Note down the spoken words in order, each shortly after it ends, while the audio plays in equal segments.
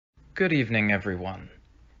Good evening, everyone.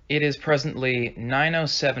 It is presently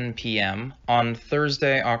 9:07 p.m. on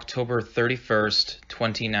Thursday, October 31st,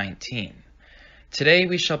 2019. Today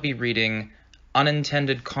we shall be reading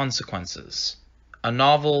Unintended Consequences, a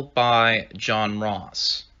novel by John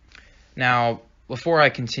Ross. Now, before I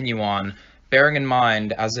continue on, bearing in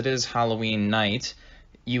mind, as it is Halloween night,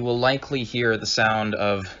 you will likely hear the sound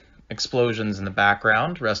of explosions in the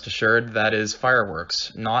background. Rest assured, that is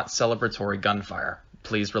fireworks, not celebratory gunfire.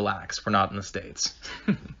 Please relax, we're not in the States.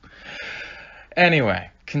 Anyway,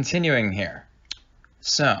 continuing here.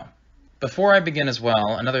 So, before I begin as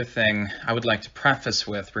well, another thing I would like to preface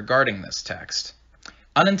with regarding this text.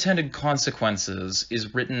 Unintended Consequences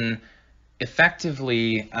is written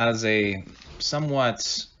effectively as a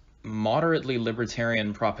somewhat moderately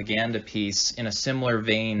libertarian propaganda piece in a similar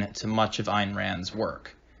vein to much of Ayn Rand's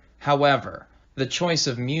work. However, the choice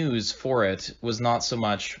of muse for it was not so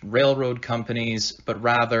much railroad companies, but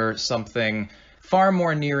rather something far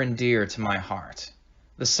more near and dear to my heart.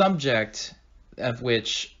 The subject of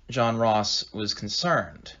which John Ross was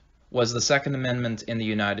concerned was the Second Amendment in the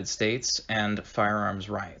United States and firearms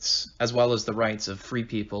rights, as well as the rights of free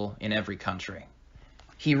people in every country.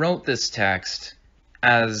 He wrote this text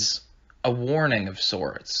as a warning of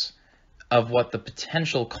sorts of what the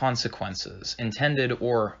potential consequences, intended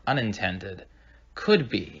or unintended, could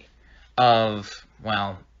be of,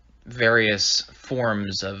 well, various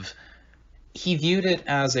forms of... He viewed it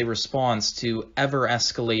as a response to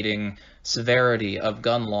ever-escalating severity of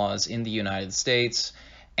gun laws in the United States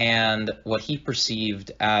and what he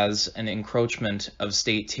perceived as an encroachment of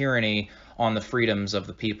state tyranny on the freedoms of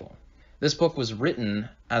the people. This book was written,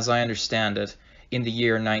 as I understand it, in the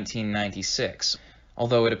year 1996,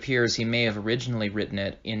 although it appears he may have originally written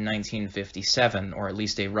it in 1957, or at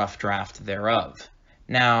least a rough draft thereof.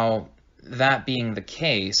 Now, that being the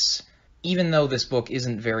case, even though this book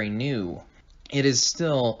isn't very new, it is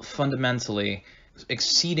still fundamentally,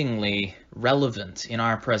 exceedingly relevant in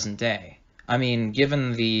our present day. I mean,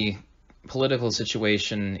 given the political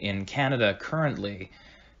situation in Canada currently,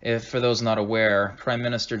 if for those not aware, Prime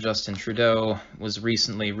Minister Justin Trudeau was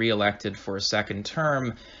recently re-elected for a second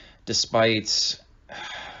term, despite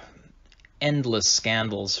endless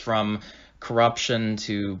scandals from corruption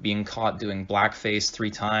to being caught doing blackface 3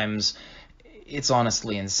 times. It's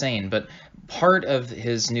honestly insane, but part of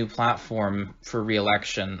his new platform for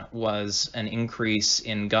re-election was an increase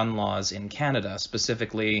in gun laws in Canada,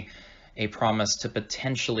 specifically a promise to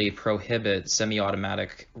potentially prohibit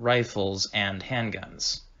semi-automatic rifles and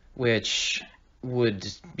handguns, which would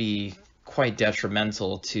be quite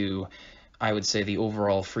detrimental to, I would say, the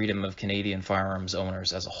overall freedom of Canadian firearms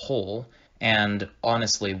owners as a whole, and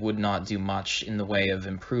honestly would not do much in the way of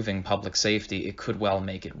improving public safety. It could well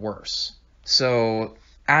make it worse. So,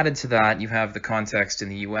 added to that, you have the context in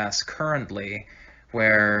the US currently,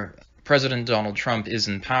 where President Donald Trump is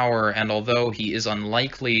in power, and although he is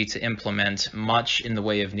unlikely to implement much in the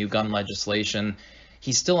way of new gun legislation,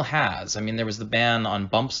 he still has. I mean, there was the ban on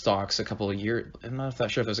bump stocks a couple of years, I'm not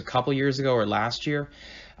sure if it was a couple years ago or last year.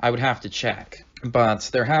 I would have to check. But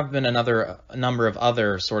there have been a number of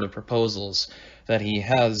other sort of proposals that he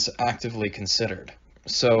has actively considered.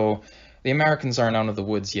 So the Americans aren't out of the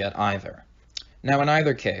woods yet either. Now, in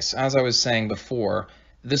either case, as I was saying before,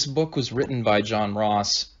 this book was written by John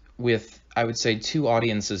Ross with, I would say, 2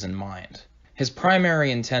 audiences in mind. His primary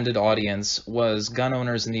intended audience was gun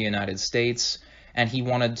owners in the United States, and he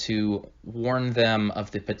wanted to warn them of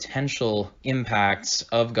the potential impacts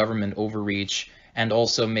of government overreach and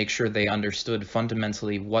also make sure they understood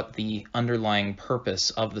fundamentally what the underlying purpose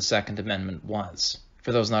of the Second Amendment was.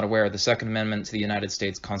 For those not aware, the Second Amendment to the United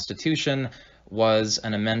States Constitution was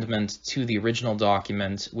an amendment to the original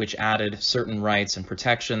document which added certain rights and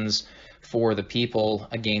protections for the people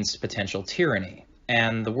against potential tyranny.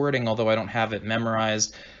 And the wording, although I don't have it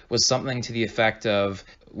memorized, was something to the effect of,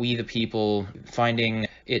 we the people finding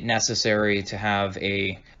it necessary to have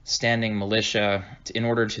a standing militia in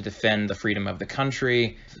order to defend the freedom of the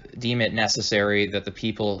country, deem it necessary that the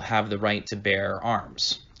people have the right to bear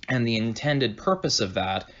arms. And the intended purpose of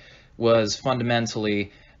that was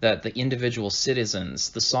fundamentally that the individual citizens,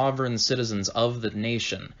 the sovereign citizens of the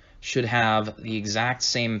nation, should have the exact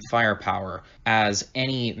same firepower as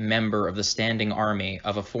any member of the standing army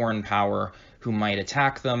of a foreign power who might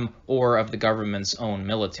attack them, or of the government's own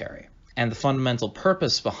military. And the fundamental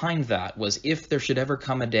purpose behind that was, if there should ever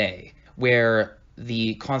come a day where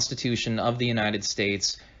the Constitution of the United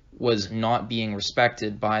States was not being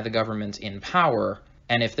respected by the government in power,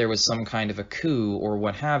 and if there was some kind of a coup or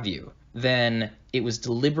what have you, then it was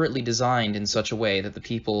deliberately designed in such a way that the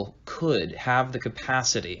people could have the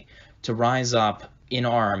capacity to rise up in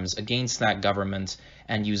arms against that government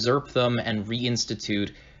and usurp them and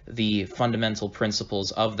reinstitute the fundamental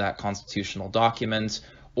principles of that constitutional document,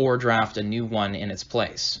 or draft a new one in its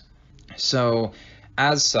place. So,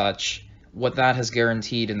 as such, what that has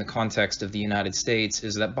guaranteed in the context of the United States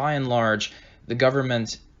is that by and large, the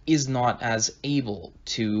government is not as able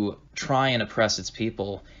to try and oppress its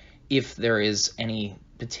people if there is any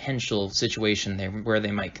potential situation there where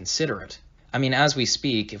they might consider it. I mean, as we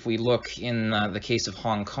speak, if we look in the case of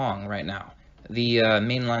Hong Kong right now, the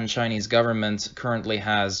mainland Chinese government currently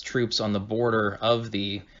has troops on the border of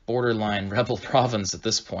the borderline rebel province at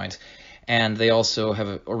this point, and they also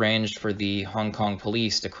have arranged for the Hong Kong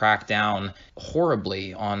police to crack down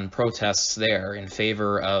horribly on protests there in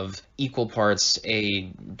favor of equal parts a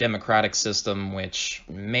democratic system which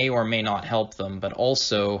may or may not help them, but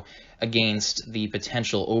also against the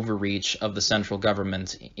potential overreach of the central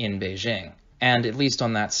government in Beijing. And at least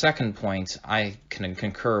on that second point, I can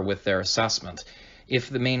concur with their assessment. If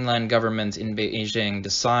the mainland government in Beijing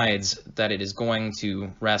decides that it is going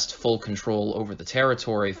to wrest full control over the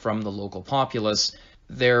territory from the local populace,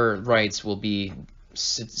 their rights will be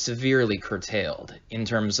severely curtailed in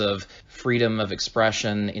terms of freedom of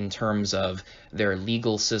expression, in terms of their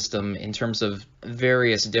legal system, in terms of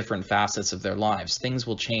various different facets of their lives. Things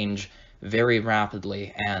will change very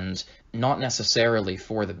rapidly and not necessarily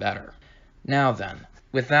for the better. Now then,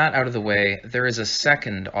 with that out of the way, there is a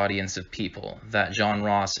second audience of people that John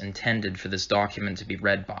Ross intended for this document to be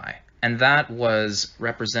read by, and that was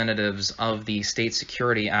representatives of the state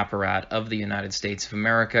security apparatus of the United States of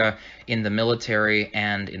America in the military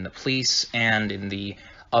and in the police and in the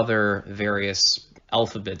other various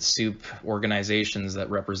alphabet soup organizations that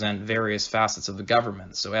represent various facets of the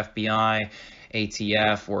government. So FBI,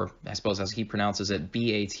 ATF, or I suppose as he pronounces it,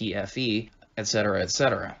 BATFE, etc.,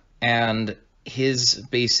 etc. And his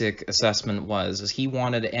basic assessment was he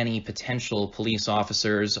wanted any potential police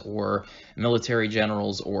officers or military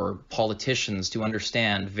generals or politicians to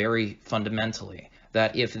understand very fundamentally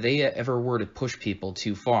that if they ever were to push people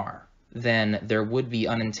too far, then there would be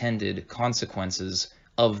unintended consequences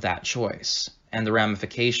of that choice, and the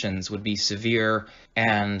ramifications would be severe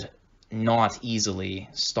and not easily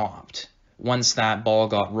stopped. Once that ball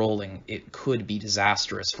got rolling, it could be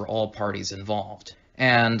disastrous for all parties involved.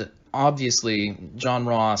 And obviously, John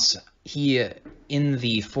Ross, in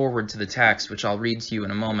the foreword to the text, which I'll read to you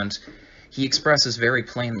in a moment, he expresses very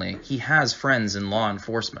plainly he has friends in law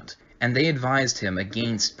enforcement, and they advised him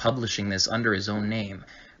against publishing this under his own name,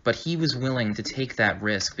 but he was willing to take that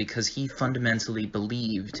risk because he fundamentally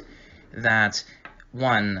believed that,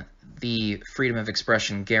 one, the freedom of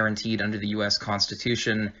expression guaranteed under the U.S.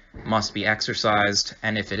 Constitution must be exercised,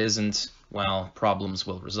 and if it isn't, well, problems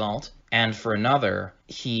will result. And for another,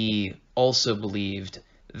 he also believed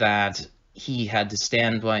that he had to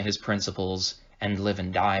stand by his principles and live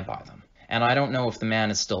and die by them. And I don't know if the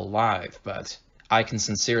man is still alive, but I can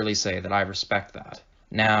sincerely say that I respect that.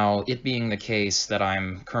 Now, it being the case that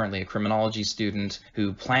I'm currently a criminology student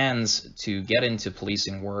who plans to get into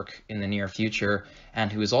policing work in the near future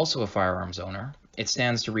and who is also a firearms owner, it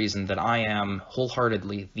stands to reason that I am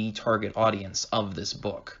wholeheartedly the target audience of this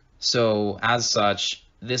book. So, as such,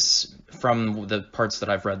 this, from the parts that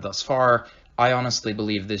I've read thus far, I honestly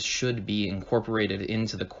believe this should be incorporated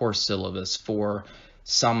into the course syllabus for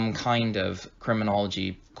some kind of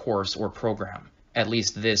criminology course or program. At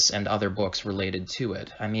least this and other books related to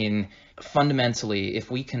it. I mean, fundamentally,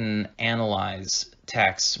 if we can analyze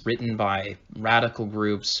texts written by radical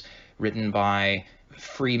groups, written by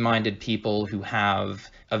free-minded people who have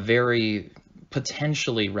a very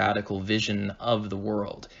potentially radical vision of the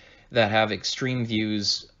world, that have extreme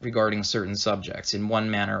views regarding certain subjects in one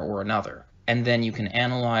manner or another, and then you can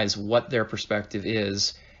analyze what their perspective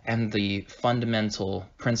is and the fundamental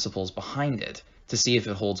principles behind it, to see if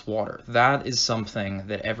it holds water. That is something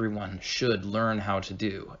that everyone should learn how to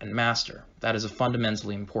do and master. That is a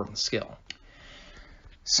fundamentally important skill.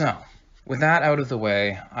 So, with that out of the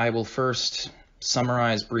way, I will first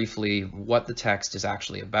summarize briefly what the text is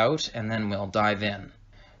actually about, and then we'll dive in.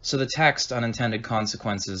 So the text, Unintended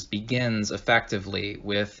Consequences, begins effectively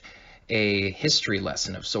with a history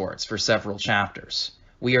lesson of sorts for several chapters.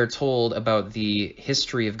 We are told about the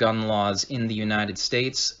history of gun laws in the United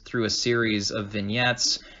States through a series of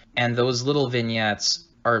vignettes, and those little vignettes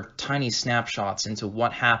are tiny snapshots into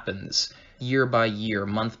what happens year by year,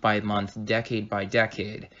 month by month, decade by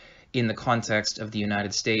decade, in the context of the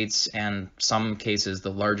United States and some cases the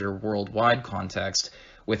larger worldwide context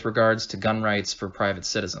with regards to gun rights for private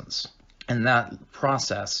citizens. And that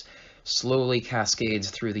process slowly cascades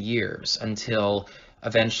through the years until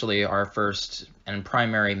Eventually, our first and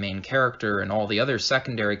primary main character and all the other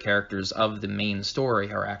secondary characters of the main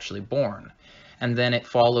story are actually born. And then it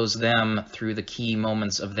follows them through the key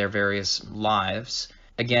moments of their various lives,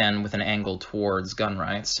 again with an angle towards gun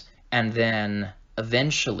rights. And then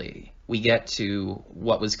eventually we get to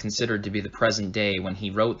what was considered to be the present day when he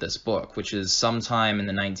wrote this book, which is sometime in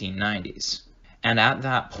the 1990s. And at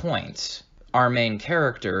that point, our main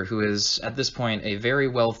character, who is at this point a very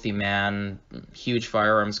wealthy man, huge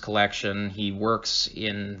firearms collection, he works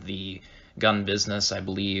in the gun business, I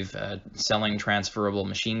believe, selling transferable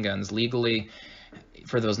machine guns legally.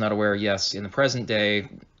 For those not aware, yes, in the present day,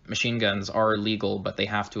 machine guns are legal, but they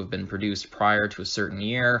have to have been produced prior to a certain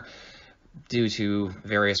year due to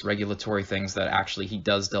various regulatory things that actually he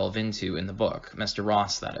does delve into in the book, Mr.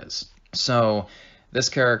 Ross, that is. So this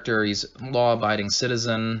character, he's a law-abiding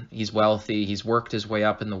citizen, he's wealthy, he's worked his way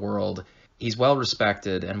up in the world, he's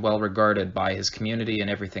well-respected and well-regarded by his community and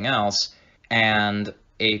everything else, and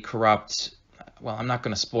a corrupt, well, I'm not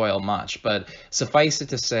going to spoil much, but suffice it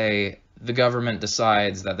to say, the government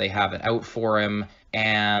decides that they have it out for him,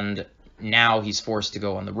 and now he's forced to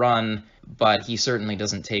go on the run, but he certainly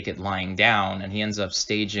doesn't take it lying down, and he ends up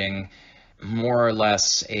staging more or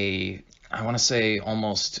less a, I want to say,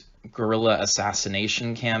 almost guerrilla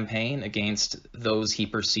assassination campaign against those he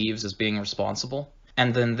perceives as being responsible.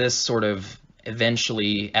 And then this sort of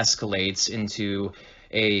eventually escalates into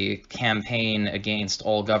a campaign against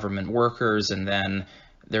all government workers, and then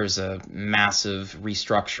there's a massive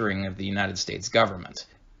restructuring of the United States government.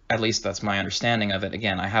 At least that's my understanding of it.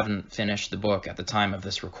 Again, I haven't finished the book at the time of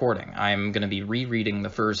this recording. I'm going to be rereading the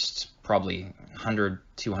first probably 100,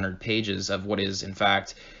 200 pages of what is, in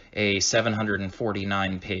fact, a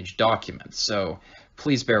 749-page document. So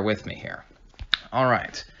please bear with me here. All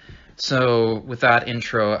right. So with that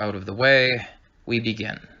intro out of the way, we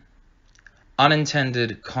begin.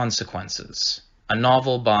 Unintended Consequences, a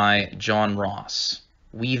novel by John Ross.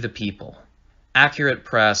 We the People. Accurate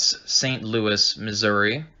Press, St. Louis,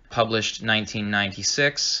 Missouri. Published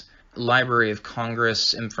 1996. Library of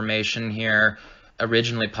Congress information here.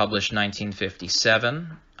 Originally published 1957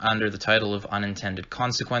 under the title of Unintended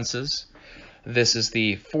Consequences. This is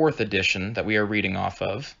the 4th edition that we are reading off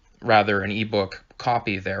of, rather an ebook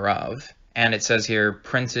copy thereof. And it says here,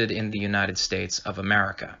 printed in the United States of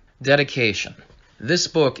America. Dedication. This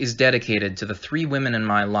book is dedicated to the 3 women in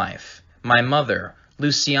my life. My mother,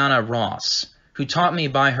 Luciana Ross, who taught me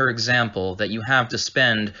by her example that you have to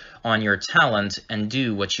spend on your talent and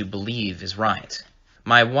do what you believe is right.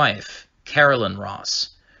 My wife, Carolyn Ross,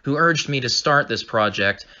 who urged me to start this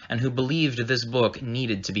project and who believed this book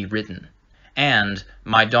needed to be written. And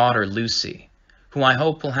my daughter, Lucy, who I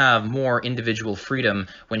hope will have more individual freedom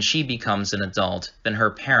when she becomes an adult than her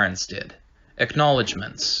parents did.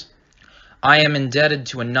 Acknowledgements. I am indebted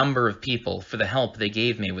to a number of people for the help they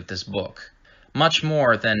gave me with this book. Much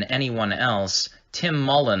more than anyone else, Tim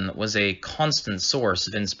Mullen was a constant source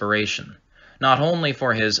of inspiration, not only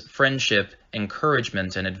for his friendship,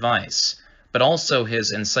 encouragement, and advice, but also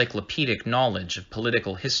his encyclopedic knowledge of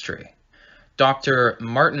political history. Dr.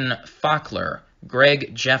 Martin Fackler,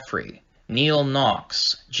 Greg Jeffrey, Neil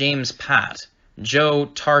Knox, James Patt, Joe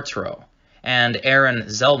Tartaro, and Aaron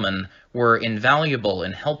Zellman were invaluable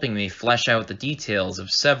in helping me flesh out the details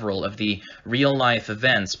of several of the real-life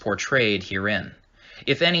events portrayed herein.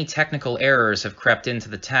 If any technical errors have crept into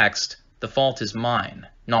the text, the fault is mine,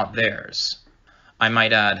 not theirs. I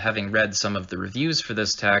might add, having read some of the reviews for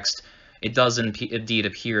this text, it does indeed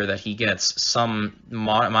appear that he gets some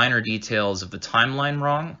minor details of the timeline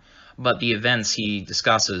wrong, but the events he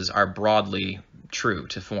discusses are broadly true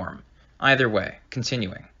to form. Either way,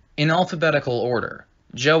 continuing. In alphabetical order,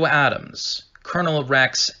 Joe Adams, Colonel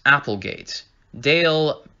Rex Applegate,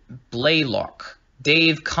 Dale Blaylock,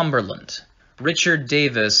 Dave Cumberland, Richard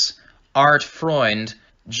Davis, Art Freund,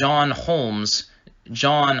 John Holmes,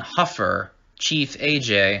 John Huffer, Chief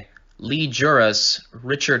AJ, Lee Juras,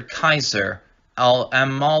 Richard Kaiser,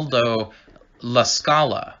 Amaldo La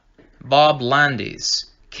Scala, Bob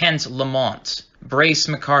Landis, Kent Lamont, Brace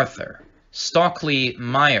MacArthur, Stockley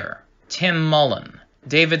Meyer, Tim Mullen,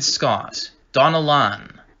 David Scott, Donna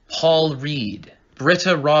Lan, Paul Reed,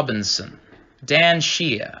 Britta Robinson, Dan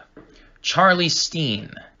Shea, Charlie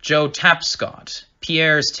Steen, Joe Tapscott,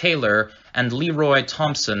 Pierre Taylor, and Leroy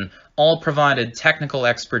Thompson all provided technical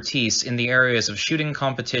expertise in the areas of shooting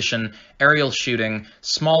competition, aerial shooting,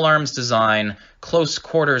 small arms design, close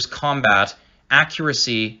quarters combat,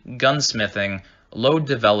 accuracy, gunsmithing, load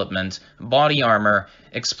development, body armor,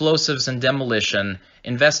 explosives and demolition,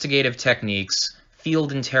 investigative techniques,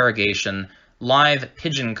 field interrogation, live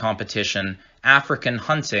pigeon competition, African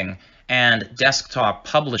hunting, and desktop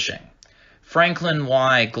publishing. Franklin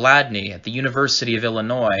Y. Gladney at the University of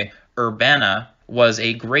Illinois, Urbana, was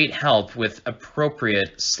a great help with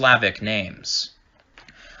appropriate Slavic names.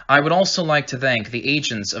 I would also like to thank the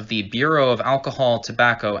agents of the Bureau of Alcohol,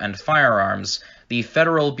 Tobacco, and Firearms, the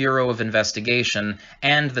Federal Bureau of Investigation,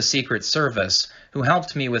 and the Secret Service, who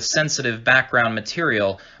helped me with sensitive background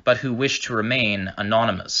material, but who wish to remain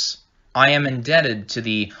anonymous. I am indebted to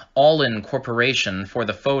the All-In Corporation for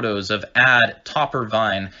the photos of Ad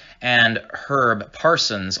Toppervine and Herb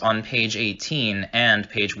Parsons on page 18 and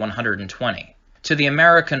page 120. To the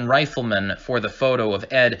American Rifleman for the photo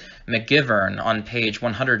of Ed McGivern on page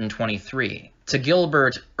 123. To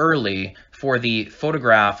Gilbert Early for the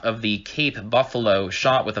photograph of the Cape Buffalo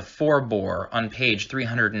shot with a 4-bore on page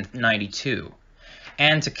 392.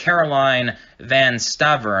 And to Caroline Van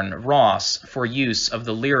Stavern Ross for use of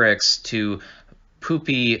the lyrics to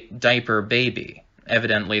Poopy Diaper Baby.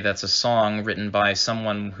 Evidently that's a song written by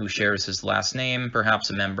someone who shares his last name, perhaps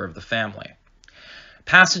a member of the family.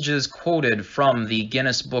 Passages quoted from the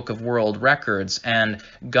Guinness Book of World Records and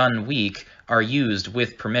Gun Week are used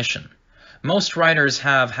with permission. Most writers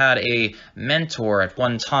have had a mentor at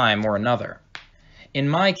one time or another. In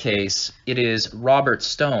my case, it is Robert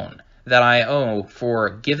Stone that I owe for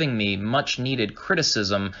giving me much-needed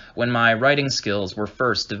criticism when my writing skills were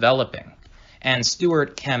first developing, and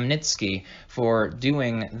Stuart Kamnitsky for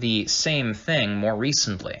doing the same thing more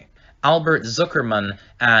recently. Albert Zuckerman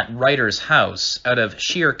at Writer's House, out of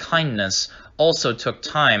sheer kindness, also took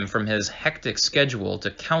time from his hectic schedule to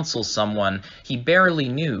counsel someone he barely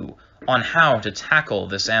knew on how to tackle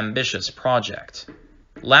this ambitious project.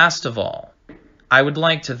 Last of all, I would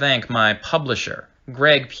like to thank my publisher,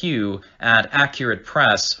 Greg Pugh at Accurate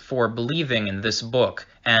Press, for believing in this book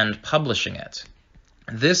and publishing it.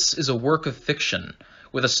 This is a work of fiction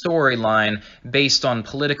with a storyline based on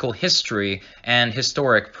political history and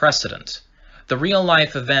historic precedent. The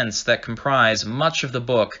real-life events that comprise much of the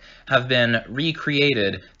book have been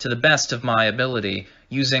recreated to the best of my ability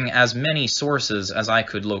using as many sources as I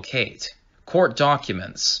could locate. Court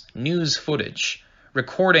documents, news footage,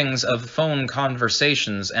 recordings of phone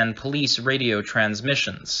conversations and police radio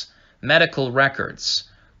transmissions, medical records,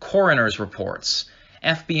 coroner's reports,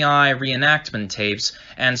 FBI reenactment tapes,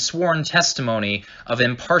 and sworn testimony of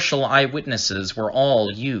impartial eyewitnesses were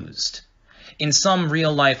all used. In some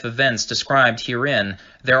real-life events described herein,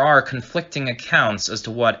 there are conflicting accounts as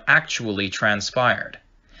to what actually transpired.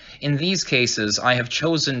 In these cases, I have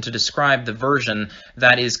chosen to describe the version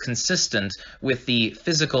that is consistent with the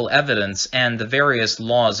physical evidence and the various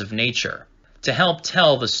laws of nature. To help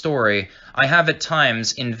tell the story, I have at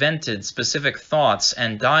times invented specific thoughts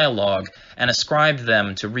and dialogue and ascribed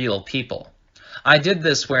them to real people. I did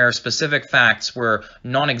this where specific facts were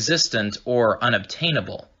non-existent or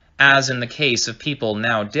unobtainable, as in the case of people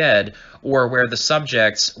now dead, or where the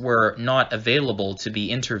subjects were not available to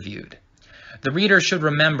be interviewed. The reader should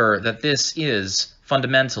remember that this is,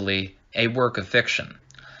 fundamentally, a work of fiction.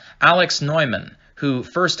 Alex Neumann, who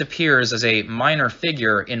first appears as a minor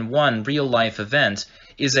figure in one real-life event,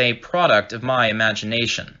 is a product of my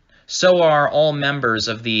imagination. So are all members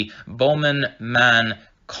of the Bowman, Mann,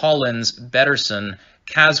 Collins, Betterson,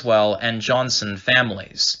 Caswell, and Johnson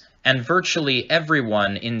families, and virtually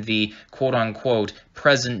everyone in the quote-unquote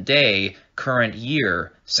present day, current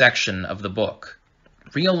year section of the book.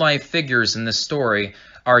 Real-life figures in this story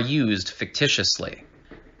are used fictitiously.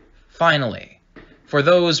 Finally, for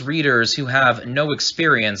those readers who have no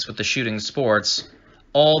experience with the shooting sports,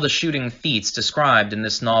 all the shooting feats described in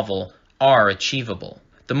this novel are achievable.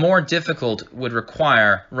 The more difficult would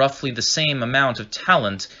require roughly the same amount of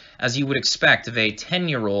talent as you would expect of a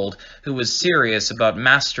 10-year-old who was serious about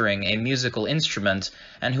mastering a musical instrument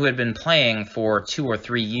and who had been playing for 2 or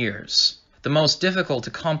 3 years. The most difficult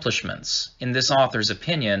accomplishments, in this author's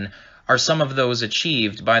opinion, are some of those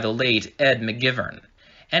achieved by the late Ed McGivern.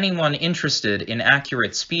 Anyone interested in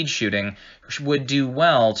accurate speed shooting would do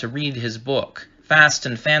well to read his book, Fast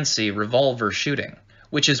and Fancy Revolver Shooting,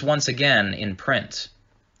 which is once again in print.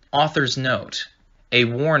 Author's note, a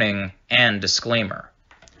warning and disclaimer.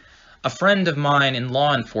 A friend of mine in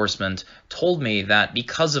law enforcement told me that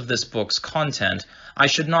because of this book's content, I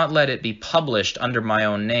should not let it be published under my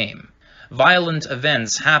own name. Violent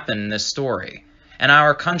events happen in this story, and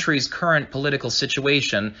our country's current political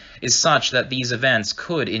situation is such that these events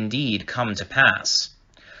could indeed come to pass.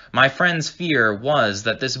 My friend's fear was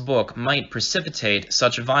that this book might precipitate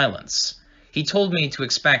such violence. He told me to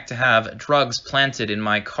expect to have drugs planted in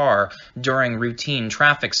my car during routine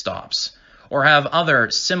traffic stops, or have other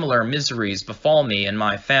similar miseries befall me and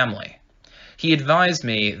my family. He advised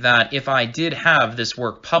me that if I did have this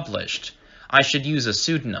work published, I should use a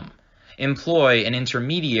pseudonym, employ an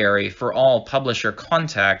intermediary for all publisher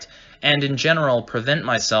contact, and in general prevent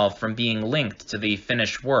myself from being linked to the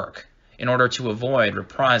finished work in order to avoid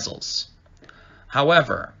reprisals.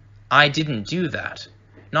 However, I didn't do that,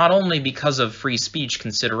 not only because of free speech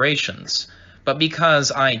considerations, but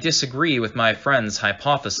because I disagree with my friend's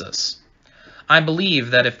hypothesis. I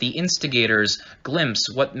believe that if the instigators glimpse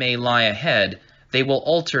what may lie ahead, they will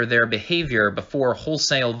alter their behavior before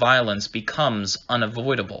wholesale violence becomes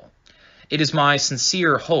unavoidable. It is my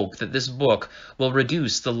sincere hope that this book will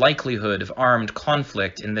reduce the likelihood of armed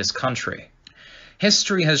conflict in this country.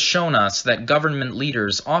 History has shown us that government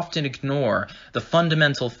leaders often ignore the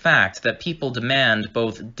fundamental fact that people demand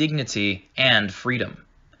both dignity and freedom.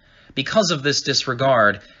 Because of this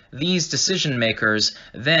disregard, these decision makers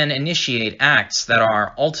then initiate acts that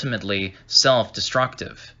are ultimately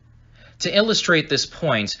self-destructive. To illustrate this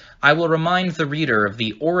point, I will remind the reader of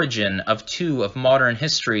the origin of two of modern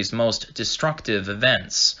history's most destructive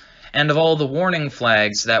events, and of all the warning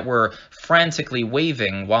flags that were frantically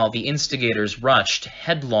waving while the instigators rushed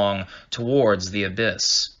headlong towards the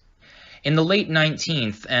abyss. In the late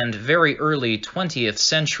 19th and very early 20th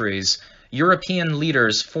centuries, European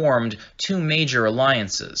leaders formed two major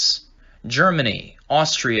alliances. Germany,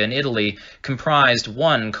 Austria, and Italy comprised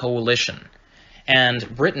one coalition,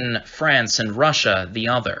 and Britain, France, and Russia the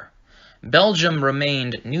other. Belgium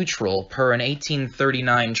remained neutral per an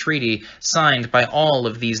 1839 treaty signed by all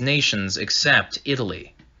of these nations except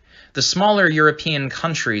Italy. The smaller European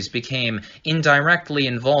countries became indirectly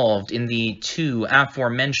involved in the two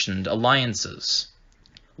aforementioned alliances.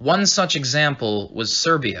 One such example was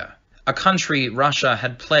Serbia, a country Russia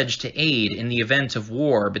had pledged to aid in the event of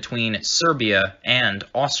war between Serbia and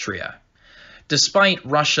Austria. Despite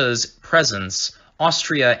Russia's presence,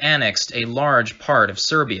 Austria annexed a large part of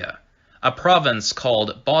Serbia, a province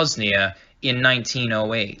called Bosnia, in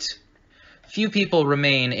 1908. Few people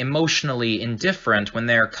remain emotionally indifferent when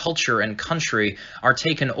their culture and country are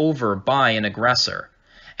taken over by an aggressor,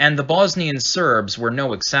 and the Bosnian Serbs were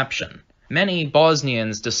no exception. Many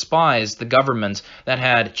Bosnians despised the government that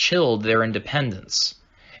had chilled their independence.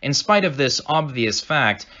 In spite of this obvious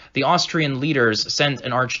fact, the Austrian leaders sent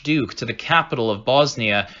an archduke to the capital of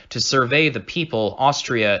Bosnia to survey the people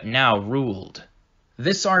Austria now ruled.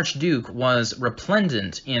 This archduke was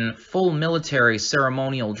resplendent in full military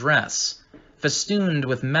ceremonial dress, festooned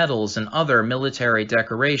with medals and other military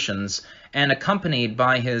decorations, and accompanied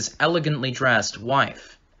by his elegantly dressed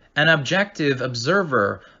wife. An objective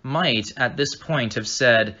observer might at this point have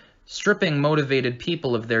said, stripping motivated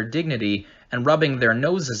people of their dignity and rubbing their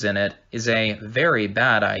noses in it is a very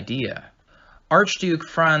bad idea. Archduke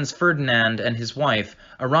Franz Ferdinand and his wife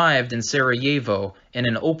arrived in Sarajevo in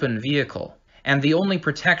an open vehicle, and the only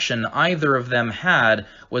protection either of them had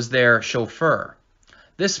was their chauffeur.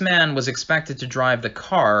 This man was expected to drive the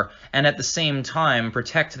car and at the same time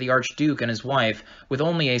protect the Archduke and his wife with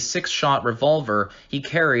only a 6-shot revolver he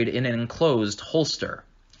carried in an enclosed holster,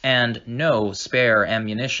 and no spare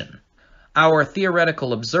ammunition. Our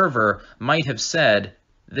theoretical observer might have said,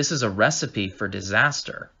 "This is a recipe for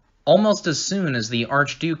disaster." Almost as soon as the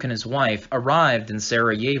Archduke and his wife arrived in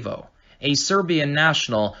Sarajevo, a Serbian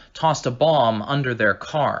national tossed a bomb under their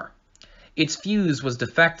car. Its fuse was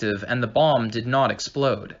defective and the bomb did not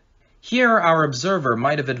explode. Here our observer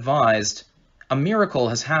might have advised, "A miracle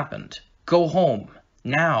has happened. Go home.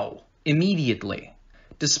 Now. Immediately."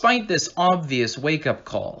 Despite this obvious wake-up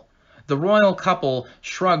call, the royal couple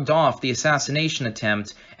shrugged off the assassination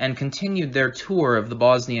attempt and continued their tour of the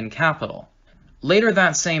Bosnian capital. Later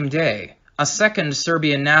that same day, a second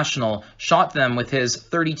Serbian national shot them with his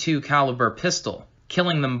 .32 caliber pistol,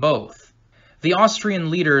 killing them both. The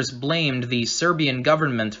Austrian leaders blamed the Serbian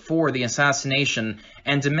government for the assassination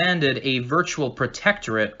and demanded a virtual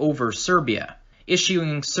protectorate over Serbia,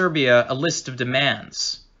 issuing Serbia a list of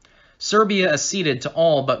demands. Serbia acceded to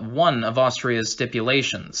all but one of Austria's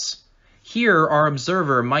stipulations. Here our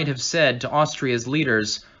observer might have said to Austria's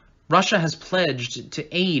leaders, "Russia has pledged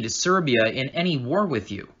to aid Serbia in any war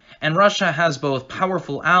with you, and Russia has both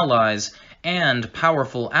powerful allies and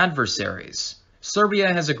powerful adversaries.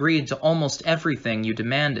 Serbia has agreed to almost everything you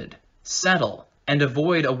demanded. Settle and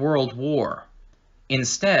avoid a world war."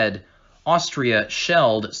 Instead, Austria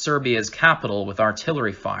shelled Serbia's capital with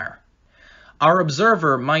artillery fire. Our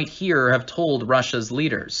observer might here have told Russia's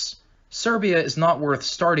leaders, "Serbia is not worth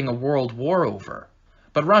starting a world war over."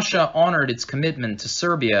 But Russia honored its commitment to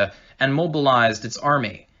Serbia and mobilized its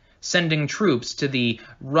army, sending troops to the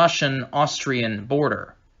Russian-Austrian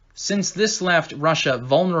border. Since this left Russia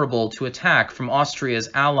vulnerable to attack from Austria's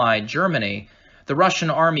ally Germany, the Russian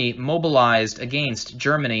army mobilized against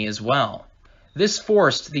Germany as well. This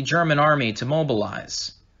forced the German army to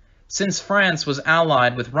mobilize. Since France was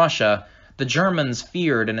allied with Russia, the Germans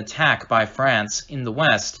feared an attack by France in the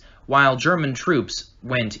west, while German troops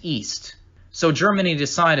went east. So Germany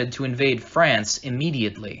decided to invade France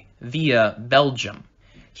immediately, via Belgium.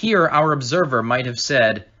 Here our observer might have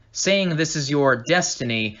said, "Saying this is your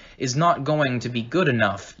destiny is not going to be good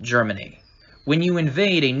enough, Germany. When you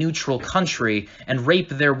invade a neutral country and rape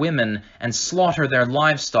their women and slaughter their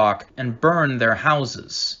livestock and burn their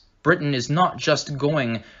houses, Britain is not just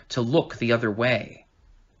going to look the other way."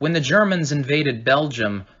 When the Germans invaded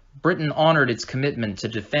Belgium, Britain honored its commitment to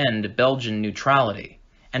defend Belgian neutrality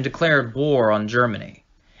and declared war on Germany.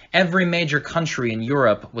 Every major country in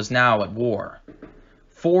Europe was now at war.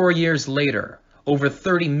 4 years later, over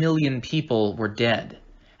 30 million people were dead,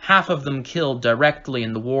 half of them killed directly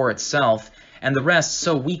in the war itself, and the rest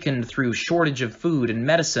so weakened through shortage of food and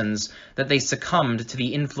medicines that they succumbed to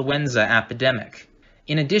the influenza epidemic.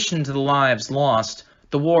 In addition to the lives lost,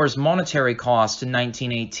 the war's monetary cost in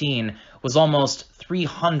 1918 was almost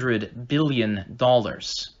 $300 billion.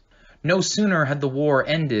 No sooner had the war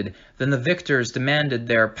ended than the victors demanded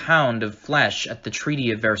their pound of flesh at the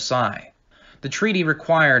Treaty of Versailles. The treaty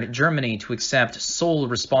required Germany to accept sole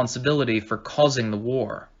responsibility for causing the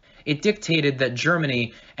war. It dictated that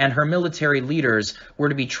Germany and her military leaders were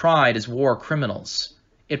to be tried as war criminals.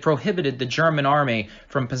 It prohibited the German army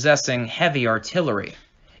from possessing heavy artillery.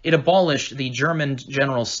 It abolished the German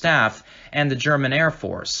General Staff and the German Air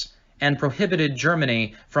Force, and prohibited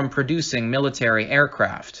Germany from producing military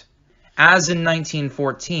aircraft. As in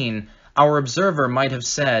 1914, our observer might have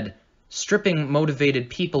said, "Stripping motivated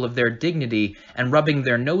people of their dignity and rubbing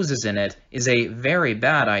their noses in it is a very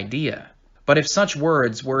bad idea." But if such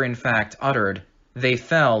words were in fact uttered, they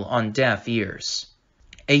fell on deaf ears.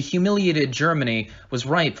 A humiliated Germany was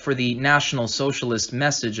ripe for the National Socialist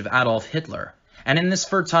message of Adolf Hitler, and in this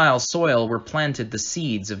fertile soil were planted the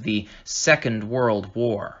seeds of the Second World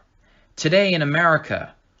War. Today in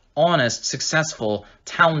America, honest, successful,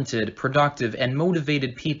 talented, productive, and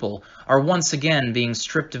motivated people are once again being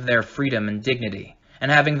stripped of their freedom and dignity,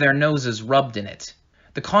 and having their noses rubbed in it.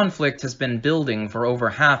 The conflict has been building for over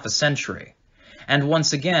half a century, and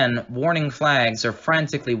once again, warning flags are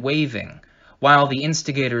frantically waving, while the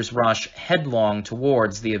instigators rush headlong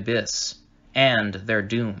towards the abyss, and their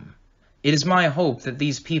doom. It is my hope that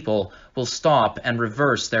these people will stop and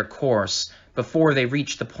reverse their course before they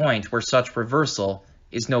reach the point where such reversal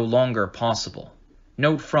is no longer possible.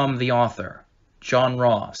 Note from the author, John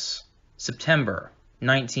Ross, September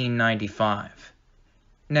 1995.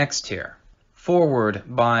 Next here, foreword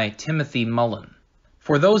by Timothy Mullen.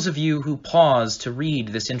 For those of you who pause to read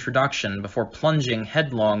this introduction before plunging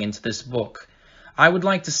headlong into this book, I would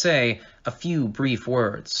like to say a few brief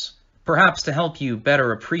words, perhaps to help you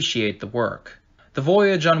better appreciate the work. The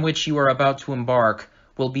voyage on which you are about to embark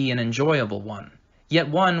will be an enjoyable one, yet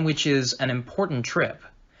one which is an important trip.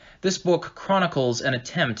 This book chronicles an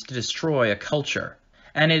attempt to destroy a culture,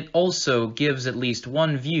 and it also gives at least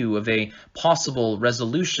one view of a possible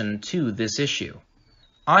resolution to this issue.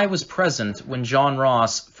 I was present when John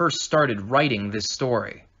Ross first started writing this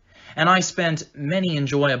story, and I spent many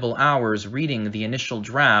enjoyable hours reading the initial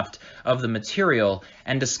draft of the material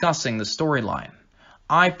and discussing the storyline.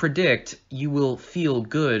 I predict you will feel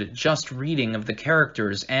good just reading of the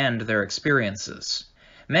characters and their experiences.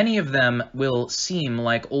 Many of them will seem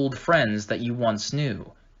like old friends that you once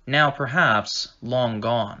knew, now perhaps long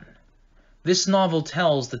gone. This novel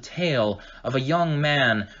tells the tale of a young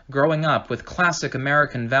man growing up with classic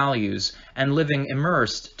American values and living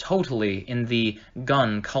immersed totally in the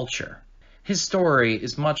gun culture. His story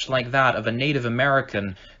is much like that of a Native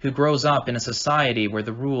American who grows up in a society where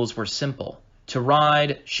the rules were simple: to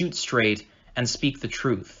ride, shoot straight, and speak the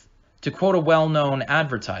truth. To quote a well-known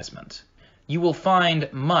advertisement, you will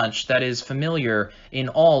find much that is familiar in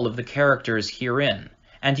all of the characters herein,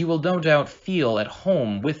 and you will no doubt feel at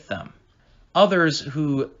home with them. Others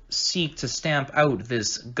who seek to stamp out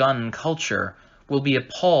this gun culture will be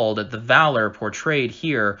appalled at the valor portrayed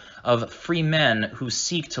here of free men who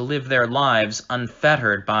seek to live their lives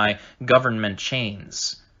unfettered by government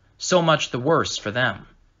chains. So much the worse for them.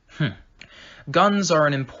 Guns are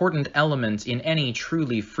an important element in any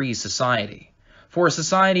truly free society. For a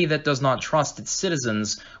society that does not trust its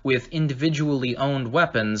citizens with individually owned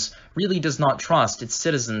weapons really does not trust its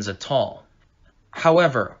citizens at all.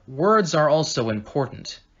 However, words are also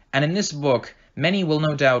important, and in this book, Many will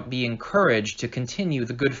no doubt be encouraged to continue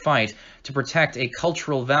the good fight to protect a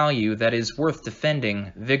cultural value that is worth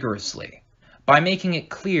defending vigorously. By making it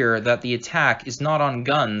clear that the attack is not on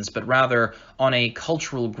guns but rather on a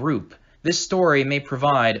cultural group, this story may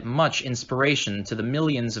provide much inspiration to the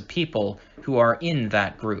millions of people who are in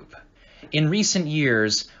that group. In recent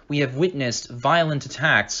years, we have witnessed violent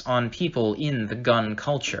attacks on people in the gun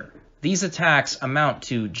culture. These attacks amount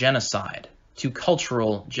to genocide, to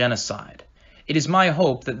cultural genocide. It is my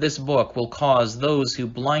hope that this book will cause those who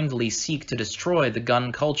blindly seek to destroy the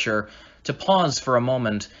gun culture to pause for a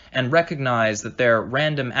moment and recognize that their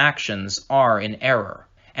random actions are in error,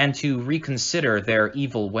 and to reconsider their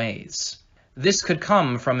evil ways. This could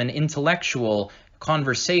come from an intellectual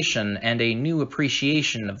conversation and a new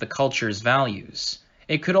appreciation of the culture's values.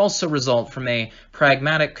 It could also result from a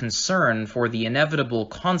pragmatic concern for the inevitable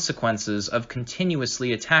consequences of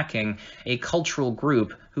continuously attacking a cultural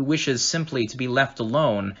group who wishes simply to be left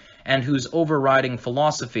alone and whose overriding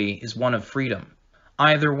philosophy is one of freedom.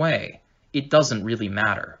 Either way, it doesn't really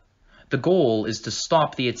matter. The goal is to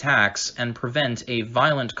stop the attacks and prevent a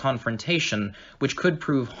violent confrontation which could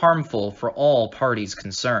prove harmful for all parties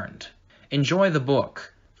concerned. Enjoy the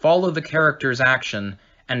book, follow the character's action,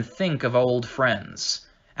 and think of old friends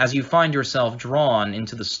as you find yourself drawn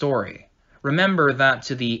into the story. Remember that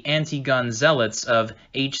to the anti-gun zealots of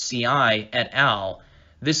HCI et al.,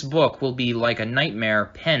 this book will be like a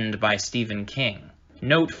nightmare penned by Stephen King.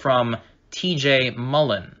 Note from T.J.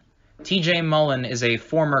 Mullen. T.J. Mullen is a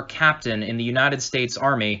former captain in the United States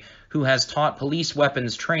Army who has taught police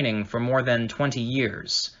weapons training for more than 20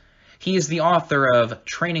 years. He is the author of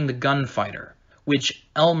Training the Gunfighter, which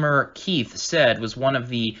Elmer Keith said was one of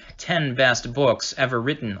the 10 best books ever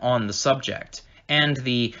written on the subject, and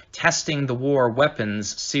the Testing the War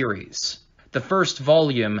Weapons series. The first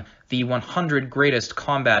volume, The 100 Greatest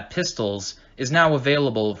Combat Pistols, is now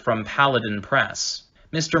available from Paladin Press.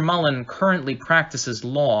 Mr. Mullen currently practices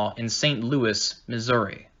law in St. Louis,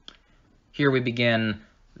 Missouri. Here we begin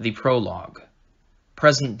the prologue.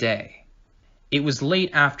 Present day. It was late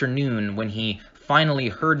afternoon when he finally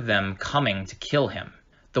heard them coming to kill him.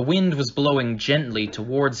 The wind was blowing gently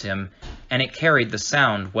towards him, and it carried the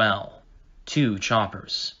sound well. 2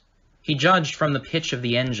 choppers. He judged from the pitch of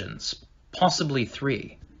the engines, possibly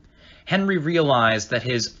 3. Henry realized that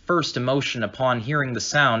his first emotion upon hearing the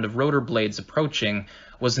sound of rotor blades approaching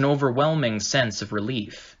was an overwhelming sense of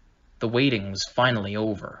relief. The waiting was finally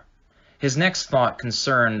over. His next thought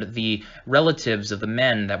concerned the relatives of the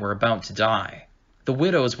men that were about to die. The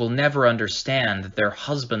widows will never understand that their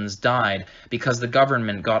husbands died because the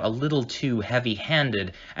government got a little too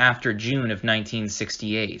heavy-handed after June of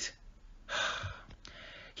 1968.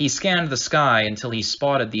 He scanned the sky until he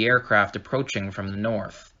spotted the aircraft approaching from the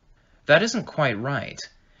north. That isn't quite right.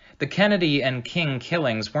 The Kennedy and King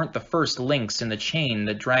killings weren't the first links in the chain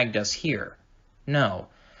that dragged us here. No,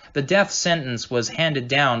 the death sentence was handed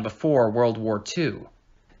down before World War II.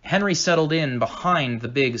 Henry settled in behind the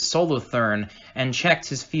big Solothurn and checked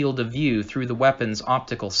his field of view through the weapon's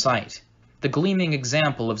optical sight. The gleaming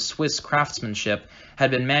example of Swiss craftsmanship had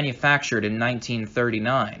been manufactured in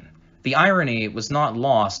 1939. The irony was not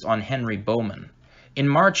lost on Henry Bowman. In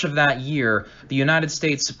March of that year, the United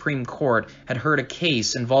States Supreme Court had heard a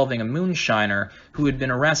case involving a moonshiner who had been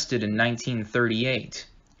arrested in 1938.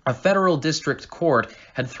 A federal district court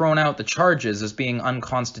had thrown out the charges as being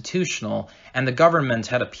unconstitutional, and the government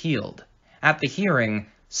had appealed. At the hearing,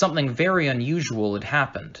 something very unusual had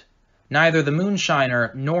happened. Neither the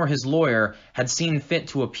moonshiner nor his lawyer had seen fit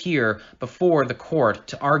to appear before the court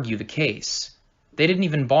to argue the case. They didn't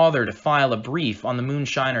even bother to file a brief on the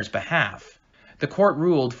moonshiner's behalf. The court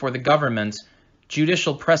ruled for the government,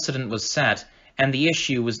 judicial precedent was set, and the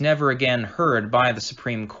issue was never again heard by the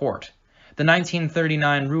Supreme Court. The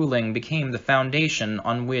 1939 ruling became the foundation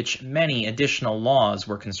on which many additional laws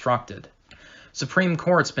were constructed. Supreme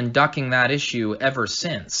Court's been ducking that issue ever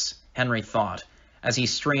since, Henry thought, as he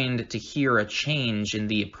strained to hear a change in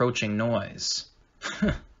the approaching noise.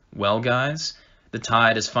 Well, guys, the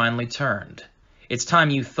tide has finally turned. It's time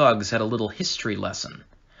you thugs had a little history lesson.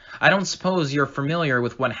 I don't suppose you're familiar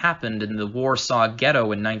with what happened in the Warsaw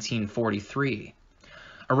Ghetto in 1943.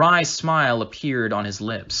 A wry smile appeared on his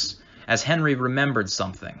lips as Henry remembered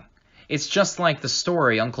something. It's just like the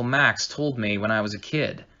story Uncle Max told me when I was a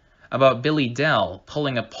kid, about Billy Dell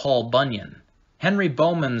pulling a Paul Bunyan. Henry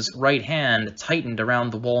Bowman's right hand tightened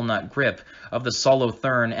around the walnut grip of the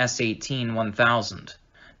Solothurn S-18-1000.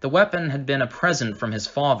 The weapon had been a present from his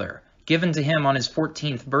father, given to him on his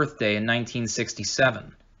 14th birthday in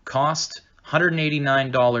 1967. Cost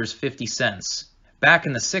 $189.50. Back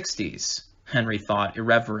in the 60s, Henry thought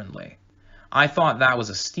irreverently. I thought that was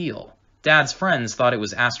a steal. Dad's friends thought it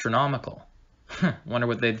was astronomical. Wonder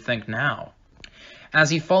what they'd think now. As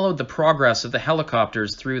he followed the progress of the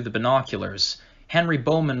helicopters through the binoculars, Henry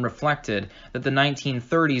Bowman reflected that the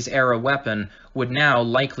 1930s-era weapon would now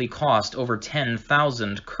likely cost over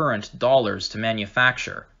 10,000 current dollars to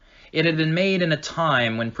manufacture. It had been made in a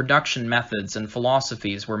time when production methods and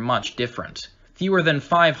philosophies were much different. Fewer than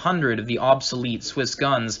 500 of the obsolete Swiss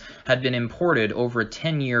guns had been imported over a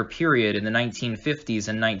 10-year period in the 1950s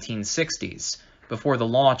and 1960s, before the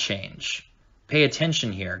law change. Pay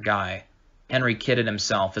attention here, guy, Henry kidded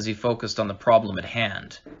himself as he focused on the problem at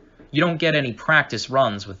hand. You don't get any practice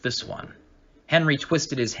runs with this one. Henry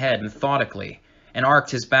twisted his head methodically and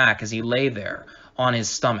arched his back as he lay there, on his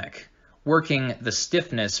stomach, working the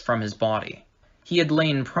stiffness from his body. He had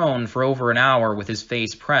lain prone for over an hour with his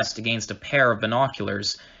face pressed against a pair of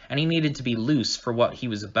binoculars, and he needed to be loose for what he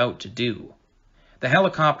was about to do. The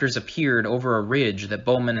helicopters appeared over a ridge that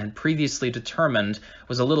Bowman had previously determined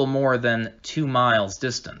was a little more than 2 miles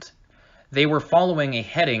distant. They were following a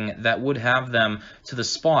heading that would have them to the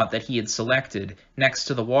spot that he had selected, next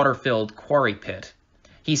to the water-filled quarry pit.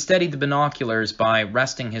 He steadied the binoculars by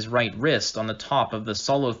resting his right wrist on the top of the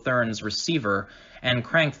Solotherne's receiver and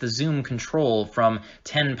cranked the zoom control from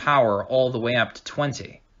 10 power all the way up to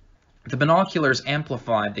 20. The binoculars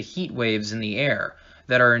amplified the heat waves in the air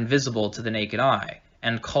that are invisible to the naked eye,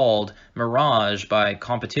 and called mirage by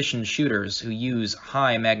competition shooters who use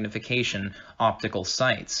high magnification optical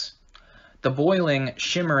sights. The boiling,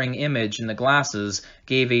 shimmering image in the glasses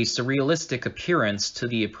gave a surrealistic appearance to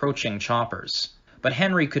the approaching choppers, but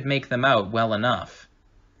Henry could make them out well enough.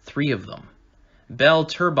 3 of them. Bell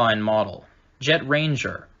turbine model, Jet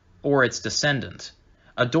Ranger, or its descendant.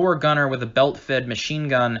 A door gunner with a belt-fed machine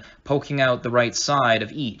gun poking out the right side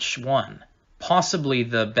of each one. Possibly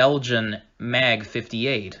the Belgian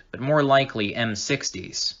Mag-58, but more likely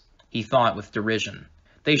M60s, he thought with derision.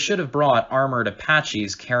 They should have brought armored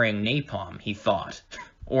Apaches carrying napalm, he thought.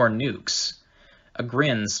 Or nukes. A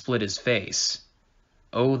grin split his face.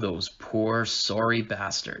 Oh, those poor, sorry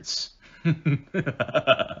bastards.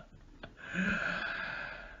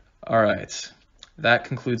 All right, that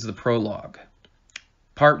concludes the prologue.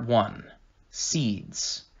 Part 1,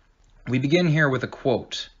 Seeds. We begin here with a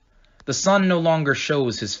quote. The sun no longer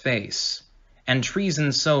shows his face, and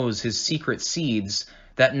treason sows his secret seeds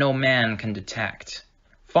that no man can detect.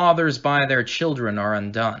 Fathers by their children are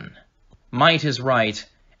undone. Might is right,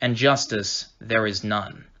 and justice there is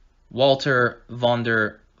none. Walter von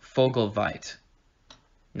der Vogelweid.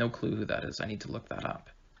 No clue who that is. I need to look that up.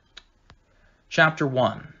 Chapter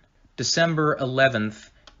 1, December 11th,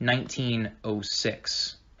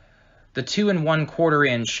 1906. The 2 1/4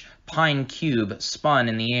 inch pine cube spun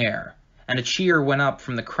in the air, and a cheer went up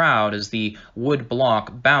from the crowd as the wood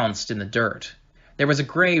block bounced in the dirt. There was a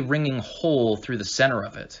gray ringing hole through the center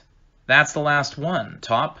of it. That's the last one,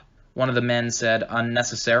 Top, one of the men said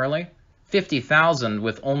unnecessarily. 50,000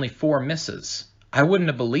 with only 4 misses. I wouldn't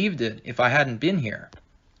have believed it if I hadn't been here.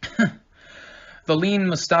 The lean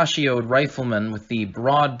mustachioed rifleman with the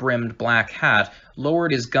broad-brimmed black hat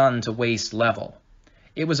lowered his gun to waist level.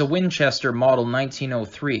 It was a Winchester Model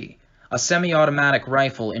 1903, a semi-automatic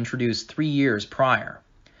rifle introduced 3 years prior.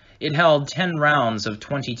 It held 10 rounds of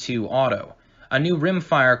 .22 auto, a new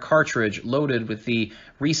rimfire cartridge loaded with the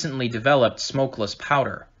recently developed smokeless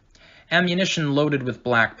powder. Ammunition loaded with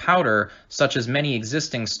black powder, such as many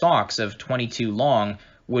existing stocks of .22 long,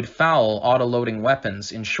 would foul auto-loading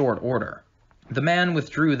weapons in short order. The man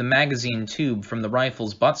withdrew the magazine tube from the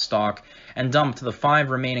rifle's buttstock and dumped the 5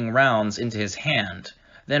 remaining rounds into his hand,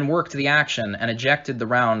 then worked the action and ejected the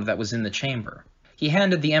round that was in the chamber. He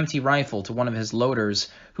handed the empty rifle to one of his loaders,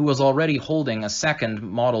 who was already holding a second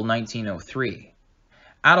Model 1903.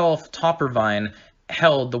 Adolf Topperwein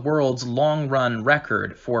held the world's long-run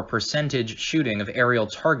record for percentage shooting of aerial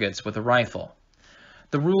targets with a rifle.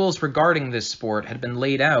 The rules regarding this sport had been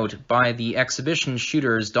laid out by the exhibition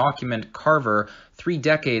shooter's document Carver 3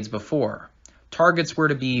 decades before. Targets were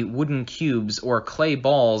to be wooden cubes or clay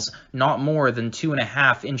balls not more than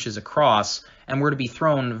 2.5 inches across and were to be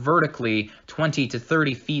thrown vertically 20 to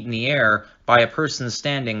 30 feet in the air by a person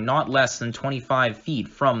standing not less than 25 feet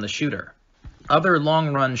from the shooter. Other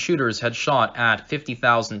long-run shooters had shot at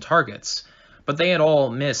 50,000 targets, but they had all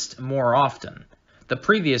missed more often. The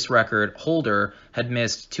previous record holder had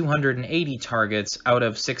missed 280 targets out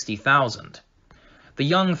of 60,000. The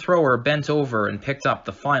young thrower bent over and picked up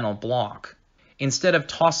the final block. Instead of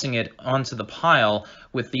tossing it onto the pile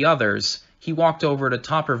with the others, he walked over to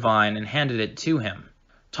Topperwein and handed it to him.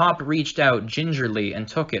 Top reached out gingerly and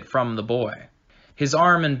took it from the boy. His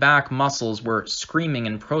arm and back muscles were screaming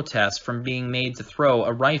in protest from being made to throw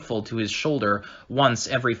a rifle to his shoulder once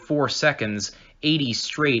every 4 seconds, 80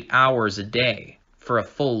 straight hours a day, for a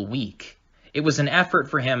full week. It was an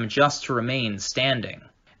effort for him just to remain standing.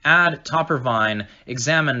 Ad Toppervine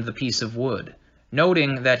examined the piece of wood,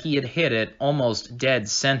 noting that he had hit it almost dead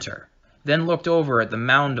center, then looked over at the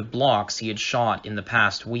mound of blocks he had shot in the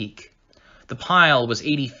past week. The pile was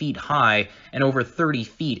 80 feet high and over 30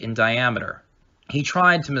 feet in diameter. He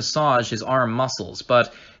tried to massage his arm muscles,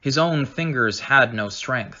 but his own fingers had no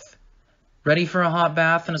strength. "Ready for a hot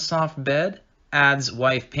bath and a soft bed?" Ad's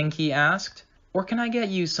wife Pinky asked. "Or can I get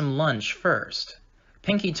you some lunch first?"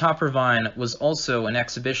 Pinky Toppervine was also an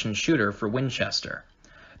exhibition shooter for Winchester.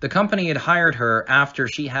 The company had hired her after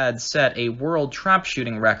she had set a world trap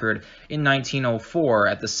shooting record in 1904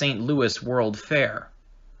 at the St. Louis World Fair.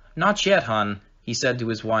 "Not yet, hon," he said to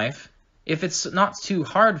his wife. "If it's not too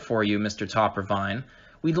hard for you, Mr. Toppervine,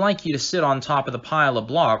 we'd like you to sit on top of the pile of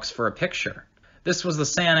blocks for a picture." This was the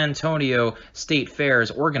San Antonio State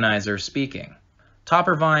Fair's organizer speaking.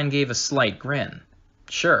 Toppervine gave a slight grin.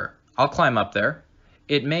 "Sure, I'll climb up there.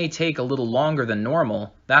 It may take a little longer than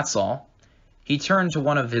normal, that's all." He turned to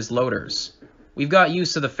one of his loaders. "We've got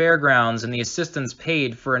use of the fairgrounds and the assistants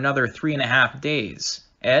paid for another 3.5 days.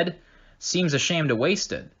 Ed, seems a shame to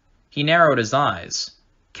waste it." He narrowed his eyes.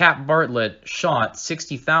 Cap Bartlett shot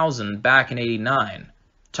 60,000 back in '89.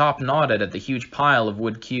 Top nodded at the huge pile of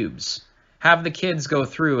wood cubes. "Have the kids go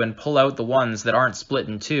through and pull out the ones that aren't split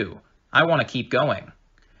in two. I want to keep going."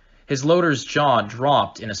 His loader's jaw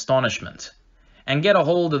dropped in astonishment. "And get a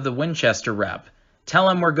hold of the Winchester rep. Tell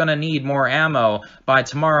him we're going to need more ammo by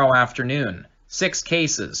tomorrow afternoon. 6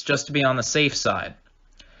 cases, just to be on the safe side."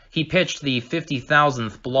 He pitched the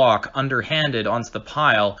 50,000th block underhanded onto the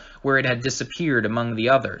pile where it had disappeared among the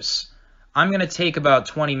others. "I'm going to take about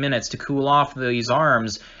 20 minutes to cool off these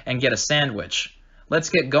arms and get a sandwich. Let's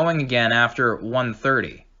get going again after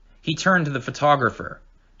 1:30. He turned to the photographer.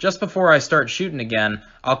 "Just before I start shooting again,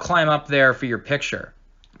 I'll climb up there for your picture.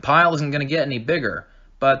 Pile isn't going to get any bigger,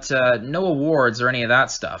 but no awards or any of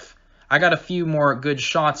that stuff. I got a few more good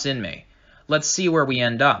shots in me. Let's see where we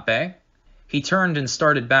end up, eh?" He turned and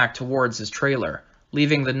started back towards his trailer,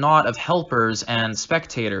 leaving the knot of helpers and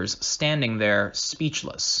spectators standing there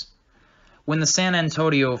speechless. When the San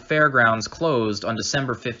Antonio Fairgrounds closed on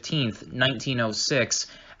December 15, 1906,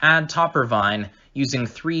 Ad Toppervine, using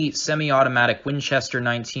 3 semi-automatic Winchester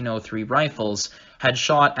 1903 rifles, had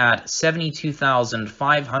shot at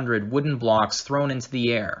 72,500 wooden blocks thrown into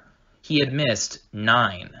the air. He had missed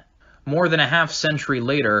 9. More than a half-century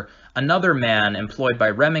later, another man employed by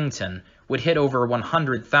Remington would hit over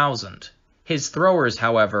 100,000. His throwers,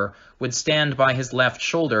 however, would stand by his left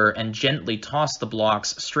shoulder and gently toss the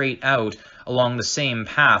blocks straight out along the same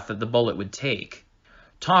path that the bullet would take.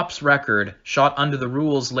 Top's record, shot under the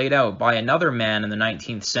rules laid out by another man in the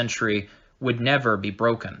 19th century, would never be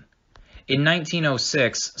broken. In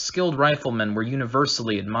 1906, skilled riflemen were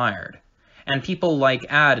universally admired, and people like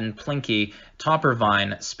Ad and Plinky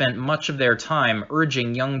Toppervine spent much of their time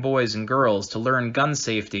urging young boys and girls to learn gun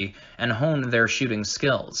safety and hone their shooting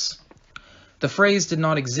skills. The phrase did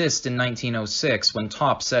not exist in 1906 when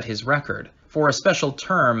Top set his record, for a special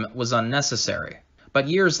term was unnecessary. But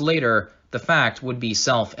years later, the fact would be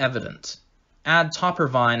self-evident. Ad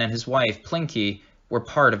Toppervine and his wife Plinky were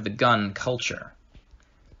part of the gun culture.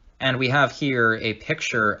 And we have here a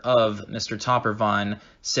picture of Mr. Toppervine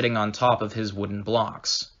sitting on top of his wooden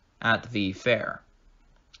blocks at the fair.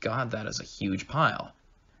 God, that is a huge pile.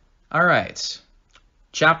 All right.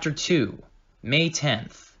 Chapter 2, May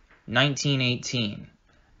 10th, 1918.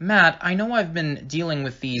 Matt, I know I've been dealing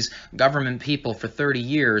with these government people for 30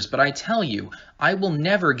 years, but I tell you, I will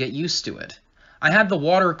never get used to it. I had the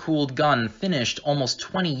water-cooled gun finished almost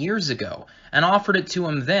 20 years ago, and offered it to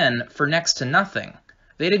them then for next to nothing.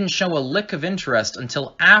 They didn't show a lick of interest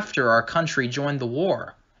until after our country joined the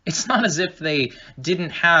war. It's not as if they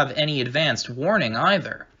didn't have any advanced warning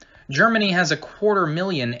either. Germany has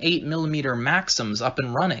 250,000 8mm Maxims up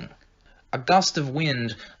and running. A gust of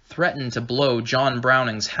wind threatened to blow John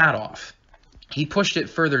Browning's hat off. He pushed it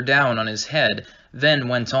further down on his head, then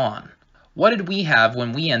went on. "What did we have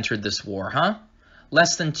when we entered this war, huh?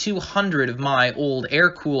 Less than 200 of my old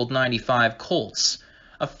air-cooled 95 Colts,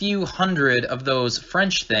 a few hundred of those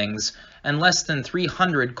French things, and less than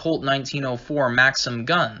 300 Colt 1904 Maxim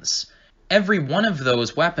guns. Every one of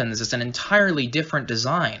those weapons is an entirely different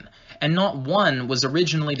design, and not one was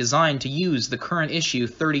originally designed to use the current issue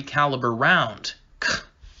 30 caliber round."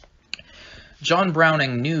 John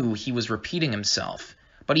Browning knew he was repeating himself,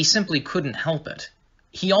 but he simply couldn't help it.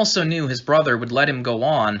 He also knew his brother would let him go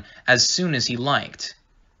on as soon as he liked.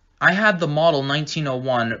 "I had the Model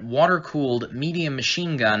 1901 water-cooled medium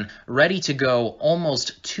machine gun ready to go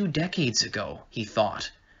almost 2 decades ago," he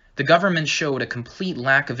thought. The government showed a complete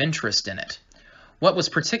lack of interest in it. What was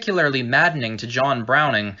particularly maddening to John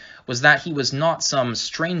Browning was that he was not some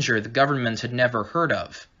stranger the government had never heard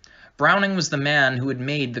of. Browning was the man who had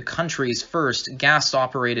made the country's first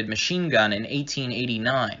gas-operated machine gun in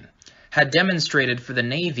 1889. Had demonstrated for the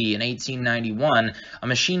Navy in 1891 a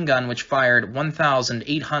machine gun which fired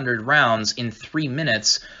 1,800 rounds in 3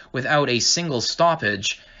 minutes without a single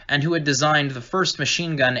stoppage, and who had designed the first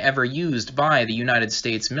machine gun ever used by the United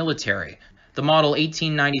States military, the Model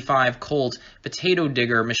 1895 Colt potato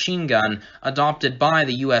digger machine gun adopted by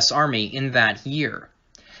the U.S. Army in that year.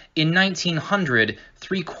 In 1900,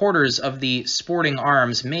 3/4 of the sporting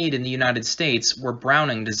arms made in the United States were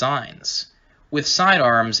Browning designs. With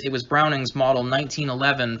sidearms, it was Browning's Model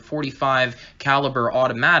 1911 .45 caliber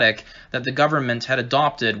automatic that the government had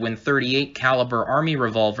adopted when .38 caliber Army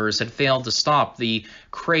revolvers had failed to stop the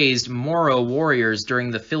crazed Moro warriors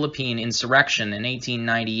during the Philippine insurrection in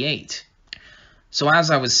 1898. "So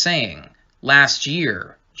as I was saying, last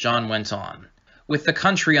year," John went on, "with the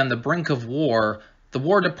country on the brink of war, the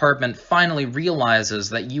War Department finally realizes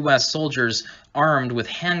that U.S. soldiers armed with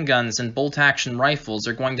handguns and bolt-action rifles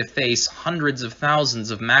are going to face hundreds of thousands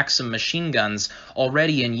of Maxim machine guns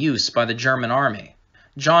already in use by the German army."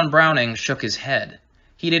 John Browning shook his head.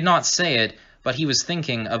 He did not say it, but he was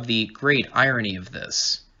thinking of the great irony of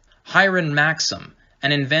this. Hiram Maxim,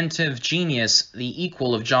 an inventive genius the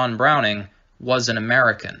equal of John Browning, was an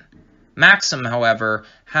American. Maxim, however,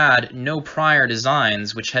 had no prior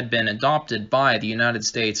designs which had been adopted by the United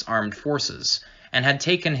States Armed Forces, and had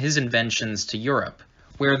taken his inventions to Europe,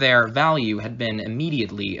 where their value had been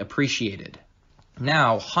immediately appreciated.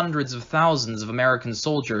 Now, hundreds of thousands of American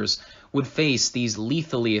soldiers would face these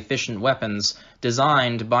lethally efficient weapons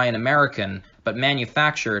designed by an American, but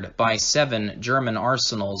manufactured by 7 German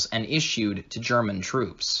arsenals and issued to German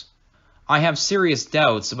troops. "I have serious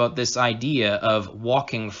doubts about this idea of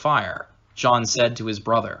walking fire," John said to his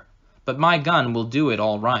brother, "but my gun will do it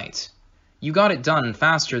all right." "You got it done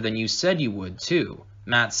faster than you said you would, too,"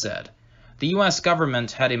 Matt said. The U.S.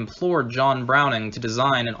 government had implored John Browning to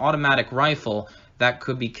design an automatic rifle that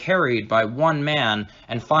could be carried by one man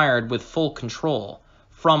and fired with full control,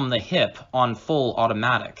 from the hip on full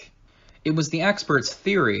automatic. It was the expert's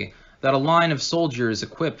theory that a line of soldiers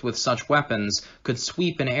equipped with such weapons could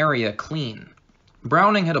sweep an area clean.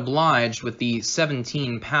 Browning had obliged with the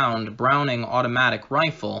 17-pound Browning automatic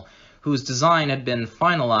rifle, whose design had been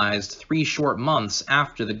finalized 3 short months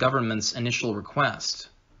after the government's initial request.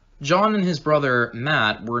 John and his brother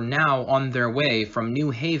Matt were now on their way from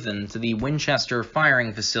New Haven to the Winchester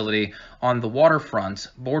firing facility on the waterfront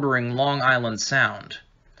bordering Long Island Sound.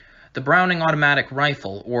 The Browning automatic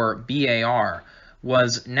rifle, or BAR,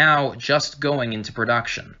 was now just going into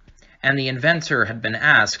production, and the inventor had been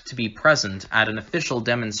asked to be present at an official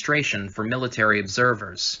demonstration for military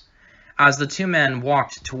observers. As the two men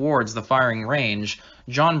walked towards the firing range,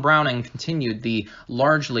 John Browning continued the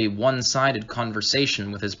largely one-sided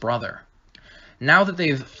conversation with his brother. "Now that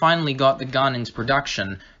they've finally got the gun into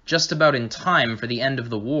production, just about in time for the end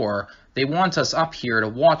of the war, they want us up here to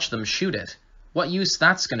watch them shoot it. What use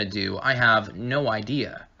that's going to do, I have no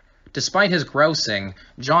idea." Despite his grousing,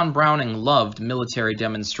 John Browning loved military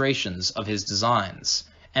demonstrations of his designs,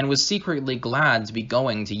 and was secretly glad to be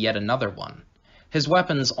going to yet another one. His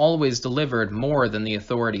weapons always delivered more than the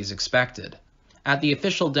authorities expected. At the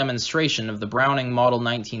official demonstration of the Browning Model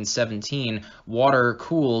 1917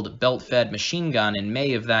 water-cooled belt-fed machine gun in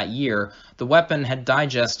May of that year, the weapon had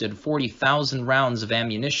digested 40,000 rounds of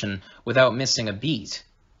ammunition without missing a beat.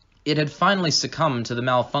 It had finally succumbed to the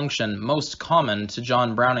malfunction most common to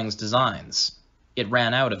John Browning's designs. It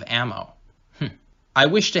ran out of ammo. "I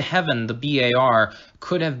wish to heaven the BAR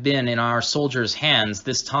could have been in our soldiers' hands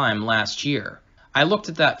this time last year. I looked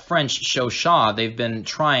at that French Chauchat they've been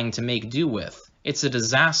trying to make do with. It's a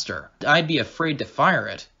disaster. I'd be afraid to fire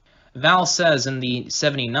it. Val says in the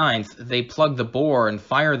 79th they plug the bore and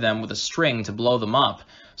fire them with a string to blow them up,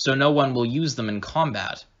 so no one will use them in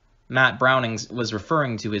combat." Matt Browning was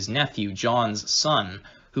referring to his nephew, John's son,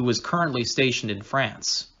 who was currently stationed in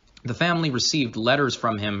France. The family received letters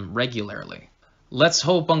from him regularly. "Let's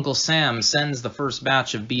hope Uncle Sam sends the first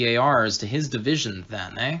batch of BARs to his division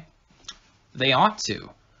then, eh?" "They ought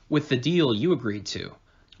to, with the deal you agreed to."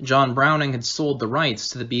 John Browning had sold the rights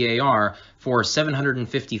to the BAR for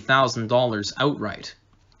 $750,000 outright.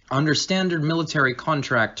 Under standard military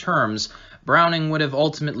contract terms, Browning would have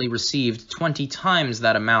ultimately received 20 times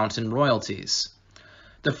that amount in royalties.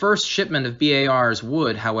 The first shipment of BARs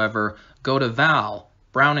would, however, go to Val,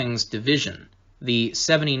 Browning's division, the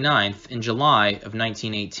 79th in July of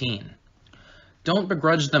 1918. Don't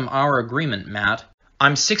begrudge them our agreement, Matt.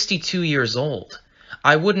 I'm 62 years old.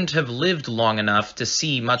 I wouldn't have lived long enough to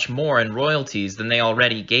see much more in royalties than they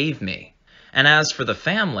already gave me. And as for the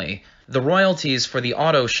family, the royalties for the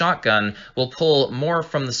auto shotgun will pull more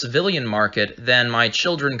from the civilian market than my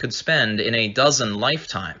children could spend in a dozen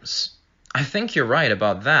lifetimes. I think you're right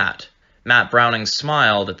about that. Matt Browning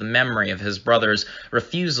smiled at the memory of his brother's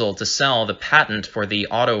refusal to sell the patent for the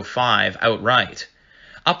Auto 5 outright.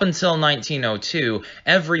 Up until 1902,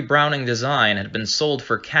 every Browning design had been sold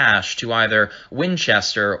for cash to either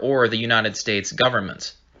Winchester or the United States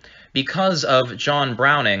government. Because of John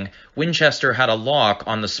Browning, Winchester had a lock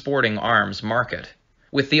on the sporting arms market.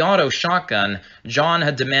 With the auto shotgun, John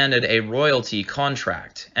had demanded a royalty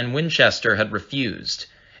contract, and Winchester had refused.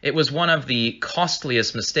 It was one of the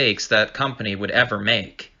costliest mistakes that company would ever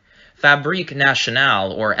make. Fabrique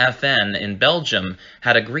Nationale, or FN, in Belgium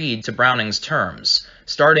had agreed to Browning's terms,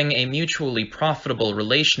 starting a mutually profitable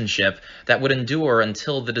relationship that would endure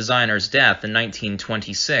until the designer's death in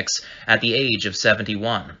 1926 at the age of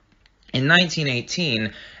 71. In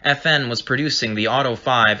 1918, FN was producing the Auto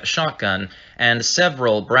 5 shotgun and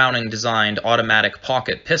several Browning-designed automatic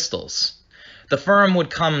pocket pistols. The firm would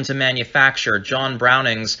come to manufacture John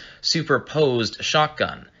Browning's superposed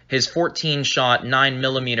shotgun, his 14-shot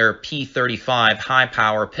 9mm P35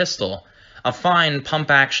 high-power pistol, a fine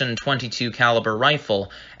pump-action .22 caliber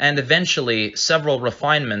rifle, and eventually several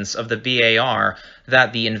refinements of the BAR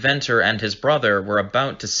that the inventor and his brother were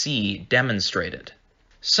about to see demonstrated.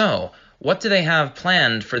 So, what do they have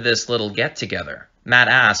planned for this little get-together? Matt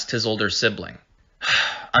asked his older sibling.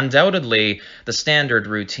 Undoubtedly, the standard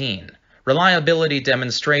routine. Reliability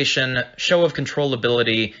demonstration, show of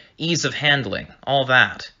controllability, ease of handling, all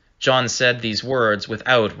that. John said these words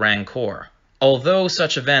without rancor. Although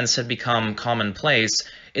such events had become commonplace,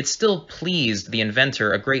 it still pleased the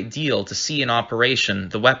inventor a great deal to see in operation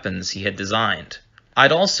the weapons he had designed.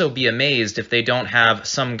 I'd also be amazed if they don't have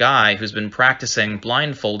some guy who's been practicing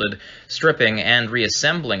blindfolded, stripping, and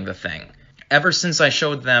reassembling the thing. Ever since I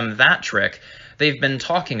showed them that trick, they've been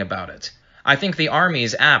talking about it. I think the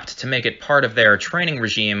Army's apt to make it part of their training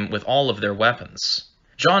regime with all of their weapons.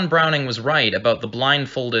 John Browning was right about the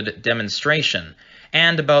blindfolded demonstration,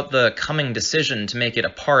 and about the coming decision to make it a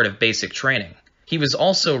part of basic training. He was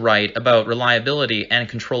also right about reliability and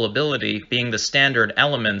controllability being the standard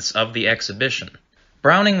elements of the exhibition.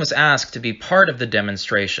 Browning was asked to be part of the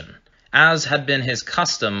demonstration, as had been his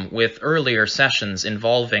custom with earlier sessions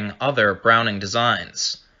involving other Browning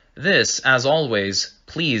designs. This, as always,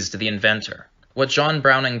 pleased the inventor. What John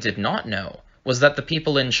Browning did not know was that the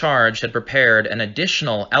people in charge had prepared an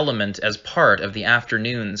additional element as part of the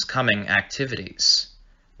afternoon's coming activities.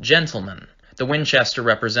 Gentlemen, the Winchester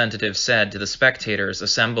representative said to the spectators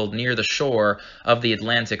assembled near the shore of the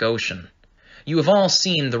Atlantic Ocean, you have all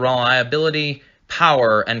seen the reliability,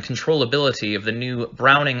 power, and controllability of the new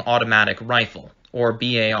Browning automatic rifle, or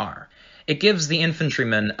BAR. It gives the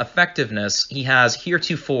infantryman effectiveness he has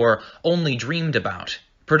heretofore only dreamed about.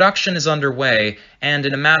 Production is underway, and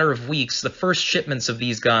in a matter of weeks the first shipments of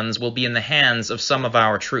these guns will be in the hands of some of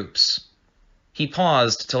our troops. He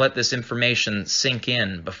paused to let this information sink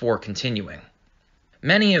in before continuing.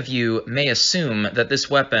 Many of you may assume that this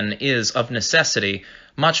weapon is, of necessity,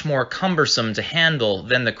 much more cumbersome to handle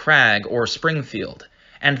than the Krag or Springfield,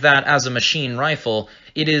 and that as a machine rifle,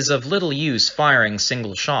 it is of little use firing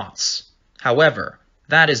single shots. However,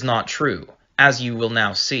 that is not true, as you will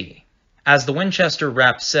now see. As the Winchester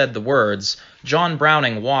rep said the words, John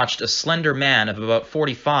Browning watched a slender man of about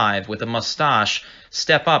 45 with a mustache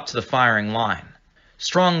step up to the firing line.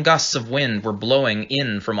 Strong gusts of wind were blowing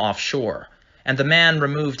in from offshore, and the man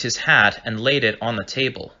removed his hat and laid it on the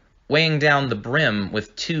table, weighing down the brim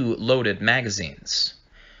with 2 loaded magazines.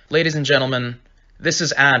 Ladies and gentlemen, this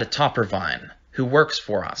is Ad Toppervine, who works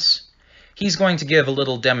for us. He's going to give a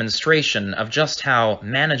little demonstration of just how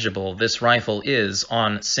manageable this rifle is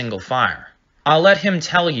on single fire. I'll let him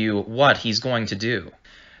tell you what he's going to do.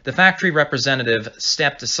 The factory representative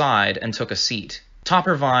stepped aside and took a seat.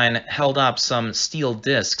 Toppervine held up some steel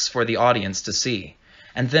discs for the audience to see,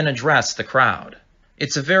 and then addressed the crowd.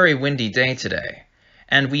 It's a very windy day today,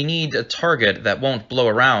 and we need a target that won't blow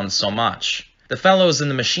around so much. The fellows in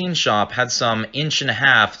the machine shop had some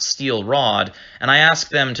 1.5-inch steel rod, and I asked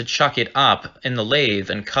them to chuck it up in the lathe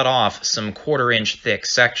and cut off some 1/4-inch thick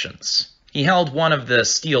sections. He held one of the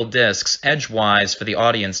steel discs edgewise for the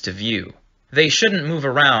audience to view. They shouldn't move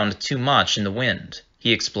around too much in the wind,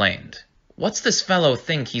 he explained. What's this fellow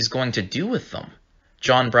think he's going to do with them?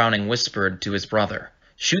 John Browning whispered to his brother.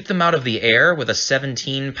 "Shoot them out of the air with a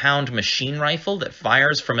 17-pound machine rifle that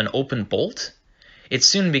fires from an open bolt?" It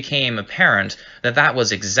soon became apparent that that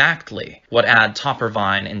was exactly what Ad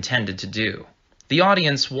Toppervine intended to do. The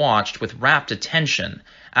audience watched with rapt attention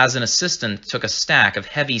as an assistant took a stack of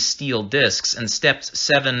heavy steel discs and stepped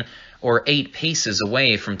 7 or 8 paces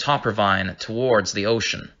away from Toppervine towards the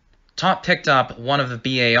ocean. Top picked up one of the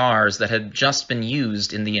BARs that had just been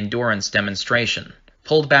used in the endurance demonstration,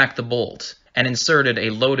 pulled back the bolt, and inserted a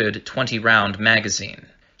loaded 20-round magazine.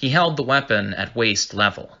 He held the weapon at waist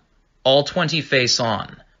level. "All 20 face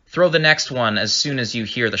on. Throw the next one as soon as you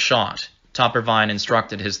hear the shot," Toppervine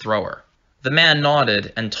instructed his thrower. The man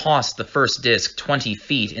nodded and tossed the first disc 20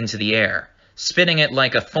 feet into the air, spinning it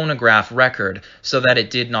like a phonograph record so that it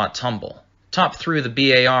did not tumble. Top threw the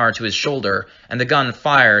BAR to his shoulder, and the gun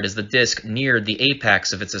fired as the disc neared the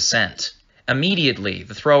apex of its ascent. Immediately,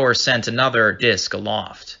 the thrower sent another disc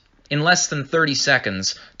aloft. In less than 30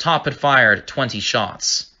 seconds, Top had fired 20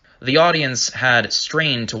 shots. The audience had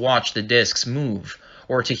strained to watch the discs move,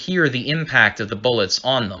 or to hear the impact of the bullets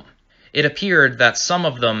on them. It appeared that some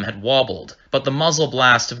of them had wobbled, but the muzzle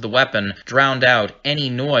blast of the weapon drowned out any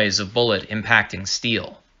noise of bullet impacting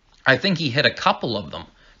steel. "I think he hit a couple of them,"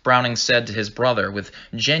 Browning said to his brother with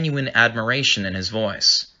genuine admiration in his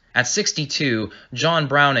voice. At 62, John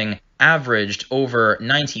Browning averaged over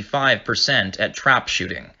 95% at trap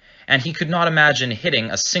shooting, and he could not imagine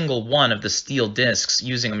hitting a single one of the steel discs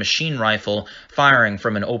using a machine rifle firing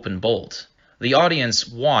from an open bolt. The audience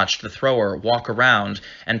watched the thrower walk around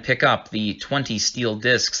and pick up the 20 steel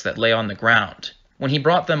discs that lay on the ground. When he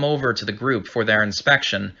brought them over to the group for their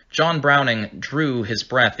inspection, John Browning drew his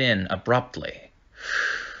breath in abruptly.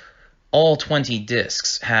 All 20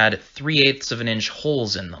 discs had 3/8 of an inch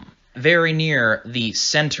holes in them, very near the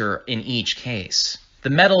center in each case. The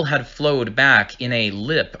metal had flowed back in a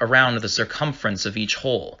lip around the circumference of each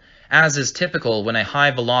hole, as is typical when a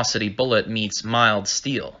high-velocity bullet meets mild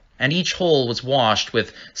steel, and each hole was washed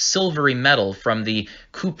with silvery metal from the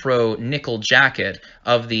cupro-nickel jacket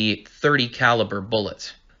of the .30 caliber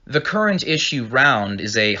bullet. The current issue round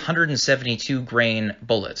is a 172-grain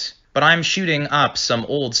bullet, but I'm shooting up some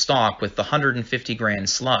old stock with the 150-grain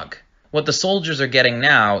slug. What the soldiers are getting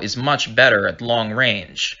now is much better at long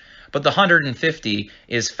range, but the 150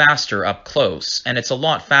 is faster up close, and it's a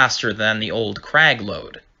lot faster than the old Krag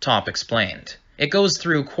load, Top explained. It goes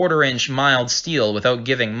through quarter-inch mild steel without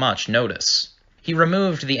giving much notice. He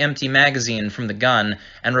removed the empty magazine from the gun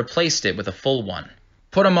and replaced it with a full one.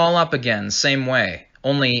 "Put 'em all up again, same way,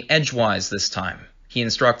 only edgewise this time," he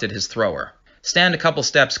instructed his thrower. "Stand a couple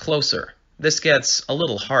steps closer. This gets a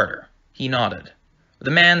little harder." He nodded. The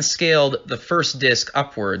man scaled the first disc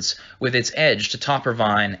upwards with its edge to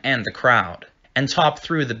Toppervine and the crowd, and Top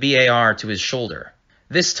threw the BAR to his shoulder.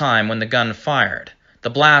 This time, when the gun fired, the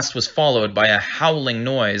blast was followed by a howling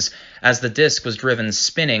noise as the disc was driven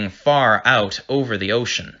spinning far out over the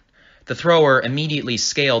ocean. The thrower immediately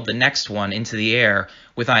scaled the next one into the air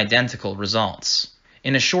with identical results.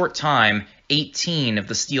 In a short time, 18 of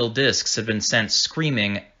the steel discs had been sent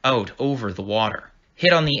screaming out over the water,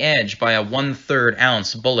 hit on the edge by a 1/3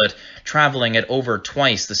 ounce bullet traveling at over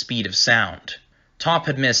twice the speed of sound. Top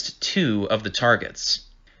had missed 2 of the targets.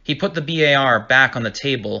 He put the BAR back on the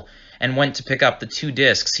table and went to pick up the 2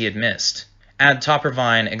 discs he had missed. Ad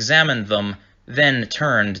Toppervine examined them, then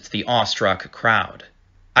turned to the awestruck crowd.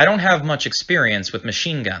 "I don't have much experience with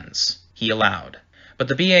machine guns," he allowed, "but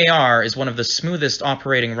the BAR is one of the smoothest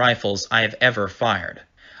operating rifles I have ever fired.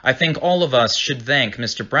 I think all of us should thank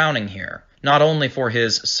Mr. Browning here, not only for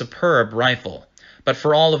his superb rifle, but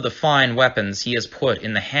for all of the fine weapons he has put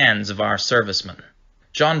in the hands of our servicemen."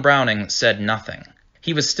 John Browning said nothing.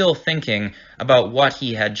 He was still thinking about what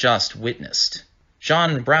he had just witnessed.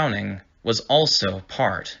 John Browning was also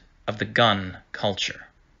part of the gun culture.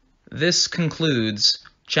 This concludes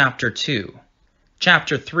Chapter 2.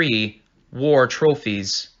 Chapter 3, War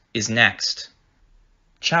Trophies, is next.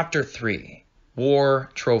 Chapter 3, War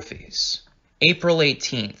Trophies. April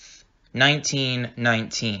 18th,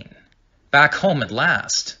 1919. Back home at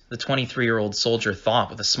last, the 23-year-old soldier thought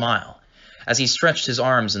with a smile, as he stretched his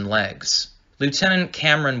arms and legs. Lieutenant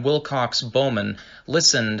Cameron Wilcox Bowman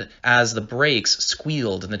listened as the brakes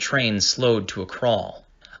squealed and the train slowed to a crawl.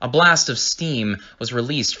 A blast of steam was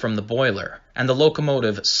released from the boiler, and the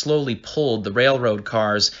locomotive slowly pulled the railroad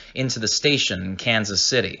cars into the station in Kansas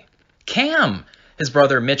City. "Cam!" his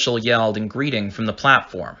brother Mitchell yelled in greeting from the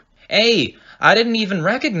platform. "Hey, I didn't even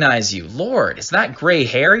recognize you. Lord, is that gray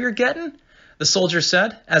hair you're getting?" the soldier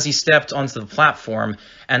said as he stepped onto the platform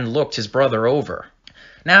and looked his brother over.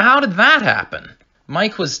 "Now how did that happen?"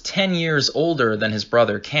 Mike was 10 years older than his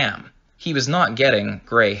brother Cam. He was not getting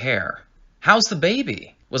gray hair. "How's the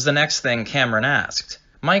baby?" was the next thing Cameron asked.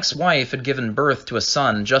 Mike's wife had given birth to a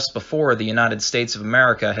son just before the United States of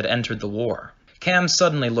America had entered the war. Cam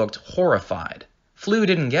suddenly looked horrified. "Flu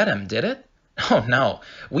didn't get him, did it?" "Oh no,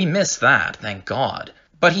 we missed that, thank God.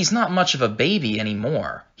 But he's not much of a baby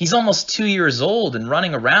anymore. He's almost 2 years old and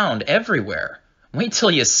running around everywhere. Wait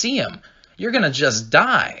till you see him. You're gonna just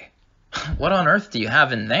die." "What on earth do you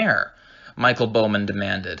have in there?" Michael Bowman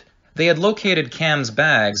demanded. They had located Cam's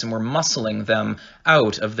bags and were muscling them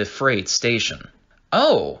out of the freight station.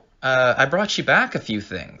 "Oh, I brought you back a few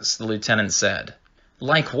things," the lieutenant said.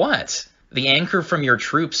 "Like what? The anchor from your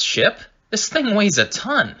troop's ship? This thing weighs a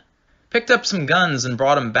ton." "Picked up some guns and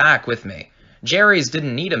brought 'em back with me. Jerry's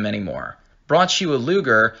didn't need 'em anymore. Brought you a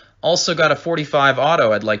Luger, also got a .45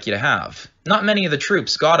 auto I'd like you to have. Not many of the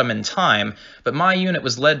troops got 'em in time, but my unit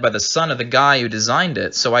was led by the son of the guy who designed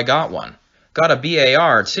it, so I got one. Got a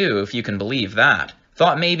BAR too, if you can believe that.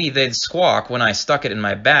 Thought maybe they'd squawk when I stuck it in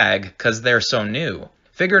my bag, 'cause they're so new.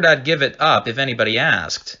 Figured I'd give it up if anybody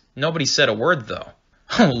asked. Nobody said a word though."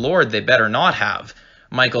 "Oh Lord, they better not have,"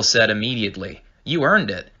 Michael said immediately. "You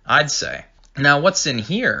earned it, I'd say. Now what's in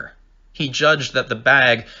here?" He judged that the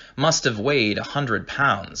bag must have weighed 100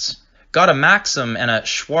 pounds. "Got a Maxim and a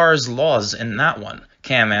Schwarz-Loz in that one,"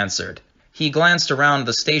 Cam answered. He glanced around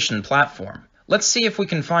the station platform. "Let's see if we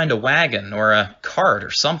can find a wagon or a cart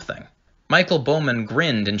or something." Michael Bowman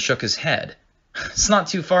grinned and shook his head. "It's not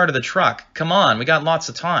too far to the truck. Come on, we got lots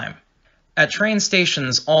of time." At train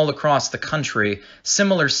stations all across the country,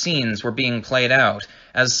 similar scenes were being played out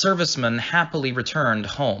as servicemen happily returned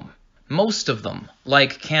home. Most of them,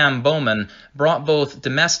 like Cam Bowman, brought both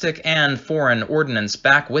domestic and foreign ordnance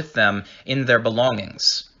back with them in their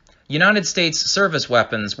belongings. United States service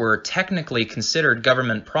weapons were technically considered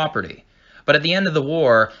government property, but at the end of the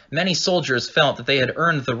war, many soldiers felt that they had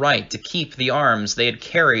earned the right to keep the arms they had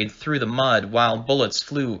carried through the mud while bullets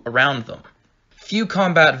flew around them. Few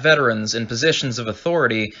combat veterans in positions of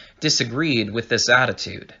authority disagreed with this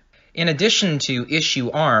attitude. In addition to issue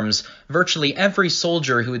arms, virtually every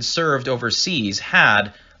soldier who had served overseas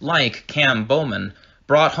had, like Cam Bowman,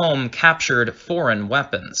 brought home captured foreign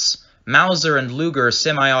weapons. Mauser and Luger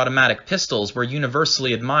semi-automatic pistols were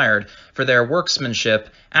universally admired for their workmanship,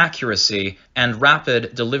 accuracy, and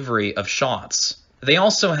rapid delivery of shots. They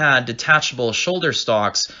also had detachable shoulder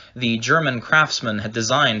stocks the German craftsmen had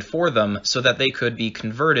designed for them so that they could be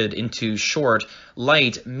converted into short,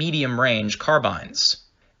 light, medium-range carbines.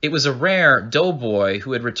 It was a rare doughboy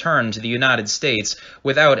who had returned to the United States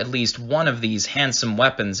without at least one of these handsome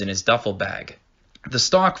weapons in his duffel bag. The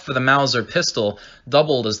stock for the Mauser pistol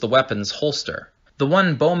doubled as the weapon's holster. The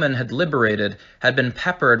one Bowman had liberated had been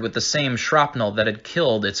peppered with the same shrapnel that had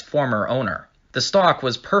killed its former owner. The stock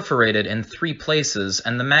was perforated in 3 places,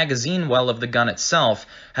 and the magazine well of the gun itself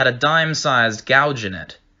had a dime-sized gouge in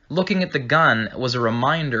it. Looking at the gun was a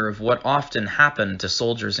reminder of what often happened to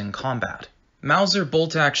soldiers in combat. Mauser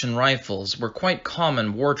bolt-action rifles were quite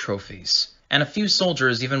common war trophies, and a few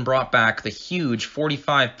soldiers even brought back the huge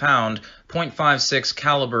 45-pound .56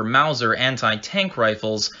 caliber Mauser anti-tank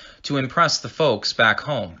rifles to impress the folks back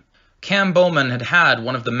home. Cam Bowman had had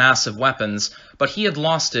one of the massive weapons, but he had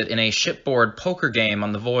lost it in a shipboard poker game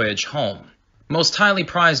on the voyage home. Most highly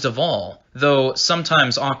prized of all, though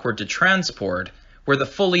sometimes awkward to transport, were the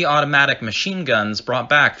fully automatic machine guns brought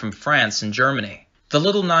back from France and Germany. The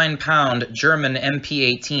little 9-pound German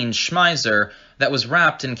MP-18 Schmeiser that was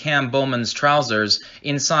wrapped in Cam Bowman's trousers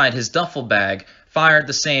inside his duffel bag fired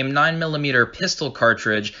the same 9mm pistol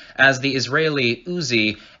cartridge as the Israeli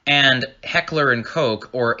Uzi and Heckler & Koch,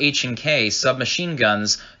 or H&K, submachine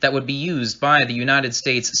guns that would be used by the United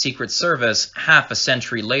States Secret Service half a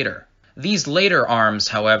century later. These later arms,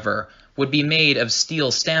 however, would be made of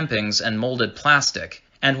steel stampings and molded plastic,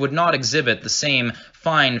 and would not exhibit the same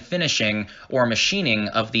fine finishing or machining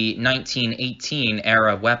of the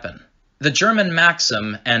 1918-era weapon. The German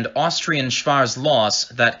Maxim and Austrian Schwarz-Loz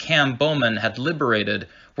that Cam Bowman had liberated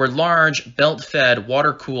were large, belt-fed,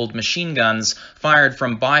 water-cooled machine guns fired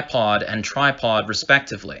from bipod and tripod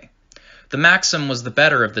respectively. The Maxim was the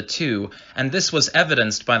better of the two, and this was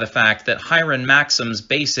evidenced by the fact that Hiram Maxim's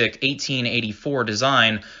basic 1884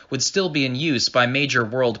 design would still be in use by major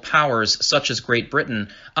world powers such as Great Britain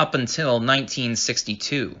up until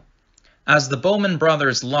 1962. As the Bowman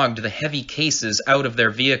brothers lugged the heavy cases out of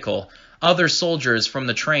their vehicle, other soldiers from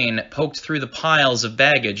the train poked through the piles of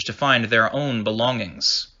baggage to find their own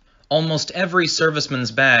belongings. Almost every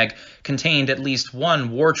serviceman's bag contained at least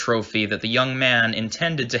one war trophy that the young man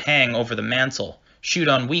intended to hang over the mantel, shoot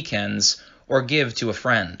on weekends, or give to a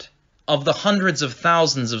friend. Of the hundreds of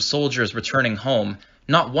thousands of soldiers returning home,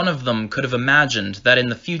 not one of them could have imagined that in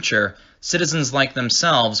the future, citizens like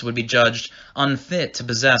themselves would be judged unfit to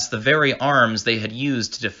possess the very arms they had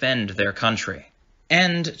used to defend their country.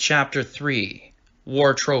 End Chapter 3.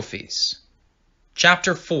 War Trophies.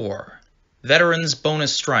 Chapter 4. Veterans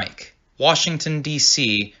Bonus Strike. Washington,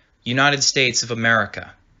 D.C., United States of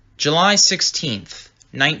America. July 16th,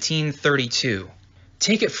 1932.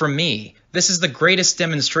 Take it from me, this is the greatest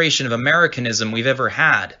demonstration of Americanism we've ever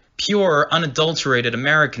had. Pure, unadulterated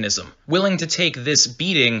Americanism, willing to take this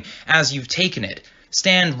beating as you've taken it.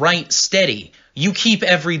 Stand right steady. You keep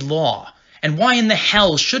every law. And why in the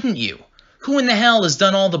hell shouldn't you? Who in the hell has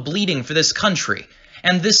done all the bleeding for this country,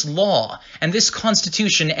 and this law, and this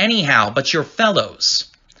Constitution anyhow but your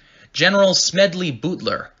fellows? General Smedley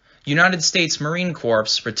Butler, United States Marine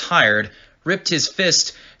Corps, retired, ripped his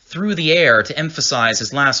fist through the air to emphasize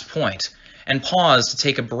his last point, and paused to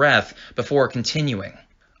take a breath before continuing.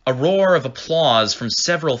 A roar of applause from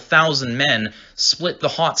several thousand men split the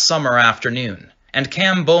hot summer afternoon, and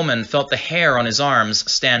Cam Bowman felt the hair on his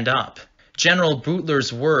arms stand up. General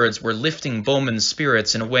Butler's words were lifting Bowman's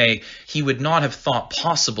spirits in a way he would not have thought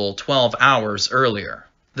possible 12 hours earlier.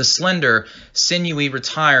 The slender, sinewy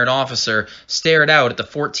retired officer stared out at the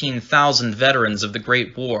 14,000 veterans of the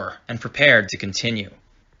Great War and prepared to continue.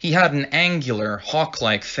 He had an angular,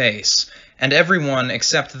 hawk-like face, and everyone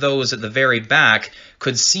except those at the very back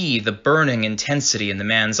could see the burning intensity in the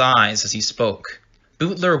man's eyes as he spoke.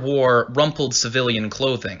 Butler wore rumpled civilian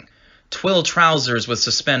clothing, twill trousers with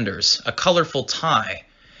suspenders, a colorful tie,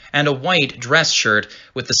 and a white dress shirt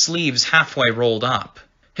with the sleeves halfway rolled up.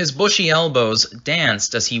 His bushy elbows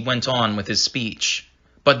danced as he went on with his speech.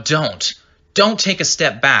 But don't take a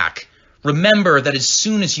step back. Remember that as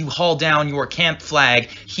soon as you haul down your camp flag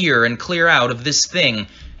here and clear out of this thing,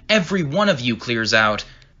 every one of you clears out,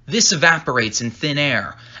 this evaporates in thin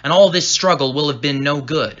air, and all this struggle will have been no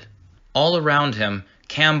good. All around him,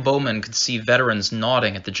 Cam Bowman could see veterans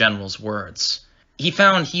nodding at the general's words. He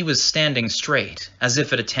found he was standing straight, as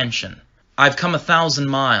if at attention. I've come 1,000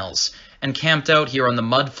 miles, and camped out here on the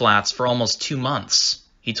mud flats for almost 2 months,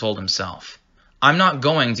 he told himself. I'm not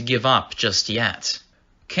going to give up just yet.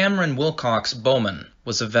 Cameron Wilcox Bowman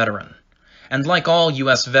was a veteran, and like all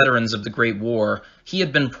U.S. veterans of the Great War, he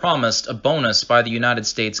had been promised a bonus by the United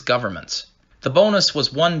States government. The bonus was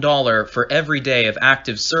 $1 for every day of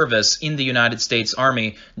active service in the United States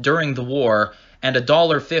Army during the war, and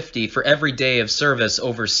 $1.50 for every day of service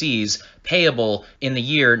overseas, payable in the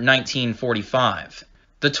year 1945.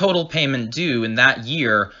 The total payment due in that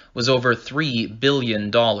year was over $3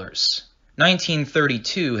 billion.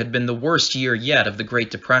 1932 had been the worst year yet of the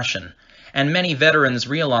Great Depression, and many veterans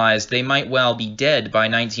realized they might well be dead by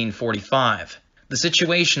 1945. The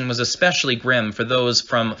situation was especially grim for those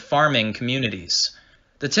from farming communities.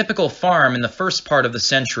 The typical farm in the first part of the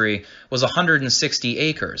century was 160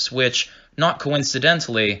 acres, which, not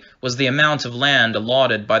coincidentally, was the amount of land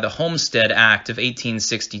allotted by the Homestead Act of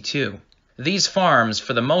 1862. These farms,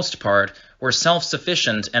 for the most part, were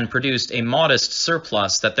self-sufficient and produced a modest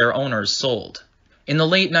surplus that their owners sold. In the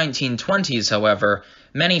late 1920s, however,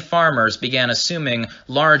 many farmers began assuming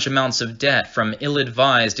large amounts of debt from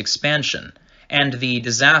ill-advised expansion, and the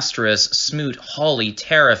disastrous Smoot-Hawley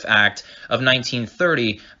Tariff Act of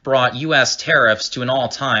 1930 brought U.S. tariffs to an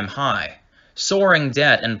all-time high. Soaring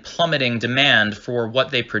debt and plummeting demand for what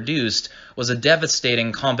they produced was a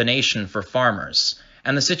devastating combination for farmers,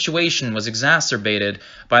 and the situation was exacerbated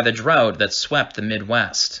by the drought that swept the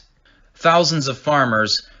Midwest. Thousands of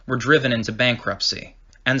farmers were driven into bankruptcy,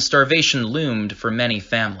 and starvation loomed for many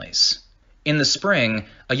families. In the spring,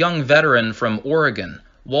 a young veteran from Oregon,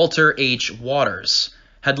 Walter H. Waters,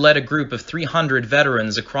 had led a group of 300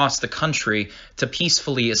 veterans across the country to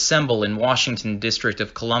peacefully assemble in Washington, District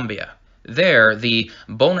of Columbia. There, the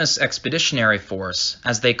Bonus Expeditionary Force,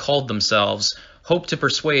 as they called themselves, hoped to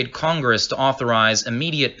persuade Congress to authorize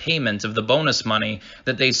immediate payment of the bonus money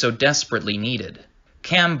that they so desperately needed.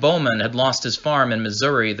 Cam Bowman had lost his farm in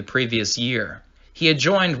Missouri the previous year. He had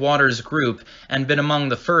joined Waters' group and been among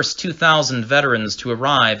the first 2,000 veterans to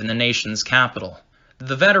arrive in the nation's capital.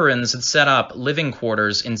 The veterans had set up living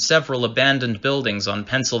quarters in several abandoned buildings on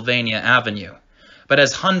Pennsylvania Avenue. But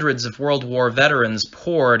as hundreds of World War veterans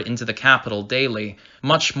poured into the capital daily,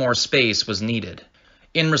 much more space was needed.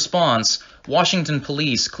 In response, Washington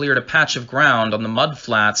police cleared a patch of ground on the mud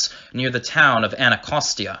flats near the town of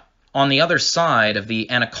Anacostia, on the other side of the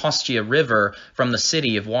Anacostia River from the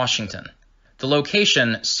city of Washington. The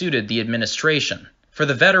location suited the administration. For for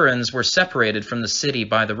the veterans were separated from the city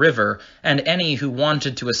by the river, and any who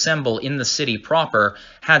wanted to assemble in the city proper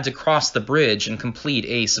had to cross the bridge and complete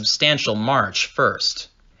a substantial march first.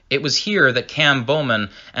 It was here that Cam Bowman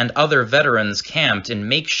and other veterans camped in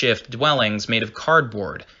makeshift dwellings made of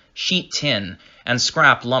cardboard, sheet tin, and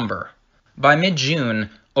scrap lumber. By mid-June,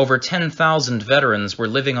 over 10,000 veterans were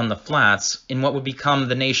living on the flats in what would become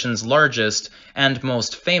the nation's largest and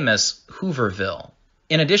most famous Hooverville.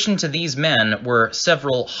 In addition to these men were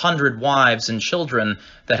several hundred wives and children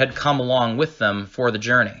that had come along with them for the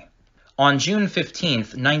journey. On June 15,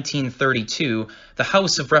 1932, the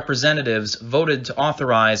House of Representatives voted to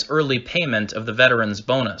authorize early payment of the veterans'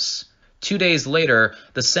 bonus. 2 days later,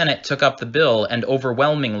 the Senate took up the bill and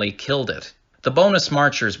overwhelmingly killed it. The bonus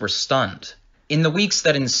marchers were stunned. In the weeks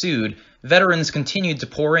that ensued, veterans continued to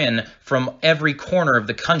pour in from every corner of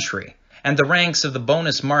the country, and the ranks of the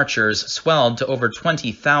bonus marchers swelled to over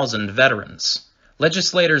 20,000 veterans.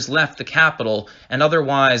 Legislators left the Capitol and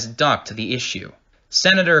otherwise ducked the issue.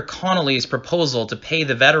 Senator Connolly's proposal to pay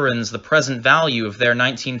the veterans the present value of their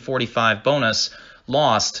 1945 bonus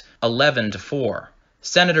lost 11-4.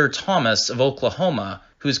 Senator Thomas of Oklahoma,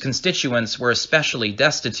 whose constituents were especially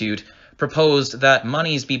destitute, proposed that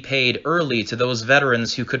monies be paid early to those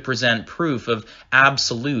veterans who could present proof of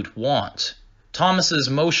absolute want. Thomas's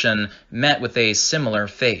motion met with a similar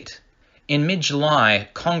fate. In mid-July,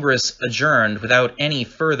 Congress adjourned without any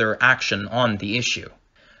further action on the issue.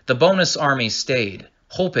 The bonus army stayed,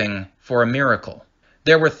 hoping for a miracle.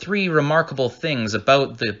 There were 3 remarkable things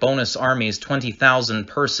about the bonus army's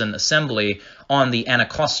 20,000-person assembly on the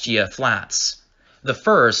Anacostia Flats. The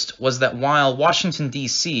first was that while Washington,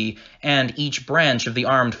 D.C. and each branch of the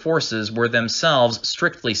armed forces were themselves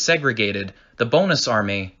strictly segregated, the bonus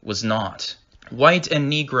army was not. White and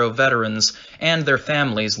Negro veterans and their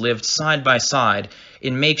families lived side by side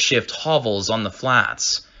in makeshift hovels on the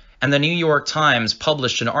flats, and the New York Times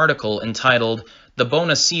published an article entitled, "The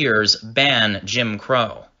Bonusiers Ban Jim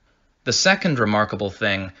Crow." The second remarkable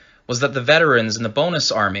thing was that the veterans in the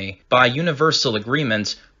bonus army, by universal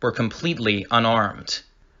agreement, were completely unarmed.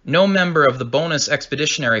 No member of the bonus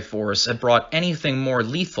expeditionary force had brought anything more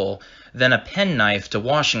lethal than a penknife to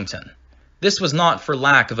Washington. This was not for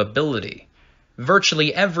lack of ability.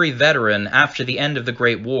 Virtually every veteran after the end of the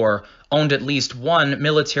Great War owned at least one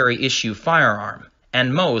military-issue firearm,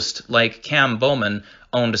 and most, like Cam Bowman,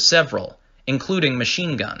 owned several, including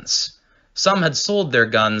machine guns. Some had sold their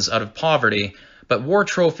guns out of poverty, but war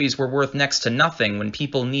trophies were worth next to nothing when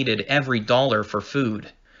people needed every dollar for food.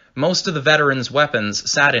 Most of the veterans' weapons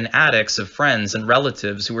sat in attics of friends and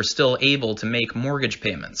relatives who were still able to make mortgage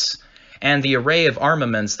payments, and the array of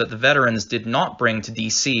armaments that the veterans did not bring to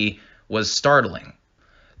D.C. was startling.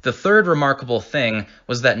 The third remarkable thing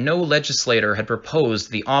was that no legislator had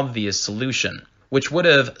proposed the obvious solution, which would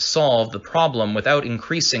have solved the problem without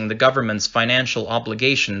increasing the government's financial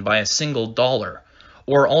obligation by a single dollar,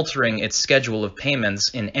 or altering its schedule of payments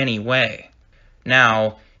in any way.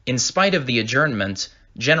 Now, in spite of the adjournment,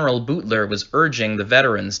 General Butler was urging the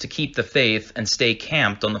veterans to keep the faith and stay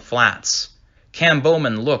camped on the flats. Cam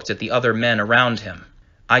Bowman looked at the other men around him.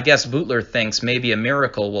 "I guess Butler thinks maybe a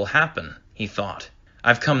miracle will happen," he thought.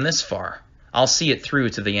 "I've come this far. I'll see it through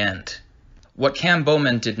to the end." What Cam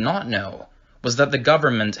Bowman did not know was that the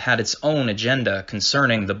government had its own agenda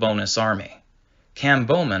concerning the bonus army. Cam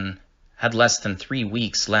Bowman had less than 3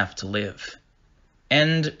 weeks left to live.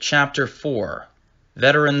 End Chapter 4.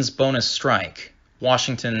 Veterans Bonus Strike,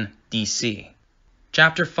 Washington, D.C.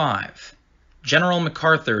 Chapter 5. General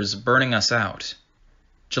MacArthur's Burning Us Out.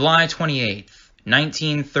 July 28th.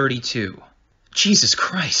 1932. Jesus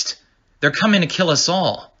Christ! They're coming to kill us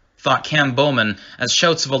all, thought Cam Bowman as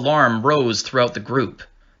shouts of alarm rose throughout the group.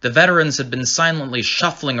 The veterans had been silently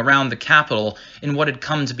shuffling around the Capitol in what had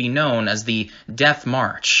come to be known as the Death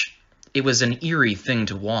March. It was an eerie thing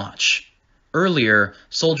to watch. Earlier,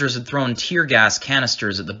 soldiers had thrown tear gas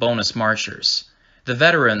canisters at the bonus marchers. The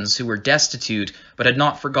veterans, who were destitute but had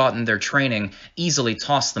not forgotten their training, easily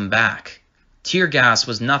tossed them back. Tear gas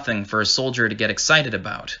was nothing for a soldier to get excited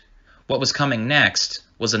about. What was coming next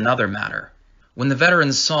was another matter. When the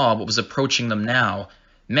veterans saw what was approaching them now,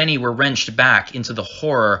 many were wrenched back into the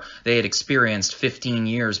horror they had experienced 15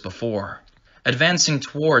 years before. Advancing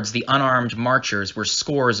towards the unarmed marchers were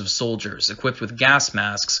scores of soldiers equipped with gas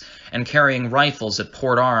masks and carrying rifles at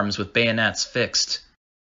port arms with bayonets fixed.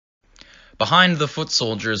 Behind the foot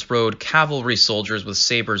soldiers rode cavalry soldiers with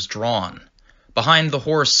sabers drawn. Behind the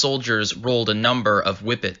horse soldiers rolled a number of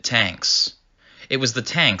whippet tanks. It was the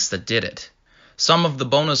tanks that did it. Some of the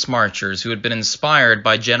bonus marchers who had been inspired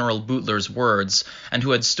by General Butler's words and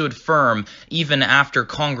who had stood firm even after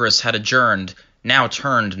Congress had adjourned now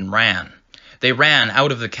turned and ran. They ran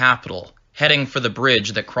out of the capital, heading for the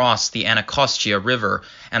bridge that crossed the Anacostia River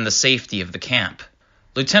and the safety of the camp.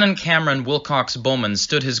 Lieutenant Cameron Wilcox Bowman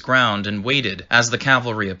stood his ground and waited as the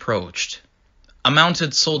cavalry approached. A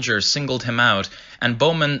mounted soldier singled him out, and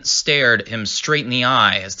Bowman stared him straight in the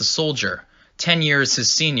eye as the soldier, 10 years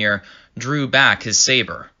his senior, drew back his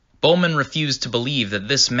saber. Bowman refused to believe that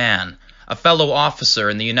this man, a fellow officer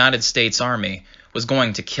in the United States Army, was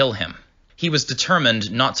going to kill him. He was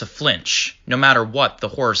determined not to flinch, no matter what the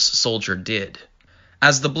horse soldier did.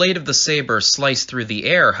 As the blade of the saber sliced through the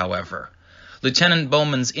air, however, Lieutenant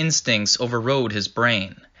Bowman's instincts overrode his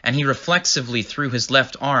brain, and he reflexively threw his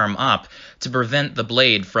left arm up to prevent the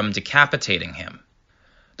blade from decapitating him.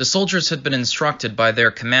 The soldiers had been instructed by their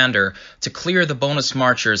commander to clear the bonus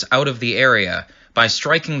marchers out of the area by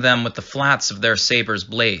striking them with the flats of their sabers'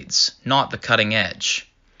 blades, not the cutting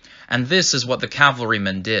edge. And this is what the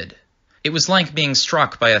cavalrymen did. It was like being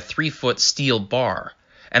struck by a 3-foot steel bar,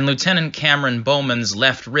 and Lieutenant Cameron Bowman's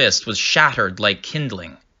left wrist was shattered like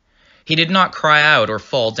kindling. He did not cry out or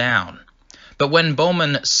fall down, but when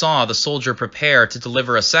Bowman saw the soldier prepare to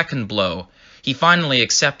deliver a second blow, he finally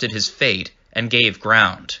accepted his fate and gave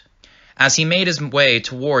ground. As he made his way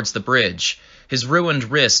towards the bridge, his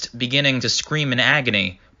ruined wrist beginning to scream in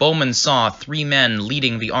agony, Bowman saw 3 men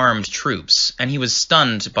leading the armed troops, and he was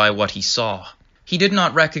stunned by what he saw. He did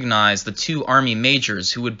not recognize the 2 Army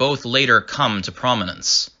majors who would both later come to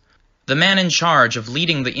prominence. The man in charge of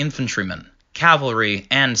leading the infantrymen, cavalry,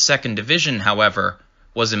 and 2nd Division, however,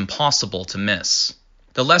 was impossible to miss.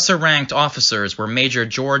 The lesser-ranked officers were Major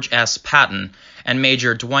George S. Patton and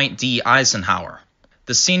Major Dwight D. Eisenhower.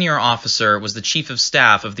 The senior officer was the Chief of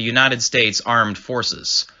Staff of the United States Armed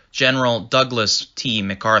Forces, General Douglas T.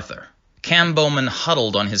 MacArthur. Cam Bowman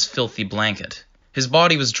huddled on his filthy blanket. His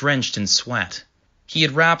body was drenched in sweat. He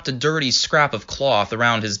had wrapped a dirty scrap of cloth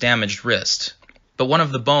around his damaged wrist, but one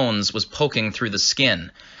of the bones was poking through the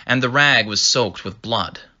skin, and the rag was soaked with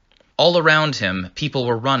blood. All around him, people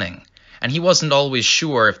were running, and he wasn't always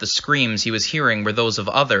sure if the screams he was hearing were those of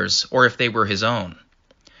others or if they were his own.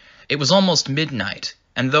 It was almost midnight,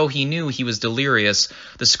 and though he knew he was delirious,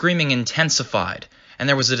 the screaming intensified, and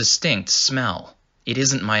there was a distinct smell. It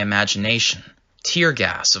isn't my imagination. Tear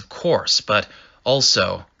gas, of course, but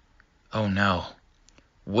also, oh no,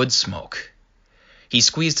 wood smoke. He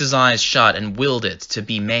squeezed his eyes shut and willed it to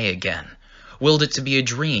be May again, willed it to be a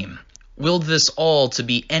dream, willed this all to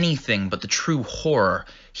be anything but the true horror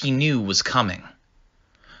he knew was coming.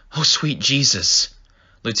 "Oh, sweet Jesus,"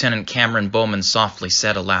 Lieutenant Cameron Bowman softly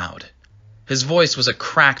said aloud. His voice was a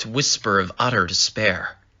cracked whisper of utter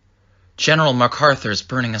despair. "General MacArthur's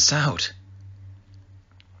burning us out.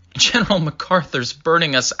 General MacArthur's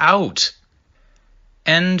burning us out."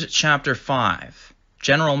 End chapter 5.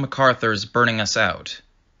 General MacArthur's burning us out.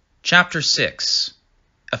 Chapter 6.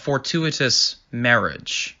 A fortuitous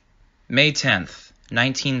marriage. May 10th,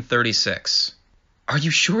 1936. "Are you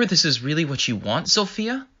sure this is really what you want,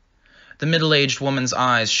 Sophia?" The middle-aged woman's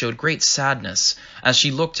eyes showed great sadness as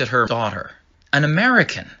she looked at her daughter. "An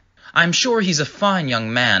American! I'm sure he's a fine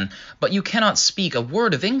young man, but you cannot speak a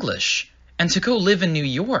word of English. And to go live in New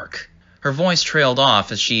York." Her voice trailed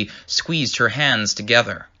off as she squeezed her hands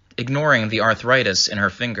together, ignoring the arthritis in her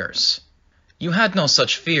fingers. "You had no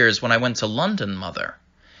such fears when I went to London, Mother.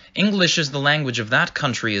 English is the language of that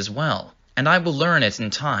country as well, and I will learn it in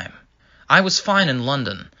time. I was fine in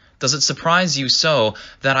London. Does it surprise you so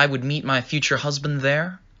that I would meet my future husband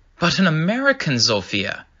there?" "But an American,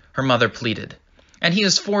 Sophia," her mother pleaded, "and he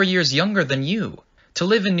is 4 years younger than you. To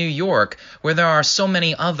live in New York, where there are so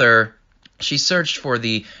many other—" She searched for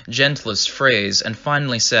the gentlest phrase and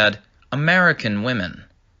finally said, "American women,"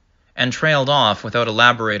 and trailed off without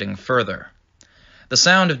elaborating further. The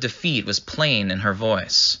sound of defeat was plain in her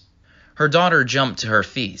voice. Her daughter jumped to her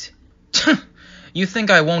feet. "You think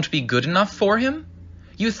I won't be good enough for him?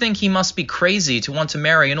 You think he must be crazy to want to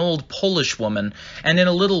marry an old Polish woman, and in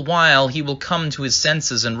a little while he will come to his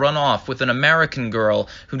senses and run off with an American girl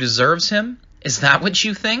who deserves him? Is that what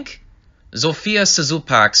you think?" Zofia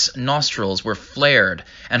Szupak's nostrils were flared,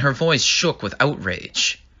 and her voice shook with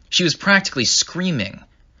outrage. She was practically screaming.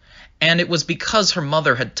 And it was because her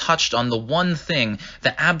mother had touched on the one thing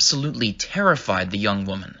that absolutely terrified the young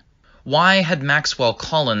woman. Why had Maxwell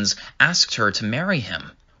Collins asked her to marry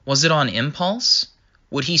him? Was it on impulse?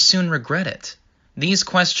 Would he soon regret it? These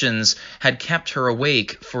questions had kept her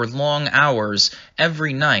awake for long hours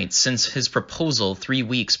every night since his proposal 3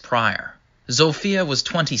 weeks prior. Zofia was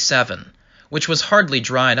 27, which was hardly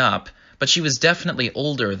dried up, but she was definitely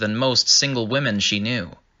older than most single women she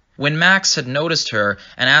knew. When Max had noticed her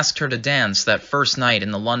and asked her to dance that first night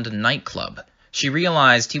in the London nightclub, She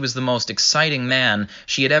realized he was the most exciting man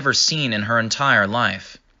she had ever seen in her entire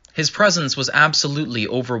life. His presence was absolutely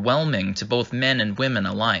overwhelming to both men and women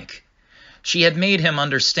alike. She had made him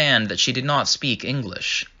understand that she did not speak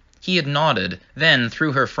English. He had nodded, then,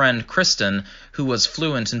 through her friend Kristen, who was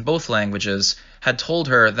fluent in both languages, had told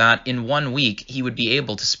her that in 1 week he would be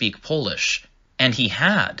able to speak Polish. And he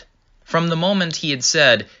had. From the moment he had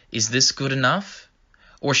said, "Is this good enough?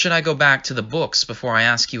 Or should I go back to the books before I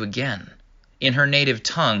ask you again?" In her native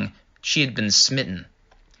tongue, she had been smitten.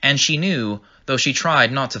 And she knew, though she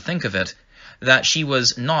tried not to think of it, that she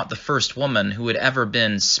was not the first woman who had ever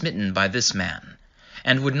been smitten by this man,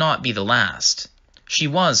 and would not be the last. She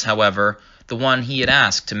was, however, the one he had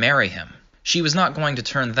asked to marry him. She was not going to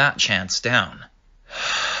turn that chance down.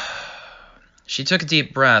 She took a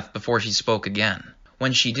deep breath before she spoke again.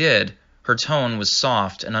 When she did, her tone was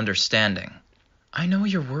soft and understanding. "I know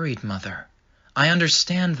you're worried, Mother. I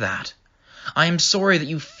understand that. I am sorry that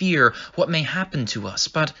you fear what may happen to us,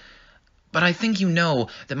 but I think you know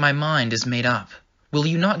that my mind is made up. Will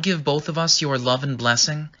you not give both of us your love and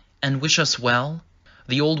blessing, and wish us well?"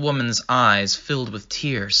 The old woman's eyes filled with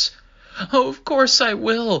tears. "Oh, of course I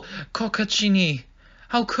will, Kokachini.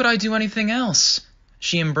 How could I do anything else?"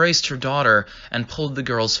 She embraced her daughter and pulled the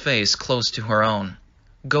girl's face close to her own.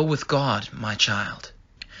 "Go with God, my child."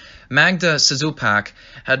 Magda Szupak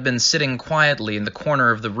had been sitting quietly in the corner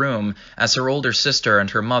of the room as her older sister and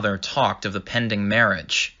her mother talked of the pending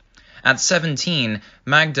marriage. At 17,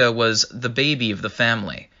 Magda was the baby of the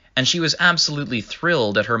family, and she was absolutely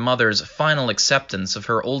thrilled at her mother's final acceptance of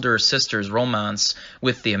her older sister's romance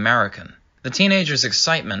with the American. The teenager's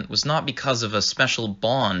excitement was not because of a special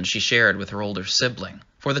bond she shared with her older sibling,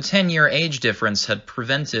 for the 10-year age difference had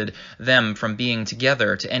prevented them from being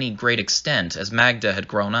together to any great extent as Magda had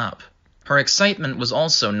grown up. Her excitement was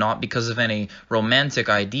also not because of any romantic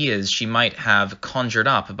ideas she might have conjured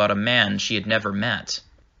up about a man she had never met.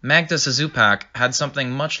 Magda Szupak had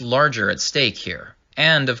something much larger at stake here,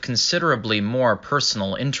 and of considerably more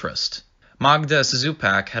personal interest. Magda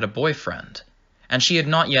Szupak had a boyfriend, and she had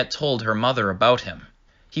not yet told her mother about him.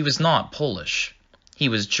 He was not Polish. He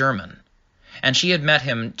was German, and she had met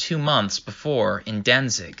him 2 months before in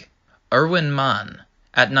Danzig. Erwin Mann,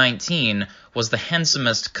 at 19, was the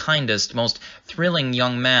handsomest, kindest, most thrilling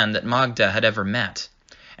young man that Magda had ever met,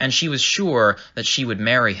 and she was sure that she would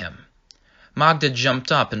marry him. Magda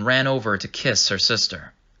jumped up and ran over to kiss her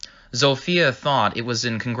sister. Zofia thought it was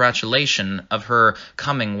in congratulation of her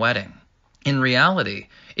coming wedding. In reality,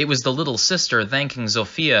 it was the little sister thanking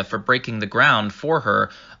Zofia for breaking the ground for her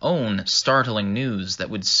own startling news that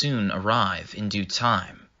would soon arrive in due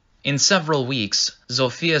time. In several weeks,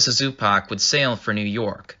 Zofia Szupak would sail for New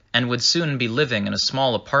York, and would soon be living in a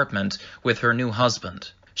small apartment with her new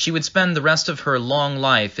husband. She would spend the rest of her long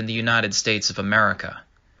life in the United States of America.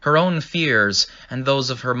 Her own fears, and those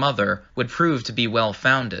of her mother, would prove to be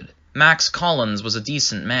well-founded. Max Collins was a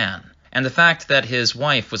decent man, and the fact that his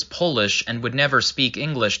wife was Polish and would never speak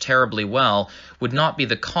English terribly well would not be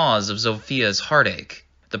the cause of Zofia's heartache.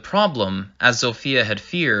 The problem, as Zofia had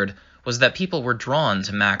feared, was that people were drawn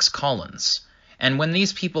to Max Collins, and when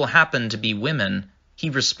these people happened to be women, he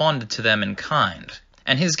responded to them in kind,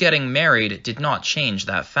 and his getting married did not change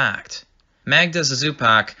that fact. Magda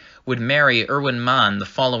Szupak would marry Erwin Mann the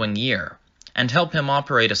following year, and help him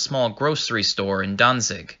operate a small grocery store in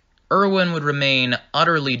Danzig. Erwin would remain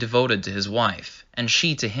utterly devoted to his wife, and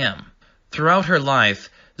she to him. Throughout her life,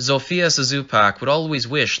 Zofia Szupak would always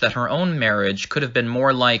wish that her own marriage could have been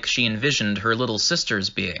more like she envisioned her little sister's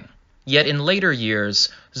being. Yet in later years,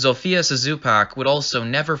 Zofia Szupak would also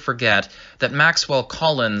never forget that Maxwell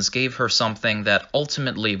Collins gave her something that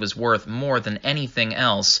ultimately was worth more than anything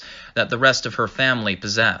else that the rest of her family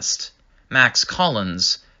possessed. Max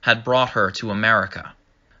Collins had brought her to America.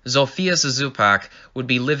 Zofia Szupak would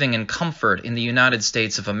be living in comfort in the United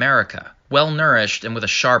States of America, well-nourished and with a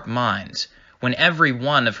sharp mind, when every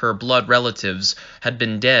one of her blood relatives had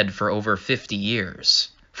been dead for over 50 years.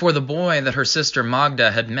 For the boy that her sister Magda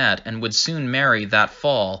had met and would soon marry that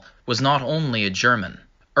fall was not only a German.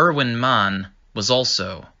 Erwin Mann was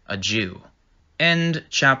also a Jew. End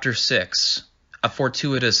Chapter 6. A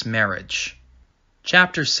Fortuitous Marriage.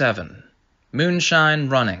 Chapter 7. Moonshine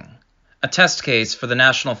Running. A test case for the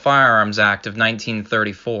National Firearms Act of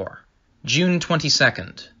 1934. June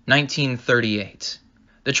 22nd, 1938.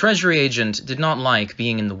 The Treasury agent did not like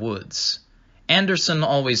being in the woods. Anderson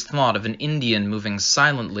always thought of an Indian moving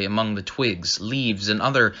silently among the twigs, leaves, and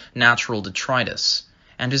other natural detritus,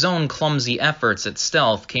 and his own clumsy efforts at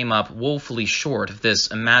stealth came up woefully short of this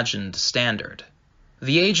imagined standard.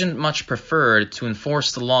 The agent much preferred to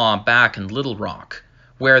enforce the law back in Little Rock,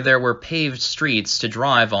 where there were paved streets to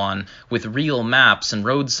drive on with real maps and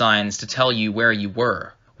road signs to tell you where you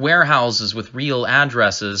were, warehouses with real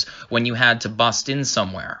addresses when you had to bust in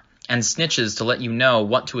somewhere, and snitches to let you know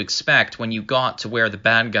what to expect when you got to where the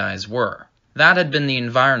bad guys were. That had been the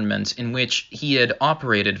environment in which he had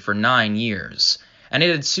operated for 9 years, and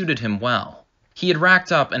it had suited him well. He had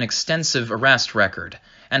racked up an extensive arrest record,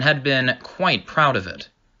 and had been quite proud of it.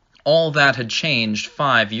 All that had changed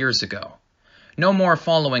 5 years ago. No more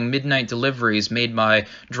following midnight deliveries made by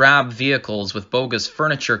drab vehicles with bogus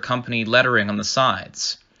furniture company lettering on the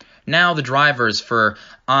sides. Now the drivers for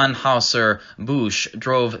Anheuser-Busch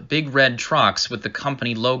drove big red trucks with the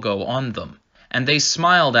company logo on them, and they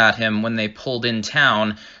smiled at him when they pulled in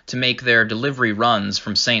town to make their delivery runs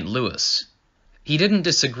from St. Louis. He didn't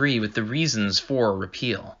disagree with the reasons for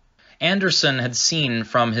repeal. Anderson had seen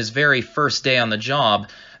from his very first day on the job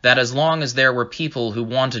that as long as there were people who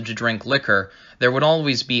wanted to drink liquor, there would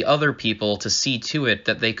always be other people to see to it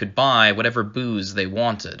that they could buy whatever booze they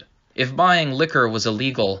wanted. If buying liquor was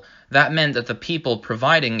illegal, that meant that the people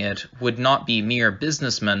providing it would not be mere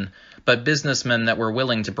businessmen, but businessmen that were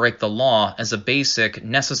willing to break the law as a basic,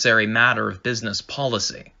 necessary matter of business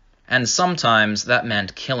policy. And sometimes that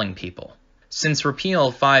meant killing people. Since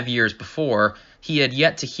repeal 5 years before, he had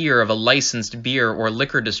yet to hear of a licensed beer or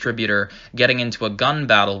liquor distributor getting into a gun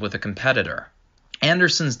battle with a competitor.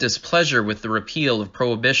 Anderson's displeasure with the repeal of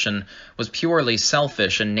prohibition was purely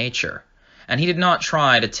selfish in nature, and he did not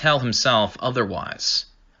try to tell himself otherwise.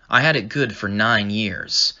 I had it good for 9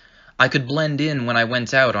 years. I could blend in when I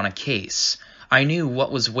went out on a case. I knew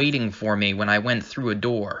what was waiting for me when I went through a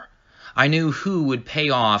door. I knew who would pay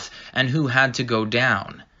off and who had to go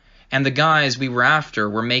down. And the guys we were after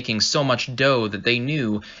were making so much dough that they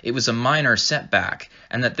knew it was a minor setback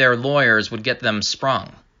and that their lawyers would get them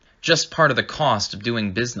sprung. Just part of the cost of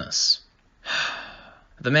doing business.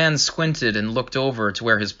 The man squinted and looked over to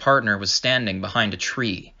where his partner was standing behind a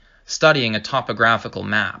tree, studying a topographical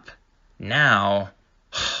map. Now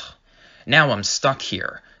I'm stuck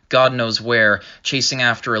here, God knows where, chasing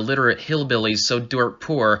after illiterate hillbillies so dirt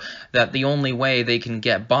poor that the only way they can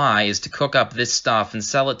get by is to cook up this stuff and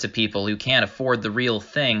sell it to people who can't afford the real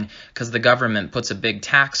thing because the government puts a big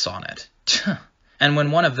tax on it. And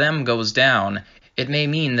when one of them goes down, it may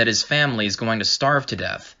mean that his family is going to starve to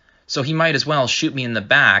death, so he might as well shoot me in the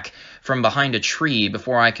back from behind a tree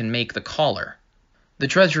before I can make the collar. The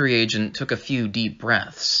Treasury agent took a few deep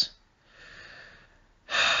breaths.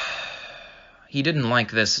 He didn't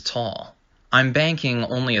like this at all. I'm banking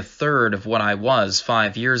only a third of what I was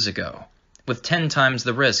 5 years ago, with 10 times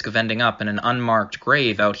the risk of ending up in an unmarked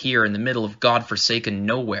grave out here in the middle of godforsaken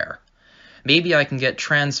nowhere. Maybe I can get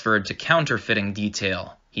transferred to counterfeiting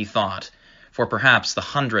detail, he thought, for perhaps the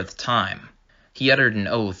 100th time. He uttered an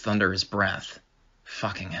oath under his breath.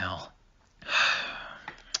 Fucking hell.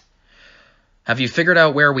 Have you figured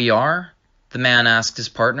out where we are? The man asked his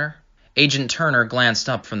partner. Agent Turner glanced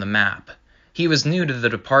up from the map. He was new to the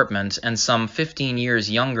department and some 15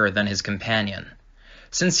 years younger than his companion.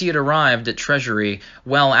 Since he had arrived at Treasury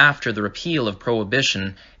well after the repeal of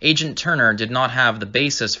Prohibition, Agent Turner did not have the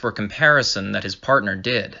basis for comparison that his partner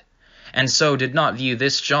did, and so did not view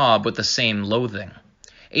this job with the same loathing.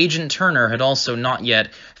 Agent Turner had also not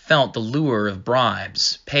yet felt the lure of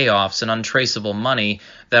bribes, payoffs, and untraceable money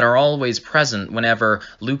that are always present whenever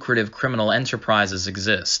lucrative criminal enterprises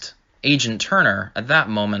exist. Agent Turner, at that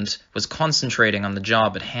moment, was concentrating on the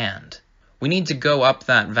job at hand. We need to go up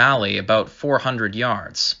that valley about 400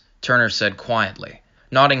 yards, Turner said quietly,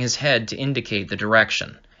 nodding his head to indicate the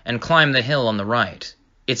direction, and climb the hill on the right.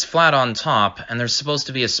 It's flat on top, and there's supposed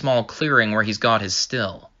to be a small clearing where he's got his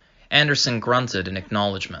still. Anderson grunted in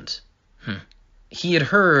acknowledgement. He had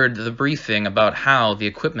heard the briefing about how the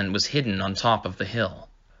equipment was hidden on top of the hill.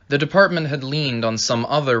 The department had leaned on some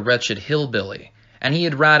other wretched hillbilly, and he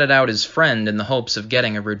had ratted out his friend in the hopes of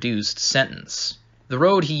getting a reduced sentence. The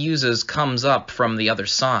road he uses comes up from the other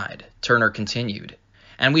side, Turner continued,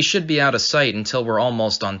 and we should be out of sight until we're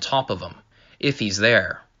almost on top of him. If he's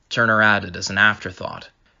there, Turner added as an afterthought.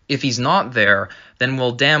 If he's not there, then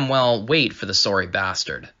we'll damn well wait for the sorry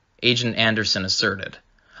bastard, Agent Anderson asserted.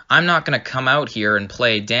 I'm not going to come out here and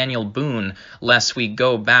play Daniel Boone lest we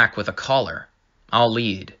go back with a collar. I'll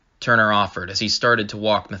lead, Turner offered as he started to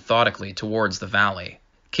walk methodically towards the valley.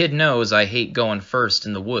 Kid knows I hate going first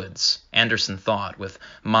in the woods, Anderson thought with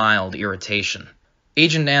mild irritation.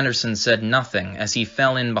 Agent Anderson said nothing as he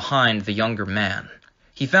fell in behind the younger man.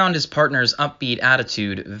 He found his partner's upbeat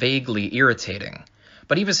attitude vaguely irritating,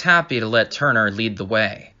 but he was happy to let Turner lead the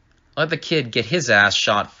way. Let the kid get his ass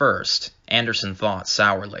shot first, Anderson thought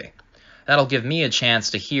sourly. That'll give me a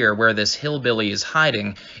chance to hear where this hillbilly is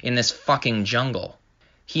hiding in this fucking jungle.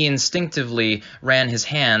 He instinctively ran his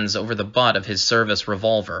hands over the butt of his service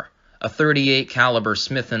revolver, a .38 caliber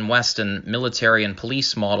Smith & Wesson military and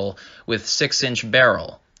police model with 6-inch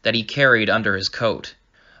barrel that he carried under his coat.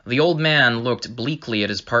 The old man looked bleakly at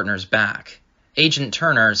his partner's back. Agent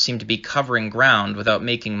Turner seemed to be covering ground without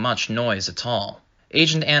making much noise at all.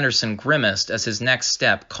 Agent Anderson grimaced as his next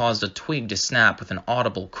step caused a twig to snap with an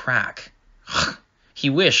audible crack. He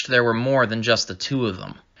wished there were more than just the two of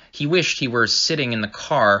them. He wished he were sitting in the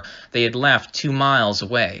car they had left 2 miles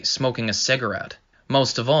away, smoking a cigarette.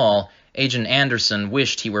 Most of all, Agent Anderson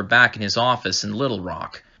wished he were back in his office in Little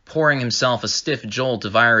Rock, pouring himself a stiff jolt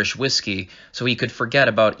of Irish whiskey so he could forget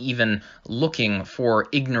about even looking for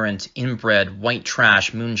ignorant, inbred, white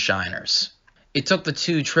trash moonshiners. It took the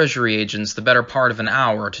 2 Treasury agents the better part of an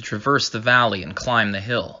hour to traverse the valley and climb the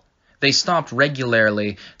hill. They stopped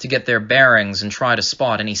regularly to get their bearings and try to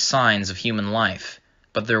spot any signs of human life,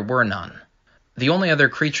 but there were none. The only other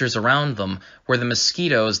creatures around them were the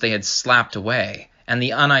mosquitoes they had slapped away, and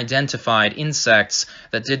the unidentified insects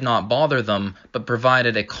that did not bother them but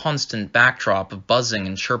provided a constant backdrop of buzzing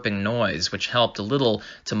and chirping noise which helped a little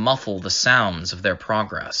to muffle the sounds of their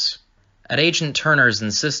progress. At Agent Turner's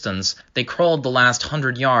insistence, they crawled the last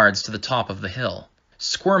 100 yards to the top of the hill.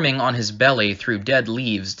 Squirming on his belly through dead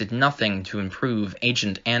leaves did nothing to improve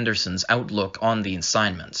Agent Anderson's outlook on the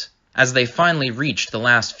assignment. As they finally reached the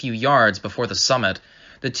last few yards before the summit,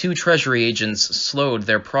 the 2 Treasury agents slowed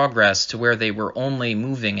their progress to where they were only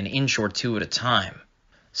moving an inch or 2 at a time.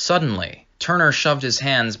 Suddenly, Turner shoved his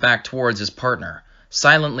hands back towards his partner,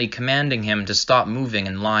 silently commanding him to stop moving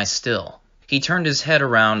and lie still. He turned his head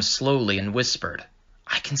around slowly and whispered,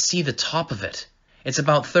 "I can see the top of it. It's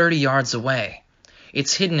about 30 yards away.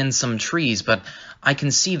 It's hidden in some trees, but I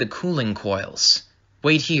can see the cooling coils.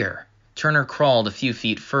 Wait here." Turner crawled a few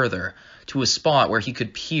feet further, to a spot where he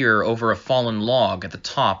could peer over a fallen log at the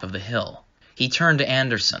top of the hill. He turned to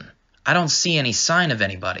Anderson. "I don't see any sign of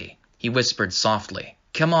anybody," he whispered softly.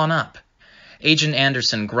 "Come on up." Agent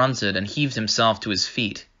Anderson grunted and heaved himself to his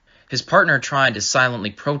feet. His partner tried to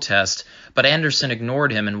silently protest, but Anderson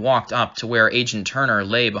ignored him and walked up to where Agent Turner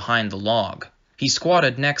lay behind the log. He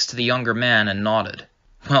squatted next to the younger man and nodded.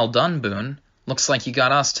 "Well done, Boone. Looks like you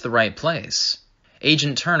got us to the right place."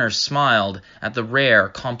 Agent Turner smiled at the rare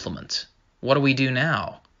compliment. "What do we do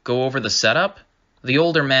now? Go over the setup?" The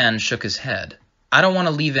older man shook his head. "I don't want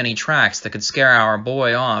to leave any tracks that could scare our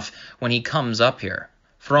boy off when he comes up here.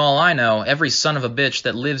 For all I know, every son of a bitch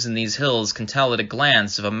that lives in these hills can tell at a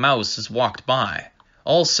glance if a mouse has walked by.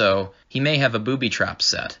 Also, he may have a booby trap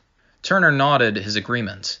set." Turner nodded his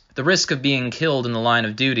agreement. The risk of being killed in the line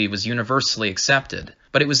of duty was universally accepted,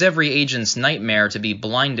 but it was every agent's nightmare to be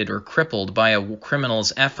blinded or crippled by a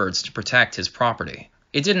criminal's efforts to protect his property.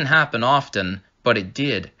 It didn't happen often, but it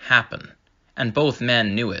did happen, and both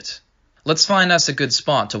men knew it. "Let's find us a good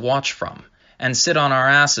spot to watch from, and sit on our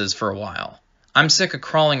asses for a while. I'm sick of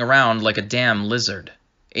crawling around like a damn lizard."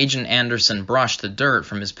 Agent Anderson brushed the dirt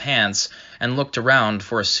from his pants and looked around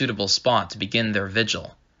for a suitable spot to begin their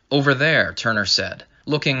vigil. "Over there," Turner said,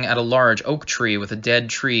 looking at a large oak tree with a dead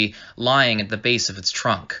tree lying at the base of its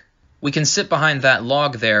trunk. "We can sit behind that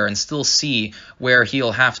log there and still see where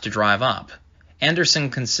he'll have to drive up." Anderson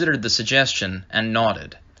considered the suggestion and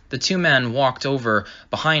nodded. The 2 men walked over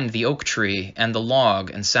behind the oak tree and the log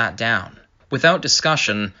and sat down. Without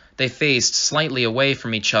discussion, they faced slightly away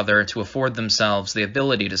from each other to afford themselves the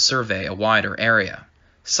ability to survey a wider area.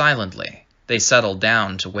 Silently, they settled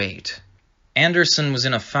down to wait. Anderson was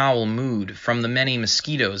in a foul mood from the many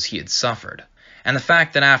mosquitoes he had suffered, and the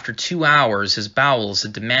fact that after 2 hours his bowels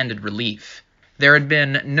had demanded relief. There had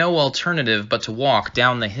been no alternative but to walk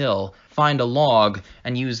down the hill, find a log,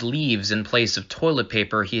 and use leaves in place of toilet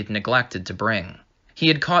paper he had neglected to bring. He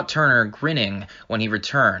had caught Turner grinning when he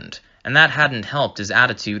returned, and that hadn't helped his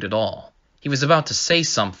attitude at all. He was about to say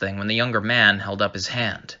something when the younger man held up his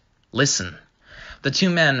hand. "Listen." The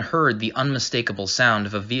 2 men heard the unmistakable sound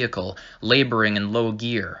of a vehicle laboring in low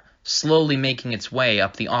gear, slowly making its way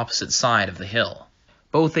up the opposite side of the hill.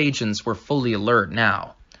 Both agents were fully alert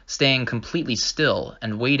now, staying completely still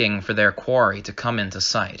and waiting for their quarry to come into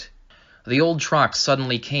sight. The old truck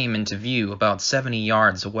suddenly came into view about 70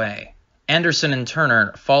 yards away. Anderson and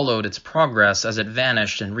Turner followed its progress as it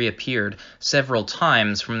vanished and reappeared several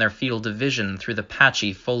times from their field of vision through the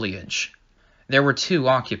patchy foliage. There were 2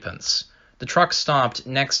 occupants. The truck stopped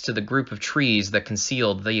next to the group of trees that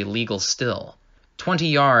concealed the illegal still, 20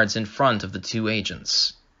 yards in front of the 2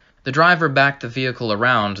 agents. The driver backed the vehicle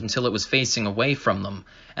around until it was facing away from them,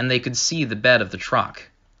 and they could see the bed of the truck.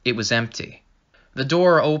 It was empty. The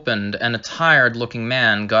door opened and a tired-looking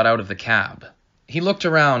man got out of the cab. He looked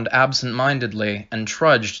around absent-mindedly and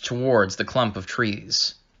trudged towards the clump of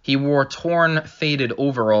trees. He wore torn, faded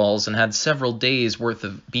overalls and had several days' worth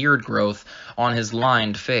of beard growth on his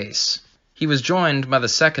lined face. He was joined by the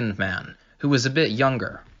second man, who was a bit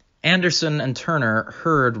younger. Anderson and Turner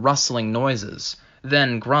heard rustling noises,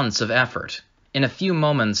 then grunts of effort. In a few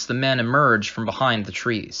moments, the men emerged from behind the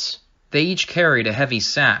trees. They each carried a heavy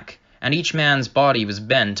sack, and each man's body was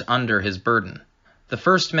bent under his burden. The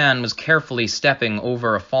first man was carefully stepping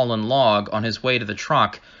over a fallen log on his way to the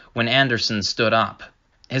truck when Anderson stood up.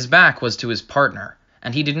 His back was to his partner,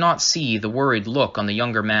 and he did not see the worried look on the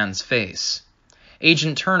younger man's face.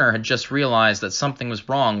 Agent Turner had just realized that something was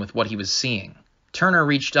wrong with what he was seeing. Turner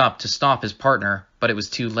reached up to stop his partner, but it was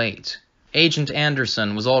too late. Agent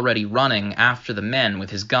Anderson was already running after the men with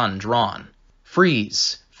his gun drawn.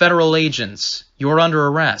 "Freeze! Federal agents! You're under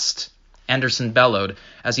arrest!" Anderson bellowed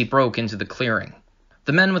as he broke into the clearing.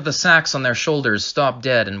 The men with the sacks on their shoulders stopped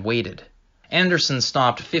dead and waited. Anderson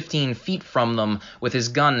stopped 15 feet from them with his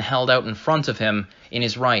gun held out in front of him in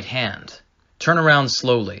his right hand. "Turn around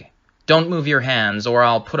slowly. Don't move your hands or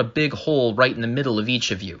I'll put a big hole right in the middle of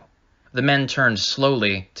each of you." The men turned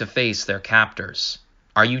slowly to face their captors.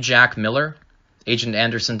 "Are you Jack Miller?" Agent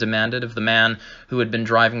Anderson demanded of the man who had been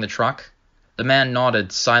driving the truck. The man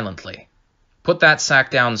nodded silently. "Put that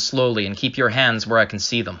sack down slowly and keep your hands where I can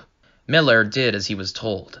see them." Miller did as he was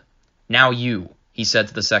told. "Now you," he said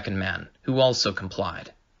to the second man, who also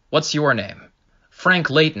complied. "What's your name?" "Frank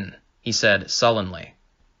Layton," he said sullenly.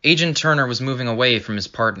 Agent Turner was moving away from his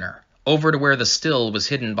partner, over to where the still was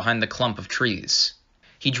hidden behind the clump of trees.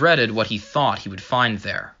 He dreaded what he thought he would find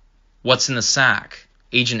there. "What's in the sack?"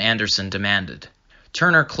 Agent Anderson demanded.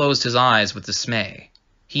 Turner closed his eyes with dismay.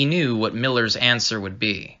 He knew what Miller's answer would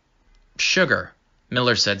be. "Sugar,"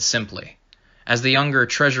 Miller said simply, as the younger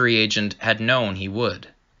Treasury agent had known he would.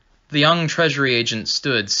 The young Treasury agent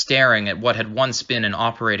stood staring at what had once been an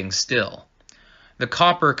operating still. The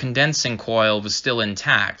copper condensing coil was still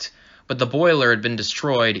intact, but the boiler had been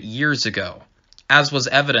destroyed years ago, as was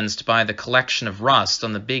evidenced by the collection of rust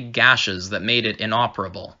on the big gashes that made it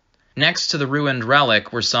inoperable. Next to the ruined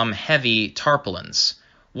relic were some heavy tarpaulins.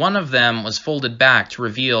 One of them was folded back to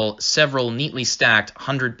reveal several neatly stacked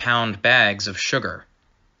 100-pound bags of sugar.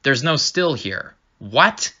 "There's no still here."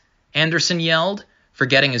 "What?" Anderson yelled,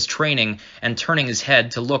 forgetting his training and turning his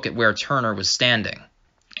head to look at where Turner was standing.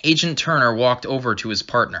 Agent Turner walked over to his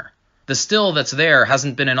partner. "The still that's there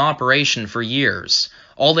hasn't been in operation for years.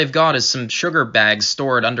 All they've got is some sugar bags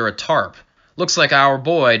stored under a tarp. Looks like our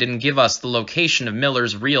boy didn't give us the location of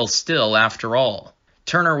Miller's real still after all."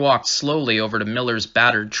 Turner walked slowly over to Miller's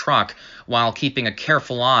battered truck while keeping a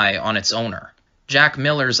careful eye on its owner. Jack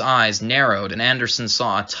Miller's eyes narrowed and Anderson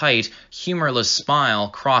saw a tight, humorless smile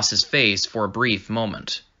cross his face for a brief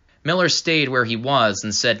moment. Miller stayed where he was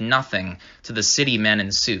and said nothing to the city men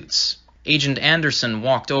in suits. Agent Anderson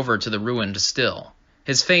walked over to the ruined still.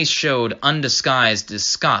 His face showed undisguised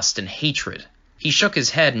disgust and hatred. He shook his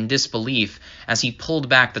head in disbelief as he pulled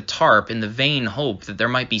back the tarp in the vain hope that there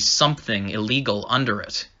might be something illegal under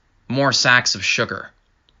it. More sacks of sugar.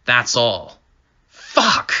 That's all.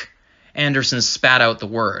 "Fuck!" Anderson spat out the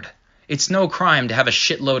word. "It's no crime to have a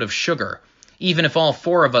shitload of sugar, even if all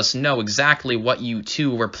four of us know exactly what you two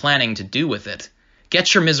were planning to do with it.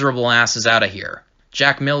 Get your miserable asses out of here."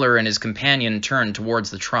 Jack Miller and his companion turned towards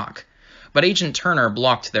the truck, but Agent Turner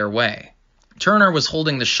blocked their way. Turner was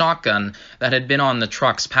holding the shotgun that had been on the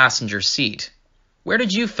truck's passenger seat. "Where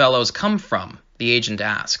did you fellows come from?" the agent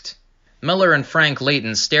asked. Miller and Frank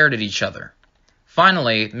Layton stared at each other.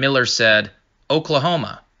 Finally, Miller said,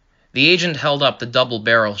 "Oklahoma." The agent held up the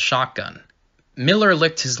double-barrel shotgun. Miller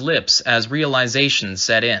licked his lips as realization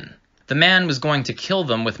set in. The man was going to kill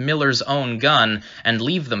them with Miller's own gun and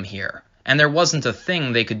leave them here, and there wasn't a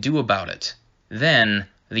thing they could do about it. Then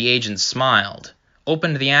the agent smiled,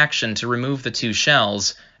 opened the action to remove the 2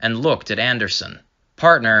 shells, and looked at Anderson.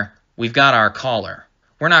 "Partner, we've got our collar.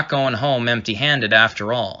 We're not going home empty-handed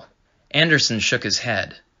after all." Anderson shook his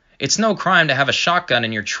head. "It's no crime to have a shotgun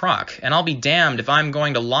in your truck, and I'll be damned if I'm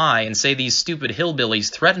going to lie and say these stupid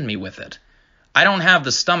hillbillies threatened me with it. I don't have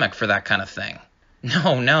the stomach for that kind of thing."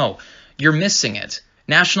 No, you're missing it.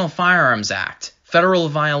 National Firearms Act, federal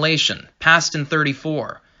violation, passed in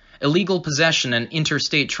 '34. Illegal possession and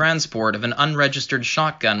interstate transport of an unregistered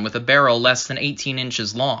shotgun with a barrel less than 18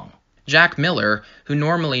 inches long. Jack Miller, who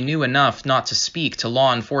normally knew enough not to speak to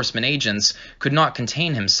law enforcement agents, could not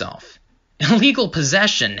contain himself. "Illegal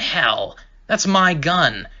possession, hell! That's my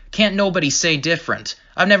gun. Can't nobody say different.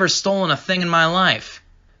 I've never stolen a thing in my life."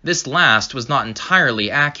 This last was not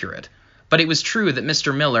entirely accurate, But it was true that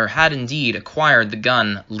Mr. Miller had indeed acquired the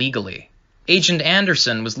gun legally. Agent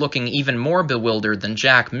Anderson was looking even more bewildered than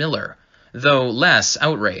Jack Miller, though less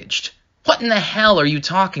outraged. "What in the hell are you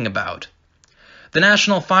talking about?" "The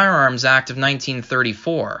National Firearms Act of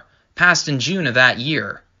 1934, passed in June of that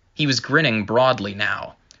year." He was grinning broadly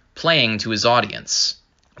now, playing to his audience.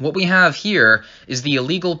 "What we have here is the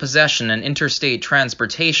illegal possession and interstate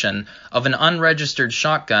transportation of an unregistered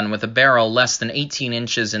shotgun with a barrel less than 18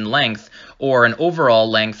 inches in length or an overall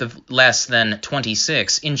length of less than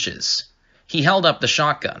 26 inches. He held up the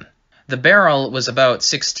shotgun. The barrel was about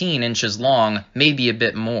 16 inches long, maybe a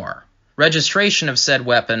bit more. Registration of said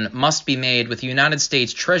weapon must be made with the United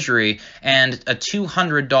States Treasury and a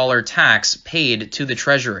 $200 tax paid to the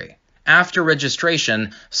Treasury. After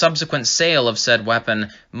registration, subsequent sale of said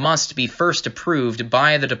weapon must be first approved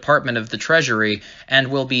by the Department of the Treasury and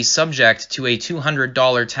will be subject to a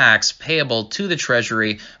 $200 tax payable to the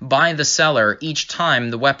Treasury by the seller each time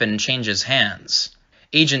the weapon changes hands."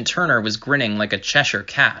 Agent Turner was grinning like a Cheshire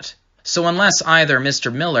cat. "So unless either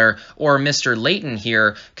Mr. Miller or Mr. Layton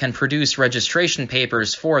here can produce registration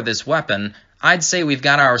papers for this weapon, I'd say we've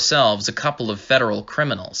got ourselves a couple of federal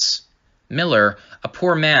criminals." Miller, a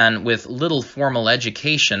poor man with little formal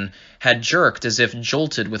education, had jerked as if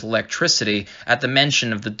jolted with electricity at the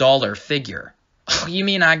mention of the dollar figure. "Oh, you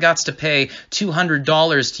mean I gots to pay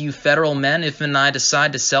 $200 to you federal men if and I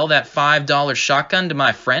decide to sell that $5 shotgun to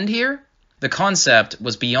my friend here?" The concept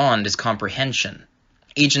was beyond his comprehension.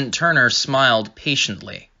 Agent Turner smiled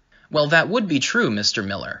patiently. "Well, that would be true, Mr.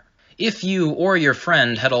 Miller. If you or your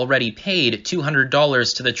friend had already paid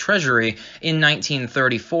 $200 to the Treasury in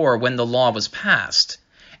 1934 when the law was passed,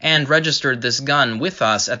 and registered this gun with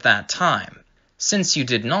us at that time. Since you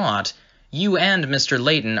did not, you and Mr.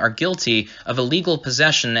 Layton are guilty of illegal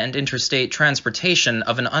possession and interstate transportation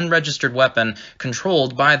of an unregistered weapon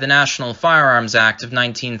controlled by the National Firearms Act of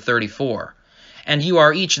 1934. And you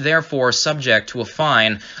are each therefore subject to a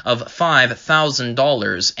fine of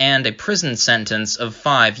 $5,000 and a prison sentence of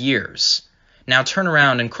 5 years. Now turn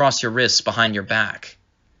around and cross your wrists behind your back."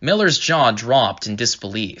 Miller's jaw dropped in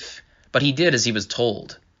disbelief, but he did as he was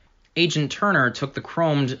told. Agent Turner took the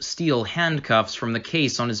chromed steel handcuffs from the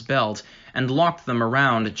case on his belt and locked them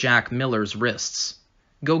around Jack Miller's wrists.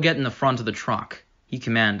 "Go get in the front of the truck," he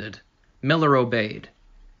commanded. Miller obeyed.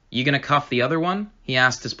 "You gonna cuff the other one?" he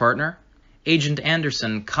asked his partner. Agent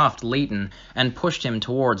Anderson cuffed Layton and pushed him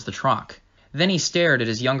towards the truck. Then he stared at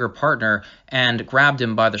his younger partner and grabbed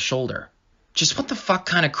him by the shoulder. "Just what the fuck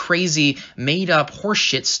kind of crazy, made-up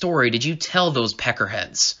horseshit story did you tell those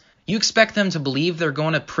peckerheads? You expect them to believe they're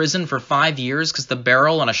going to prison for 5 years because the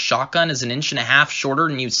barrel on a shotgun is 1.5 inches shorter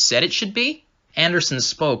than you said it should be?" Anderson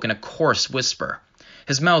spoke in a coarse whisper,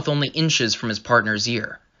 his mouth only inches from his partner's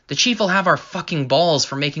ear. "The chief will have our fucking balls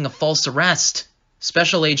for making a false arrest."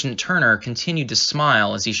 Special Agent Turner continued to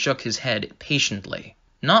smile as he shook his head patiently.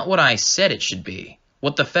 "Not what I said it should be.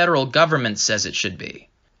 What the federal government says it should be.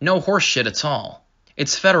 No horseshit at all.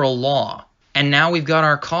 It's federal law. And now we've got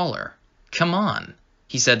our collar. Come on,"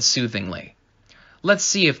 he said soothingly. "Let's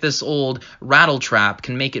see if this old rattletrap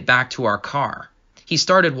can make it back to our car." He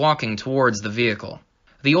started walking towards the vehicle.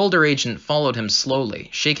 The older agent followed him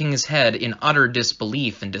slowly, shaking his head in utter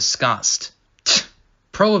disbelief and disgust.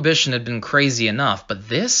 Prohibition had been crazy enough, but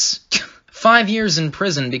this? 5 years in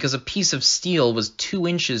prison because a piece of steel was 2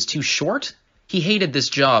 inches too short? He hated this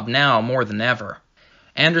job now more than ever.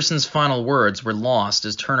 Anderson's final words were lost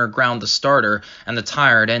as Turner ground the starter and the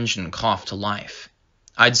tired engine coughed to life.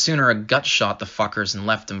 "I'd sooner a gut shot the fuckers and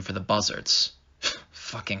left them for the buzzards."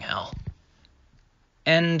 Fucking hell.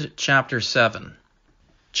 End Chapter 7.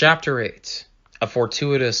 Chapter 8. A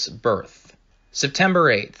Fortuitous Birth.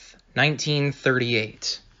 September 8th,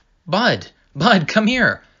 1938. Bud, come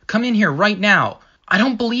here. Come in here right now. I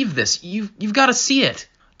don't believe this. You've got to see it."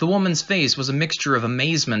 The woman's face was a mixture of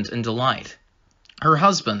amazement and delight. Her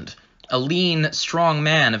husband, a lean, strong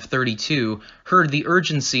man of 32, heard the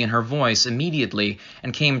urgency in her voice immediately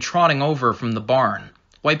and came trotting over from the barn,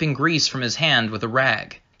 wiping grease from his hand with a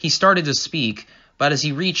rag. He started to speak, but as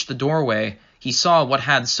he reached the doorway, he saw what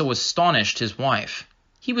had so astonished his wife.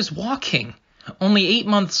 He was walking. Only 8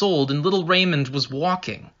 months old, and little Raymond was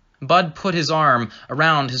walking. Bud put his arm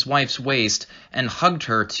around his wife's waist and hugged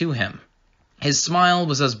her to him. His smile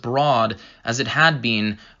was as broad as it had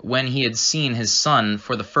been when he had seen his son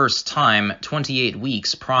for the first time 28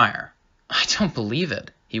 weeks prior. "I don't believe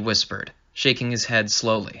it," he whispered, shaking his head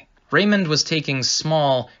slowly. Raymond was taking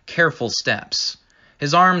small, careful steps.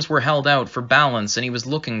 His arms were held out for balance and he was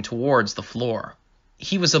looking towards the floor.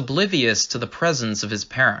 He was oblivious to the presence of his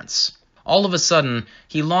parents. All of a sudden,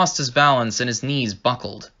 he lost his balance and his knees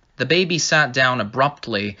buckled. The baby sat down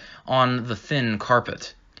abruptly on the thin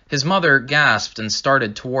carpet. His mother gasped and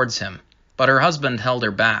started towards him, but her husband held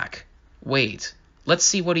her back. Wait, let's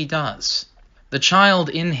see what he does. The child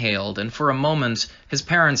inhaled, and for a moment his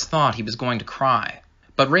parents thought he was going to cry.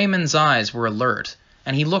 But Raymond's eyes were alert,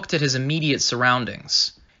 and he looked at his immediate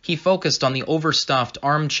surroundings. He focused on the overstuffed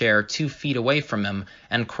armchair 2 feet away from him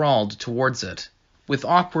and crawled towards it. With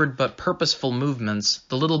awkward but purposeful movements,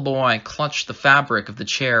 the little boy clutched the fabric of the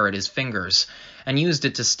chair at his fingers and used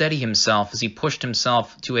it to steady himself as he pushed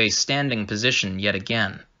himself to a standing position yet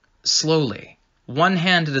again. Slowly, one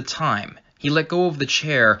hand at a time, he let go of the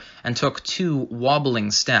chair and took 2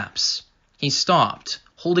 wobbling steps. He stopped,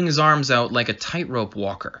 holding his arms out like a tightrope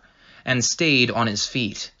walker, and stayed on his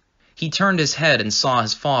feet. He turned his head and saw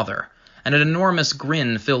his father, and an enormous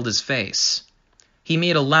grin filled his face. He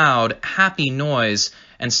made a loud, happy noise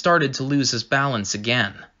and started to lose his balance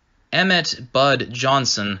again. Emmett Bud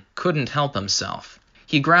Johnson couldn't help himself.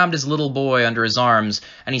 He grabbed his little boy under his arms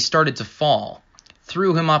and he started to fall,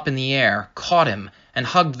 threw him up in the air, caught him, and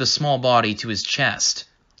hugged the small body to his chest.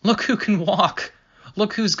 Look who can walk!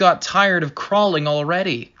 Look who's got tired of crawling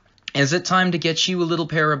already! Is it time to get you a little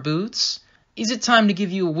pair of boots? Is it time to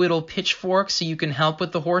give you a whittle pitchfork so you can help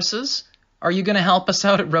with the horses? Are you going to help us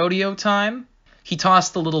out at rodeo time? He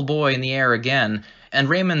tossed the little boy in the air again, and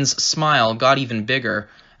Raymond's smile got even bigger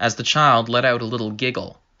as the child let out a little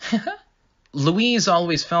giggle. Louise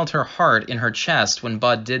always felt her heart in her chest when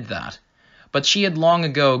Bud did that, but she had long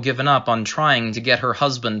ago given up on trying to get her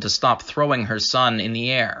husband to stop throwing her son in the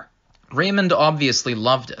air. Raymond obviously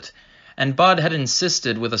loved it, and Bud had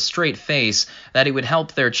insisted with a straight face that it would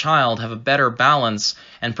help their child have a better balance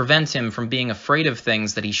and prevent him from being afraid of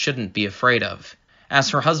things that he shouldn't be afraid of, as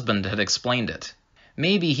her husband had explained it.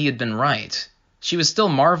 Maybe he had been right. She was still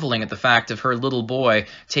marveling at the fact of her little boy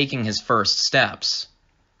taking his first steps.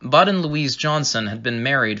 Bud and Louise Johnson had been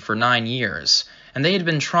married for 9 years, and they had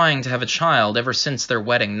been trying to have a child ever since their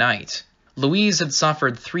wedding night. Louise had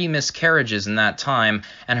suffered 3 miscarriages in that time,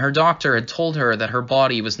 and her doctor had told her that her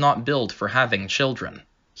body was not built for having children.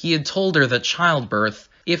 He had told her that childbirth,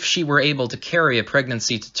 if she were able to carry a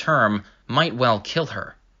pregnancy to term, might well kill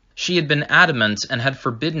her. She had been adamant and had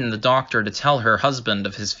forbidden the doctor to tell her husband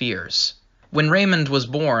of his fears. When Raymond was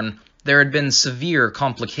born, there had been severe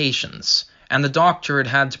complications, and the doctor had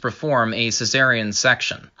had to perform a cesarean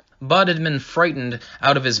section. Bud had been frightened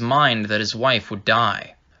out of his mind that his wife would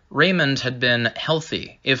die. Raymond had been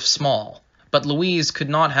healthy, if small, but Louise could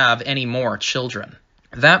not have any more children.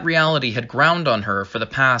 That reality had ground on her for the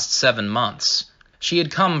past 7 months. She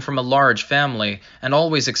had come from a large family and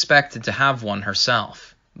always expected to have one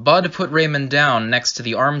herself. Bud put Raymond down next to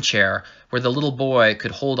the armchair where the little boy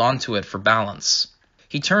could hold onto it for balance.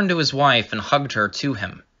 He turned to his wife and hugged her to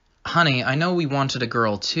him. Honey, I know we wanted a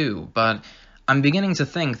girl too, but I'm beginning to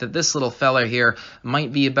think that this little fella here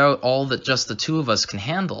might be about all that just the 2 of us can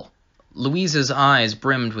handle. Louise's eyes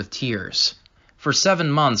brimmed with tears. For 7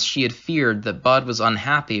 months she had feared that Bud was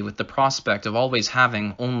unhappy with the prospect of always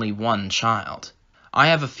having only 1 child. I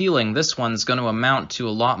have a feeling this one's going to amount to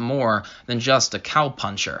a lot more than just a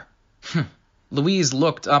cowpuncher. Louise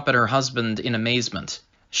looked up at her husband in amazement.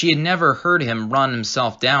 She had never heard him run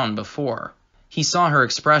himself down before. He saw her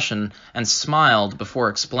expression and smiled before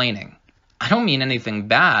explaining. I don't mean anything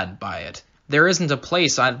bad by it. There isn't a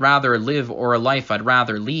place I'd rather live or a life I'd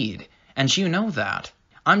rather lead, and you know that.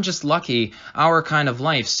 I'm just lucky our kind of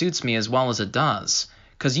life suits me as well as it does,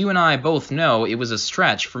 'cause you and I both know it was a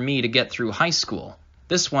stretch for me to get through high school.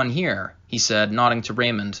 This one here, he said, nodding to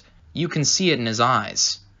Raymond, you can see it in his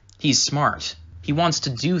eyes. He's smart. He wants to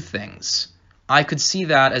do things. I could see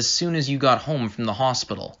that as soon as you got home from the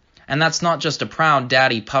hospital. And that's not just a proud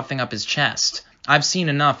daddy puffing up his chest. I've seen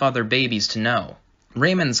enough other babies to know.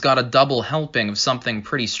 Raymond's got a double helping of something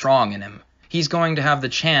pretty strong in him. He's going to have the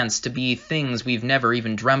chance to be things we've never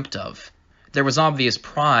even dreamt of. There was obvious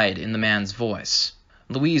pride in the man's voice.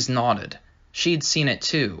 Louise nodded. She'd seen it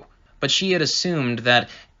too, but she had assumed that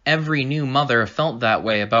every new mother felt that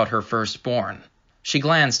way about her firstborn. She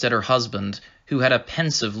glanced at her husband, who had a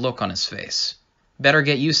pensive look on his face. Better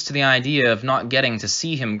get used to the idea of not getting to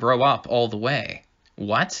see him grow up all the way.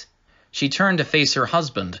 What? She turned to face her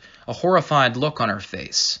husband, a horrified look on her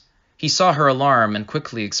face. He saw her alarm and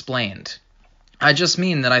quickly explained. I just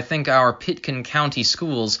mean that I think our Pitkin County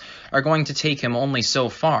schools are going to take him only so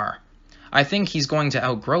far. I think he's going to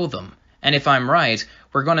outgrow them, and if I'm right,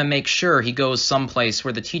 we're going to make sure he goes someplace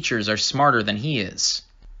where the teachers are smarter than he is.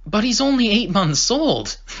 But he's only 8 months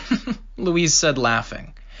old, Louise said,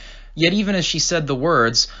 laughing. Yet even as she said the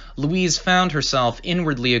words, Louise found herself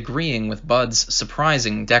inwardly agreeing with Bud's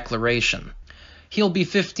surprising declaration. He'll be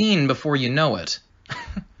 15 before you know it.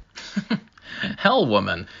 Hell,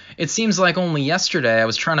 woman, it seems like only yesterday I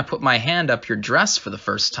was trying to put my hand up your dress for the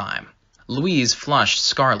first time. Louise flushed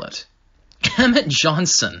scarlet. Emmett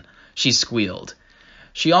Johnson, she squealed.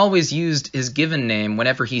 She always used his given name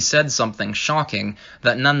whenever he said something shocking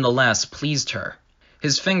that nonetheless pleased her.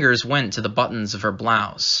 His fingers went to the buttons of her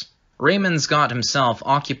blouse. Raymond's got himself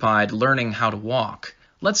occupied learning how to walk.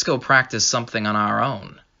 Let's go practice something on our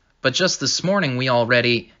own. But just this morning we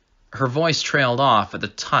already... Her voice trailed off at the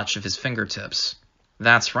touch of his fingertips.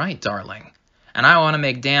 That's right, darling. And I want to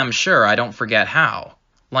make damn sure I don't forget how.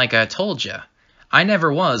 Like I told you, I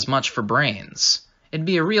never was much for brains. It'd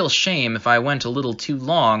be a real shame if I went a little too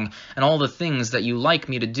long and all the things that you like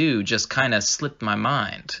me to do just kinda slipped my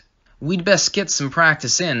mind. We'd best get some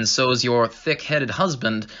practice in so's your thick-headed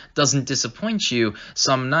husband doesn't disappoint you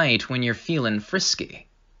some night when you're feeling frisky.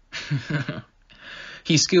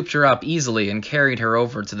 He scooped her up easily and carried her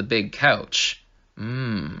over to the big couch.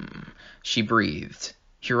 She breathed.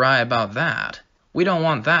 You're right about that. We don't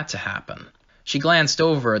want that to happen. She glanced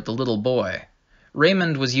over at the little boy.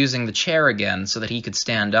 Raymond was using the chair again so that he could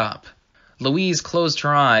stand up. Louise closed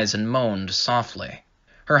her eyes and moaned softly.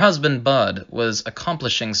 Her husband, Bud, was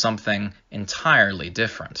accomplishing something entirely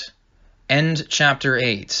different. End Chapter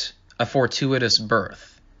 8. A Fortuitous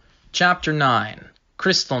Birth. Chapter 9.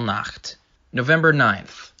 Kristallnacht. November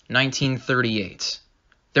 9th, 1938.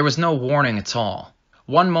 There was no warning at all.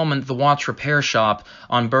 One moment the watch repair shop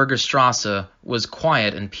on Bergerstrasse was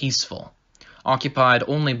quiet and peaceful, occupied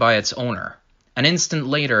only by its owner. An instant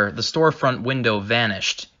later, the storefront window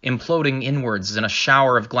vanished, imploding inwards in a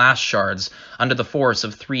shower of glass shards under the force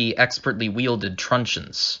of 3 expertly wielded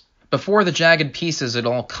truncheons. Before the jagged pieces had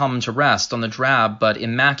all come to rest on the drab but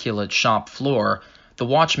immaculate shop floor, the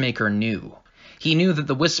watchmaker knew. He knew that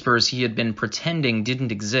the whispers he had been pretending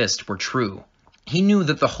didn't exist were true. He knew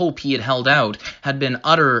that the hope he had held out had been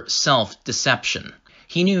utter self-deception.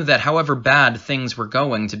 He knew that however bad things were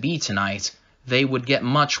going to be tonight, they would get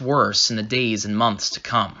much worse in the days and months to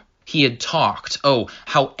come. He had talked, oh,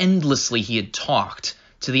 how endlessly he had talked,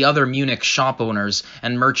 to the other Munich shop owners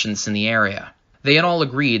and merchants in the area. They had all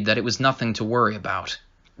agreed that it was nothing to worry about.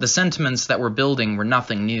 The sentiments that were building were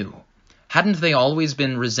nothing new. Hadn't they always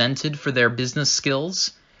been resented for their business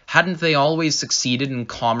skills? Hadn't they always succeeded in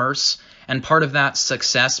commerce, and part of that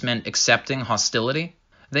success meant accepting hostility?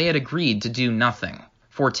 They had agreed to do nothing,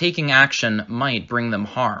 for taking action might bring them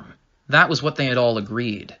harm. That was what they had all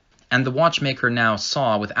agreed, and the watchmaker now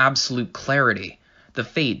saw with absolute clarity the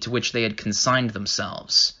fate to which they had consigned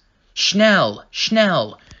themselves. Schnell!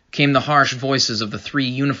 Schnell! Came the harsh voices of the 3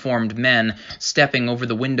 uniformed men stepping over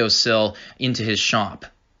the windowsill into his shop.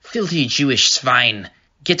 Filthy Jewish swine!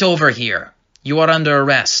 Get over here! You are under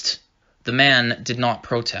arrest! The man did not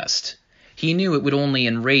protest. He knew it would only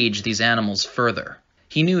enrage these animals further.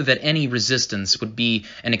 He knew that any resistance would be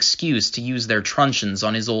an excuse to use their truncheons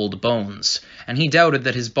on his old bones, and he doubted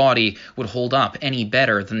that his body would hold up any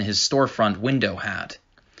better than his storefront window had.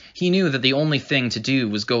 He knew that the only thing to do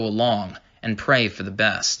was go along and pray for the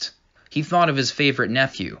best. He thought of his favorite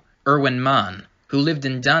nephew, Erwin Mann, who lived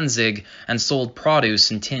in Danzig and sold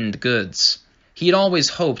produce and tinned goods. He had always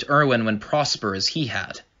hoped Erwin would prosper as he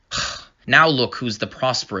had. Now look who's the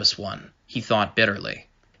prosperous one, he thought bitterly.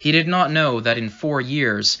 He did not know that in 4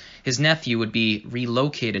 years his nephew would be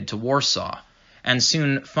relocated to Warsaw, and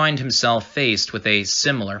soon find himself faced with a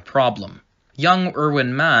similar problem. Young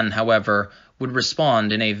Erwin Mann, however, would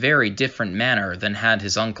respond in a very different manner than had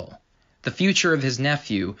his uncle. The future of his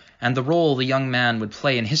nephew, and the role the young man would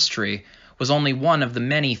play in history, was only one of the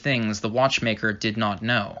many things the watchmaker did not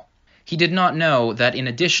know. He did not know that in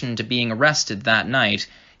addition to being arrested that night,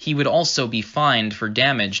 he would also be fined for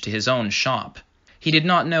damage to his own shop. He did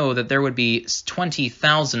not know that there would be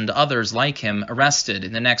 20,000 others like him arrested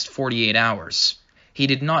in the next 48 hours. He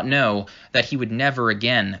did not know that he would never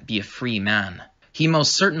again be a free man. He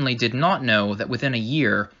most certainly did not know that within a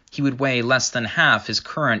year he would weigh less than half his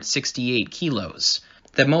current 68 kilos,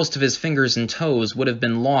 that most of his fingers and toes would have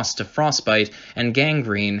been lost to frostbite and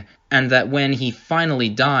gangrene, and that when he finally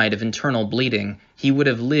died of internal bleeding, he would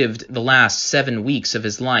have lived the last 7 weeks of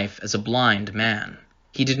his life as a blind man.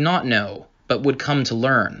 He did not know, but would come to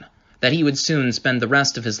learn, that he would soon spend the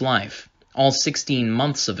rest of his life, all 16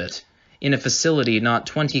 months of it, in a facility not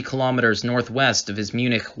 20 kilometers northwest of his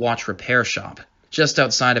Munich watch repair shop, just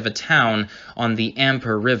outside of a town on the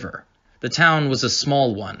Amper River. The town was a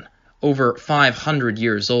small one, over 500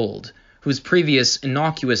 years old, whose previous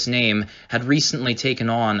innocuous name had recently taken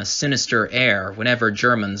on a sinister air whenever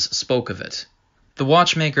Germans spoke of it. The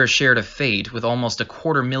watchmaker shared a fate with almost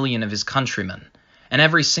 250,000 of his countrymen, and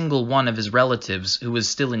every single one of his relatives who was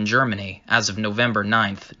still in Germany as of November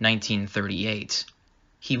 9th, 1938.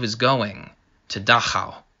 He was going to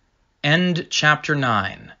Dachau. End Chapter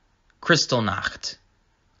 9. Kristallnacht.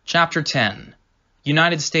 Chapter 10.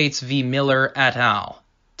 United States v. Miller et al.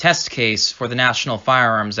 Test case for the National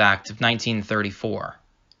Firearms Act of 1934.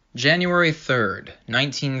 January 3rd,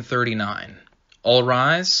 1939. All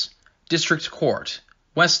rise. District Court,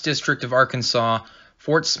 West District of Arkansas,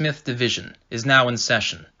 Fort Smith Division, is now in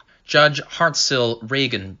session. Judge Hartzell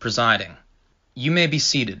Reagan presiding. You may be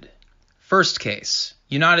seated. First case,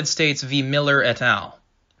 United States v. Miller et al.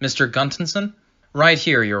 Mr. Guntenson? Right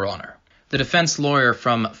here, Your Honor. The defense lawyer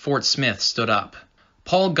from Fort Smith stood up.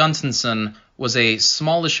 Paul Guntenson was a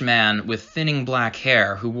smallish man with thinning black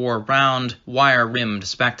hair who wore round, wire-rimmed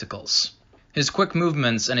spectacles. His quick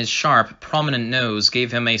movements and his sharp, prominent nose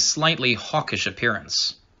gave him a slightly hawkish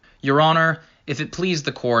appearance. Your Honor, if it please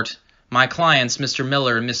the court, my clients, Mr.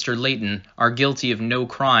 Miller and Mr. Layton, are guilty of no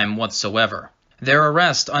crime whatsoever. Their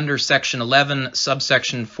arrest under Section 11,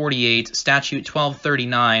 subsection 48, Statute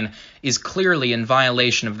 1239, is clearly in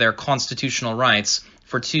violation of their constitutional rights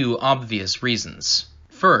for two obvious reasons.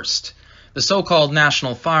 First, the so-called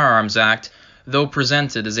National Firearms Act, though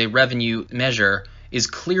presented as a revenue measure, is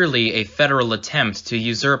clearly a federal attempt to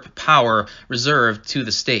usurp power reserved to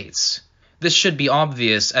the states. This should be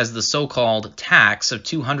obvious as the so-called tax of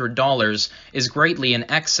 $200 is greatly in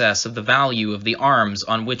excess of the value of the arms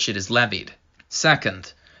on which it is levied.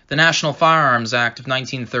 Second, the National Firearms Act of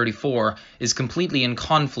 1934 is completely in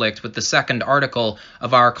conflict with the second article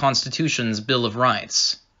of our Constitution's Bill of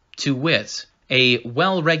Rights, to wit, a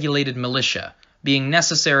well-regulated militia, being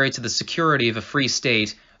necessary to the security of a free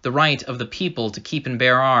state, the right of the people to keep and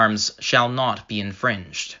bear arms shall not be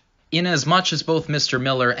infringed. Inasmuch as both Mr.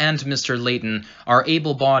 Miller and Mr. Layton are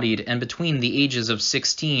able-bodied and between the ages of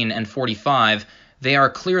 16 and 45, they are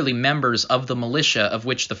clearly members of the militia of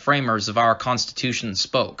which the framers of our Constitution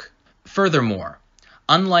spoke. Furthermore,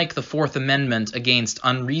 unlike the Fourth Amendment against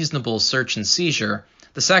unreasonable search and seizure,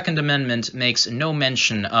 the Second Amendment makes no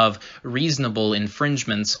mention of reasonable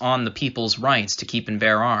infringements on the people's rights to keep and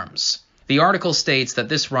bear arms. The article states that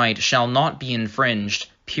this right shall not be infringed,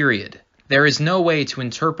 period. There is no way to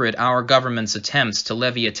interpret our government's attempts to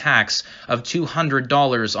levy a tax of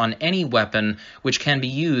 $200 on any weapon which can be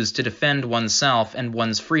used to defend oneself and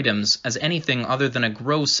one's freedoms as anything other than a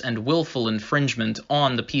gross and willful infringement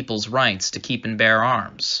on the people's rights to keep and bear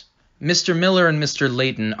arms. Mr. Miller and Mr.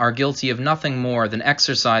 Layton are guilty of nothing more than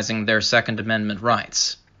exercising their Second Amendment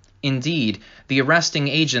rights. Indeed, the arresting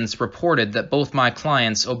agents reported that both my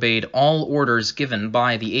clients obeyed all orders given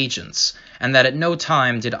by the agents, and that at no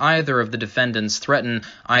time did either of the defendants threaten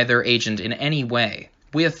either agent in any way,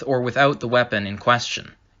 with or without the weapon in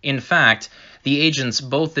question. In fact, the agents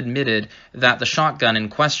both admitted that the shotgun in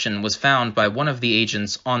question was found by one of the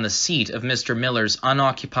agents on the seat of Mr. Miller's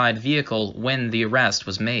unoccupied vehicle when the arrest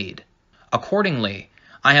was made. Accordingly,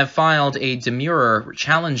 I have filed a demurrer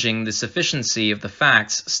challenging the sufficiency of the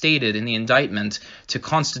facts stated in the indictment to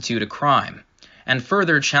constitute a crime, and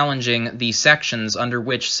further challenging the sections under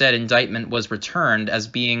which said indictment was returned as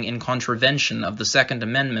being in contravention of the Second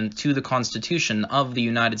Amendment to the Constitution of the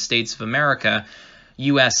United States of America,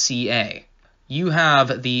 USCA. You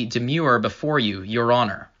have the demurrer before you, Your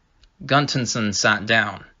Honor. Guntenson sat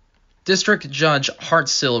down. District Judge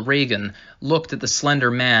Hartzell Reagan looked at the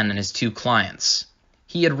slender man and his two clients.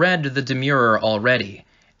 He had read the demurrer already,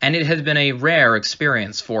 and it had been a rare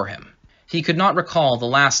experience for him. He could not recall the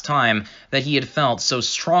last time that he had felt so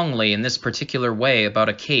strongly in this particular way about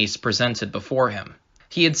a case presented before him.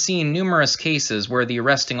 He had seen numerous cases where the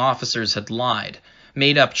arresting officers had lied,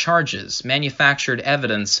 made up charges, manufactured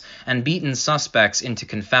evidence, and beaten suspects into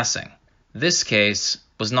confessing. This case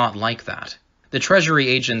was not like that. The Treasury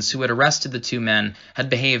agents who had arrested the two men had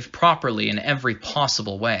behaved properly in every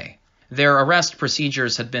possible way. Their arrest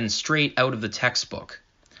procedures had been straight out of the textbook.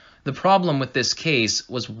 The problem with this case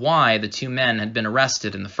was why the two men had been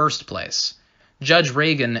arrested in the first place. Judge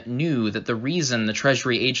Reagan knew that the reason the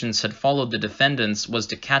Treasury agents had followed the defendants was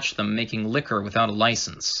to catch them making liquor without a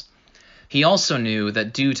license. He also knew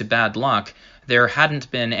that due to bad luck, there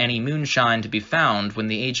hadn't been any moonshine to be found when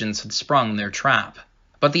the agents had sprung their trap.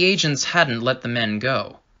 But the agents hadn't let the men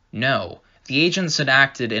go. No. The agents had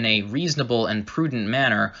acted in a reasonable and prudent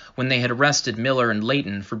manner when they had arrested Miller and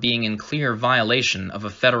Layton for being in clear violation of a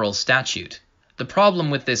federal statute. The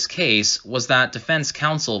problem with this case was that defense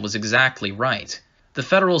counsel was exactly right. The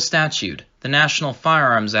federal statute, the National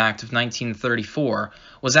Firearms Act of 1934,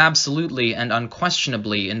 was absolutely and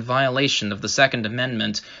unquestionably in violation of the Second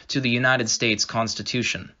Amendment to the United States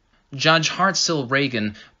Constitution. Judge Hartzell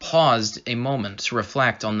Reagan paused a moment to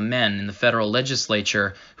reflect on the men in the federal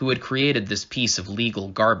legislature who had created this piece of legal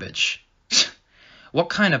garbage. What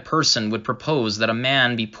kind of person would propose that a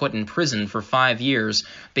man be put in prison for 5 years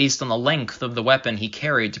based on the length of the weapon he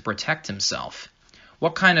carried to protect himself?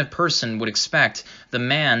 What kind of person would expect the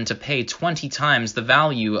man to pay 20 times the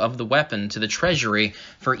value of the weapon to the Treasury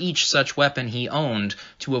for each such weapon he owned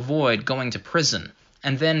to avoid going to prison,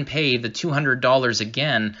 and then pay the $200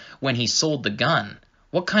 again when he sold the gun?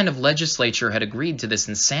 What kind of legislature had agreed to this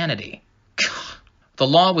insanity? The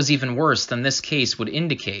law was even worse than this case would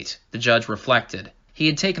indicate, the judge reflected. He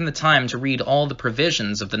had taken the time to read all the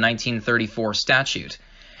provisions of the 1934 statute,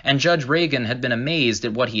 and Judge Reagan had been amazed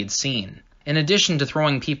at what he had seen. In addition to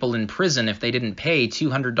throwing people in prison if they didn't pay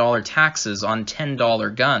 $200 taxes on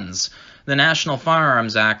 $10 guns, the National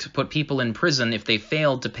Firearms Act put people in prison if they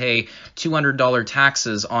failed to pay $200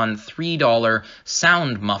 taxes on $3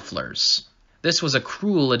 sound mufflers. This was a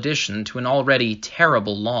cruel addition to an already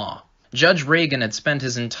terrible law. Judge Reagan had spent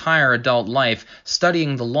his entire adult life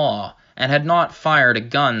studying the law and had not fired a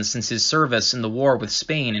gun since his service in the war with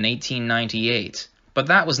Spain in 1898. But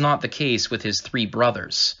that was not the case with his 3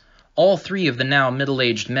 brothers. All 3 of the now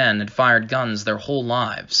middle-aged men had fired guns their whole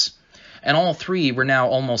lives, and all 3 were now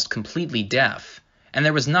almost completely deaf, and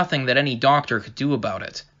there was nothing that any doctor could do about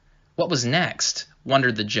it. What was next?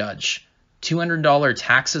 Wondered the judge. $200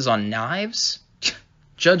 taxes on knives?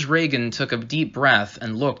 Judge Reagan took a deep breath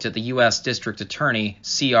and looked at the U.S. District Attorney,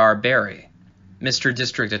 C.R. Berry. Mr.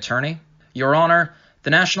 District Attorney, Your Honor, the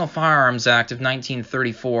National Firearms Act of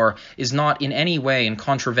 1934 is not in any way in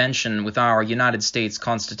contravention with our United States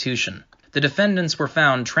Constitution. The defendants were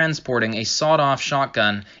found transporting a sawed-off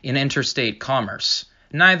shotgun in interstate commerce.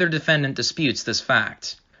 Neither defendant disputes this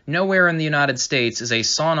fact. Nowhere in the United States is a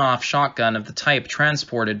sawn-off shotgun of the type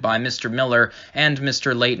transported by Mr. Miller and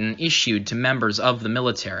Mr. Layton issued to members of the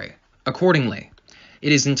military. Accordingly,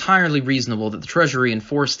 it is entirely reasonable that the Treasury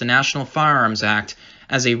enforce the National Firearms Act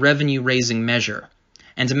as a revenue-raising measure,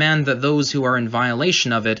 and demand that those who are in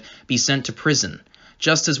violation of it be sent to prison,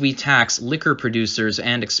 just as we tax liquor producers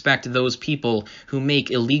and expect those people who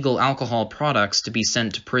make illegal alcohol products to be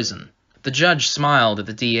sent to prison. The judge smiled at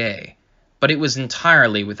the DA, but it was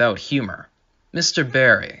entirely without humor. Mr.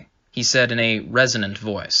 Berry, he said in a resonant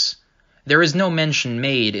voice, there is no mention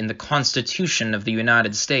made in the Constitution of the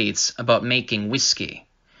United States about making whiskey.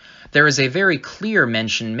 There is a very clear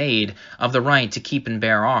mention made of the right to keep and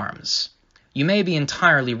bear arms. You may be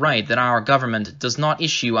entirely right that our government does not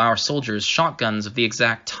issue our soldiers shotguns of the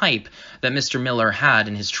exact type that Mr. Miller had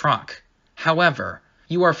in his truck. However,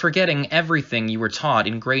 you are forgetting everything you were taught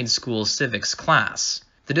in grade school civics class.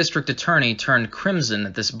 The district attorney turned crimson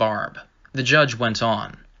at this barb. The judge went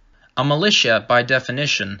on. A militia, by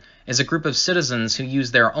definition, is a group of citizens who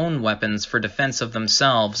use their own weapons for defense of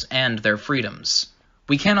themselves and their freedoms.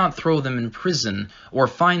 We cannot throw them in prison or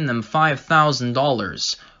fine them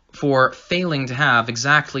 $5,000 for failing to have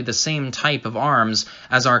exactly the same type of arms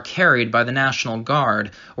as are carried by the National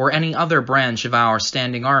Guard or any other branch of our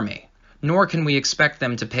standing army. Nor can we expect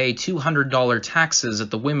them to pay $200 taxes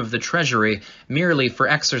at the whim of the Treasury merely for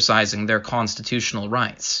exercising their constitutional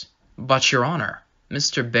rights. But, Your Honor,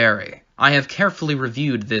 Mr. Berry, I have carefully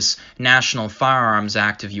reviewed this National Firearms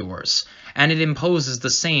Act of yours, and it imposes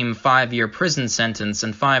the same 5-year prison sentence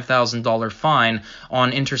and $5,000 fine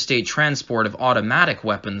on interstate transport of automatic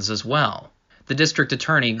weapons as well. The district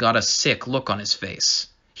attorney got a sick look on his face.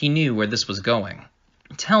 He knew where this was going.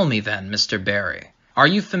 Tell me then, Mr. Berry, are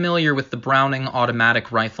you familiar with the Browning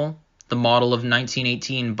automatic rifle, the model of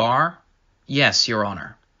 1918 bar? Yes, Your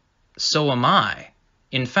Honor. So am I.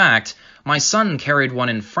 In fact, my son carried one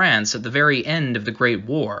in France at the very end of the Great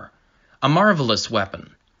War. A marvelous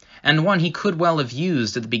weapon, and one he could well have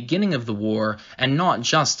used at the beginning of the war and not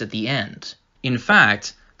just at the end. In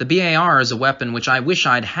fact, the BAR is a weapon which I wish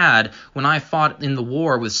I'd had when I fought in the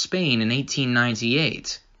war with Spain in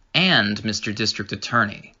 1898. And, Mr. District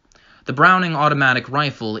Attorney, the Browning automatic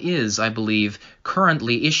rifle is, I believe,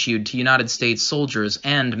 currently issued to United States soldiers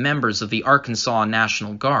and members of the Arkansas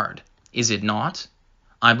National Guard. Is it not?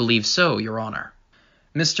 I believe so, Your Honor.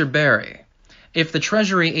 Mr. Berry, if the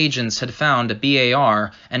Treasury agents had found a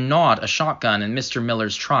BAR and not a shotgun in Mr.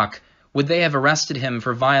 Miller's truck, would they have arrested him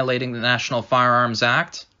for violating the National Firearms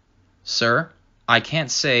Act? Sir, I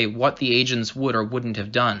can't say what the agents would or wouldn't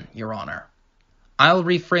have done, Your Honor. I'll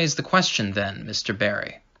rephrase the question then, Mr.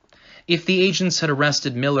 Berry. If the agents had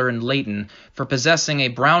arrested Miller and Layton for possessing a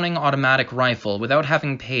Browning automatic rifle without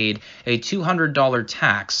having paid a $200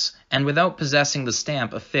 tax and without possessing the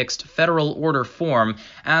stamp affixed Federal Order Form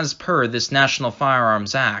as per this National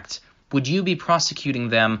Firearms Act, would you be prosecuting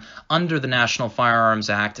them under the National Firearms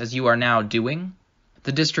Act as you are now doing?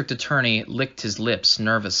 The district attorney licked his lips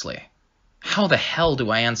nervously. How the hell do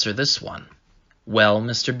I answer this one? Well,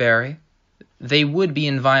 Mr. Barry, they would be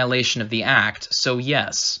in violation of the act, so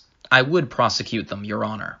yes, I would prosecute them, Your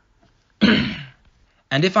Honor.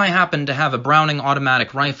 And if I happen to have a Browning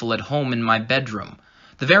automatic rifle at home in my bedroom,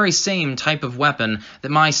 the very same type of weapon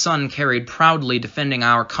that my son carried proudly defending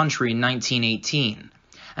our country in 1918,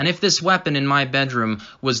 and if this weapon in my bedroom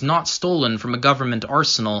was not stolen from a government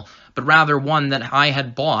arsenal, but rather one that I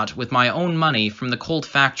had bought with my own money from the Colt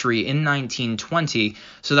factory in 1920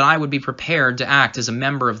 so that I would be prepared to act as a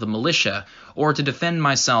member of the militia or to defend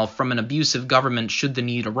myself from an abusive government should the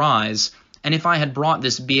need arise, and if I had brought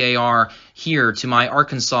this BAR here to my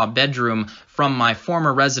Arkansas bedroom from my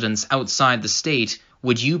former residence outside the state,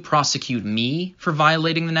 would you prosecute me for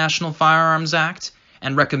violating the National Firearms Act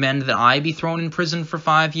and recommend that I be thrown in prison for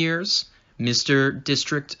 5 years, Mr.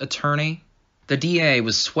 District Attorney? The DA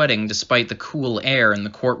was sweating despite the cool air in the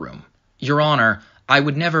courtroom. Your Honor, I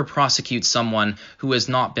would never prosecute someone who has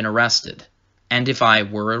not been arrested. And if I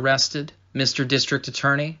were arrested, Mr. District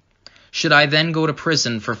Attorney? Should I then go to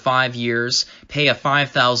prison for 5 years, pay a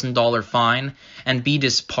 $5,000 fine, and be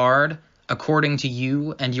disbarred, according to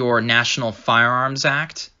you and your National Firearms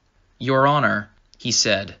Act? Your Honor, he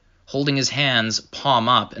said, holding his hands palm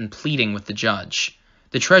up and pleading with the judge,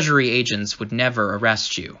 the Treasury agents would never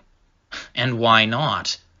arrest you. And why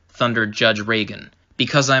not? Thundered Judge Reagan.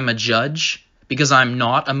 Because I'm a judge? Because I'm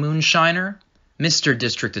not a moonshiner? Mr.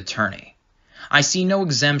 District Attorney, I see no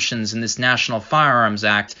exemptions in this National Firearms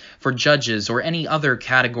Act for judges or any other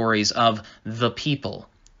categories of the people,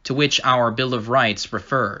 to which our Bill of Rights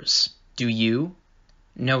refers. Do you?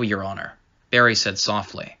 No, Your Honor, Barry said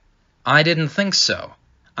softly. I didn't think so.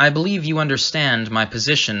 I believe you understand my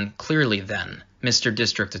position clearly then, Mr.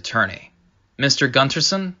 District Attorney. Mr.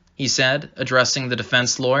 Gunterson, he said, addressing the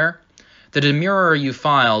defense lawyer, the demurrer you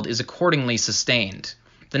filed is accordingly sustained.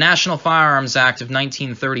 The National Firearms Act of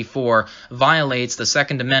 1934 violates the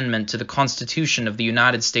Second Amendment to the Constitution of the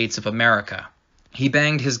United States of America. He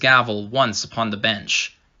banged his gavel once upon the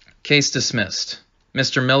bench. Case dismissed.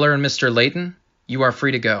 Mr. Miller and Mr. Layton, you are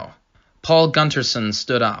free to go. Paul Gunterson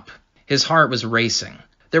stood up. His heart was racing.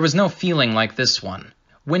 There was no feeling like this one.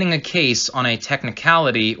 Winning a case on a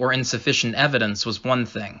technicality or insufficient evidence was one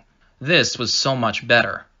thing. This was so much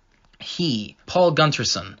better. He, Paul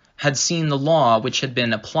Gunterson, had seen the law which had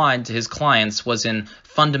been applied to his clients was in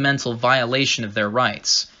fundamental violation of their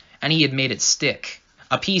rights, and he had made it stick.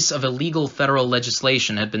 A piece of illegal federal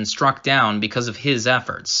legislation had been struck down because of his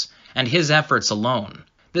efforts, and his efforts alone.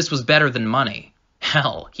 This was better than money.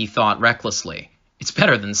 Hell, he thought recklessly, it's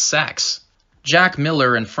better than sex. Jack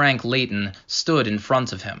Miller and Frank Layton stood in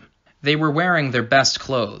front of him. They were wearing their best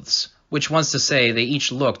clothes, which was to say they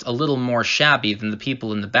each looked a little more shabby than the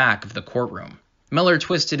people in the back of the courtroom. Miller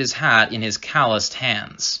twisted his hat in his calloused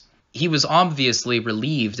hands. He was obviously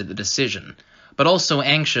relieved at the decision, but also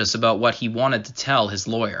anxious about what he wanted to tell his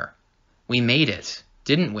lawyer. We made it,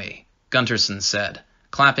 didn't we? Gunterson said,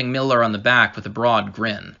 clapping Miller on the back with a broad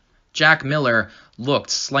grin. Jack Miller looked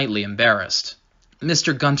slightly embarrassed.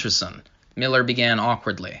 Mr. Gunterson, Miller began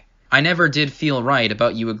awkwardly, I never did feel right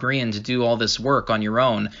about you agreeing to do all this work on your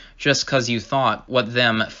own just 'cause you thought what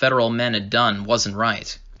them federal men had done wasn't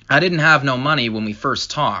right. I didn't have no money when we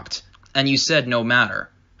first talked, and you said no matter.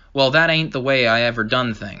 Well, that ain't the way I ever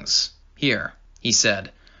done things. Here, he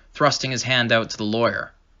said, thrusting his hand out to the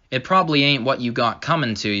lawyer. It probably ain't what you got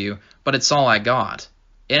coming to you, but it's all I got.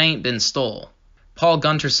 It ain't been stole. Paul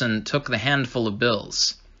Gunterson took the handful of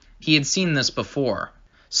bills. He had seen this before.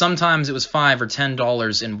 Sometimes it was $5 or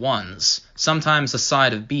 $10 in ones, sometimes a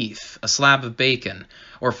side of beef, a slab of bacon,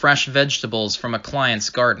 or fresh vegetables from a client's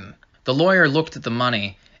garden. The lawyer looked at the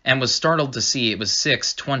money and was startled to see it was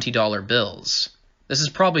 6 $20 bills. This is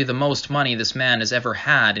probably the most money this man has ever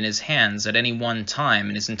had in his hands at any one time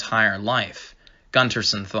in his entire life,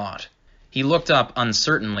 Gunterson thought. He looked up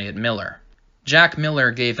uncertainly at Miller. Jack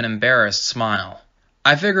Miller gave an embarrassed smile.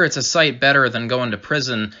 I figure it's a sight better than going to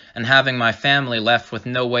prison and having my family left with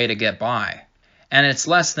no way to get by. And it's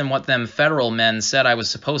less than what them federal men said I was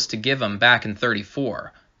supposed to give 'em back in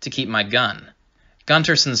 '34, to keep my gun.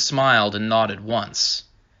 Gunterson smiled and nodded once.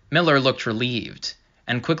 Miller looked relieved,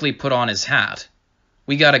 and quickly put on his hat.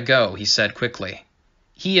 We gotta go, he said quickly.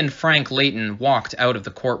 He and Frank Layton walked out of the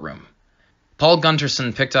courtroom. Paul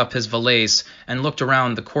Gunterson picked up his valise and looked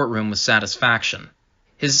around the courtroom with satisfaction.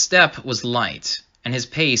 His step was light, and his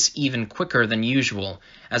pace even quicker than usual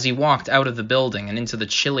as he walked out of the building and into the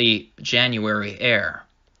chilly January air.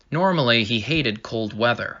 Normally he hated cold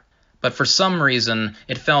weather, but for some reason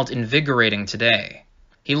it felt invigorating today.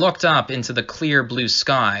 He looked up into the clear blue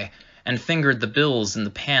sky and fingered the bills in the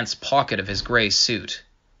pants pocket of his gray suit.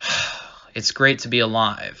 It's great to be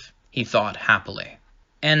alive, he thought happily.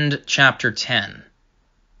 End Chapter 10.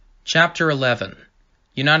 Chapter 11.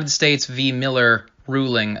 United States v. Miller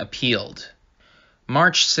ruling appealed.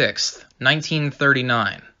 March 6th,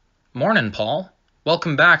 1939. Mornin', Paul.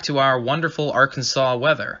 Welcome back to our wonderful Arkansas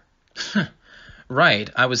weather. Right,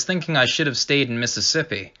 I was thinking I should have stayed in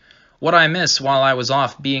Mississippi. What'd I miss while I was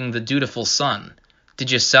off being the dutiful son?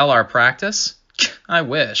 Did you sell our practice? I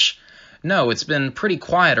wish. No, it's been pretty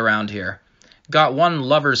quiet around here. Got one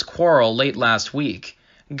lover's quarrel late last week.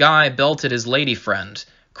 Guy belted his lady friend,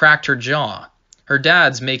 cracked her jaw. Her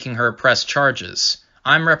dad's making her press charges.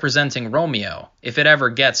 I'm representing Romeo, if it ever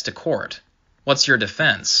gets to court. What's your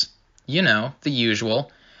defense? You know, the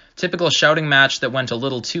usual. Typical shouting match that went a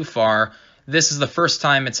little too far. This is the first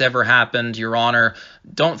time it's ever happened, Your Honor.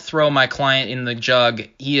 Don't throw my client in the jug.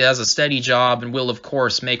 He has a steady job and will, of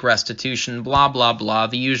course, make restitution, blah, blah, blah,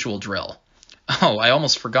 the usual drill. Oh, I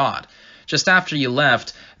almost forgot. Just after you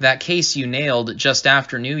left, that case you nailed just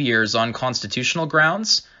after New Year's on constitutional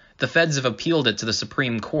grounds, the feds have appealed it to the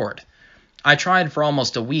Supreme Court. I tried for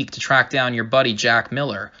almost a week to track down your buddy Jack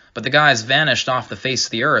Miller, but the guy's vanished off the face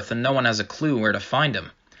of the earth and no one has a clue where to find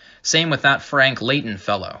him. Same with that Frank Layton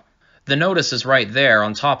fellow. The notice is right there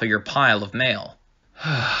on top of your pile of mail.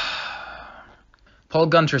 Paul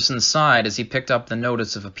Gunterson sighed as he picked up the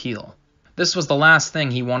notice of appeal. This was the last thing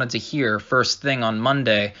he wanted to hear first thing on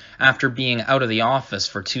Monday after being out of the office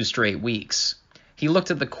for 2 straight weeks. He looked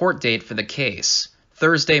at the court date for the case,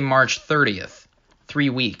 Thursday, March 30th, 3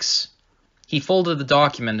 weeks. He folded the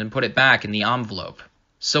document and put it back in the envelope.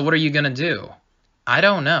 So what are you going to do? I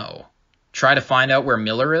don't know. Try to find out where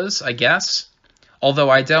Miller is, I guess? Although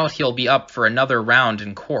I doubt he'll be up for another round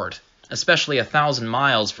in court, especially 1,000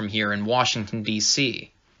 miles from here in Washington,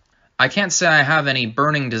 D.C. I can't say I have any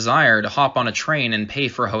burning desire to hop on a train and pay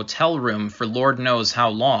for a hotel room for Lord knows how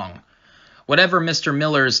long. Whatever Mr.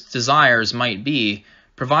 Miller's desires might be,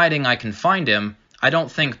 providing I can find him, I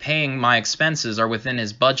don't think paying my expenses are within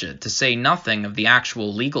his budget, to say nothing of the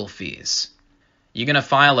actual legal fees. You gonna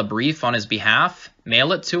file a brief on his behalf?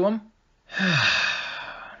 Mail it to him?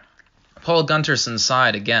 Paul Gunterson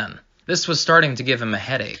sighed again. This was starting to give him a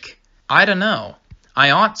headache. I don't know.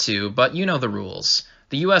 I ought to, but you know the rules.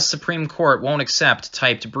 The U.S. Supreme Court won't accept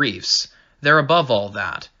typed briefs. They're above all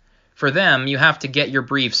that. For them, you have to get your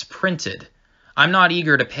briefs printed. I'm not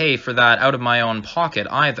eager to pay for that out of my own pocket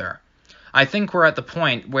either. I think we're at the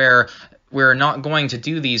point where we're not going to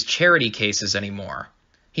do these charity cases anymore.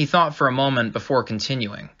 He thought for a moment before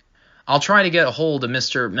continuing. I'll try to get a hold of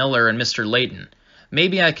Mr. Miller and Mr. Layton.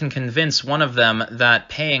 Maybe I can convince one of them that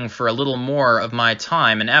paying for a little more of my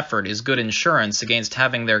time and effort is good insurance against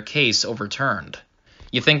having their case overturned.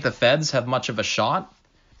 You think the feds have much of a shot?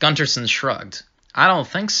 Gunterson shrugged. I don't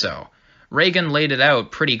think so. Reagan laid it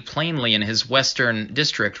out pretty plainly in his Western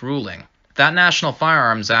District ruling. That National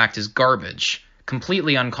Firearms Act is garbage,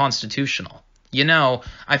 completely unconstitutional. You know,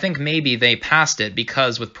 I think maybe they passed it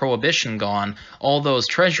because with Prohibition gone, all those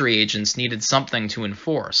Treasury agents needed something to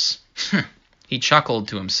enforce. He chuckled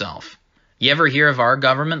to himself. You ever hear of our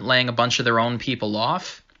government laying a bunch of their own people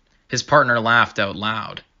off? His partner laughed out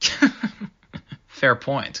loud. Fair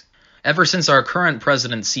point. Ever since our current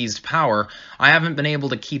president seized power, I haven't been able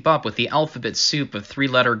to keep up with the alphabet soup of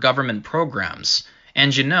 3-letter government programs.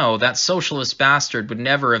 And you know, that socialist bastard would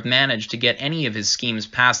never have managed to get any of his schemes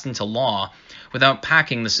passed into law without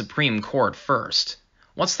packing the Supreme Court first.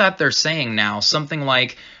 What's that they're saying now? Something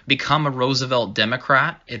like, become a Roosevelt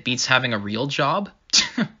Democrat? It beats having a real job?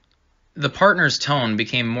 The partner's tone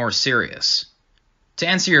became more serious. To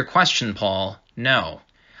answer your question, Paul, no.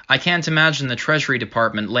 I can't imagine the Treasury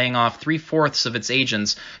Department laying off 3/4 of its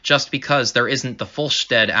agents just because there isn't the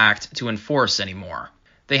Volstead Act to enforce anymore.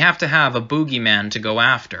 They have to have a boogeyman to go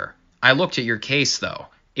after. I looked at your case, though.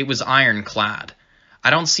 It was ironclad. I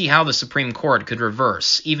don't see how the Supreme Court could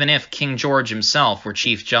reverse, even if King George himself were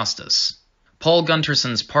Chief Justice. Paul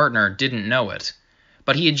Gunterson's partner didn't know it,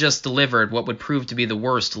 but he had just delivered what would prove to be the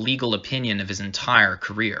worst legal opinion of his entire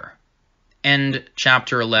career. End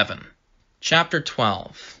Chapter 11. Chapter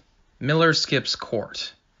 12. Miller skips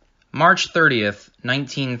court. March 30th,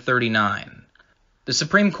 1939. The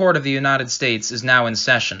Supreme Court of the United States is now in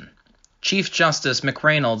session. Chief Justice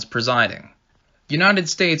McReynolds presiding. United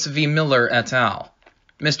States v. Miller et al.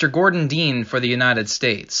 Mr. Gordon Dean for the United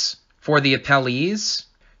States. For the appellees?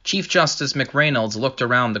 Chief Justice McReynolds looked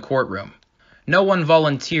around the courtroom. No one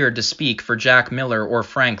volunteered to speak for Jack Miller or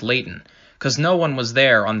Frank Layton, 'cause no one was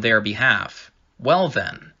there on their behalf. Well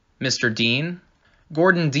then, Mr. Dean?"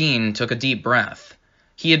 Gordon Dean took a deep breath.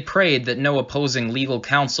 He had prayed that no opposing legal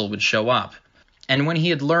counsel would show up, and when he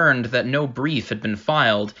had learned that no brief had been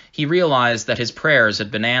filed, he realized that his prayers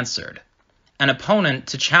had been answered. An opponent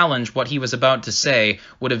to challenge what he was about to say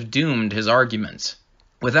would have doomed his argument.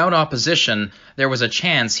 Without opposition, there was a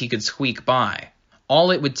chance he could squeak by.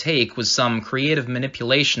 All it would take was some creative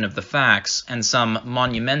manipulation of the facts and some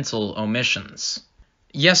monumental omissions.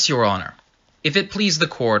 "Yes, Your Honor. If it please the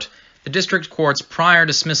court, the District Court's prior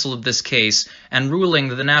dismissal of this case and ruling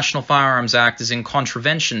that the National Firearms Act is in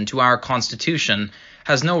contravention to our Constitution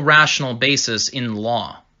has no rational basis in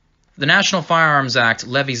law. The National Firearms Act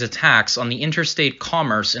levies a tax on the interstate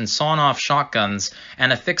commerce in sawn-off shotguns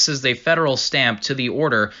and affixes a federal stamp to the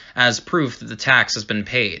order as proof that the tax has been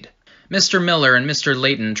paid. Mr. Miller and Mr.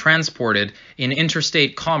 Layton transported in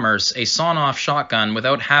interstate commerce a sawn-off shotgun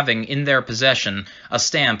without having in their possession a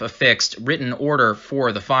stamp affixed written order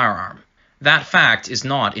for the firearm. That fact is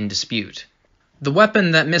not in dispute. The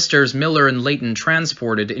weapon that Messrs. Miller and Layton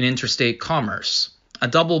transported in interstate commerce, a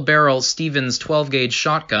double-barrel Stevens 12-gauge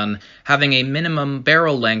shotgun having a minimum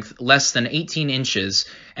barrel length less than 18 inches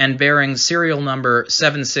and bearing serial number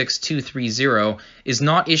 76230, is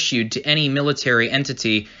not issued to any military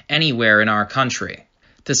entity anywhere in our country.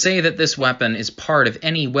 To say that this weapon is part of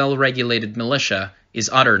any well-regulated militia is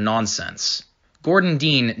utter nonsense. Gordon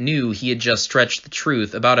Dean knew he had just stretched the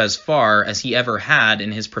truth about as far as he ever had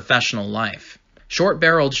in his professional life.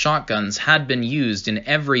 Short-barreled shotguns had been used in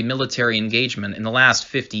every military engagement in the last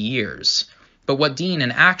 50 years. But what Dean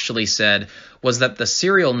had actually said was that the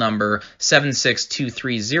serial number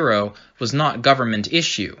 76230 was not government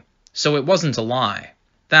issue, so it wasn't a lie.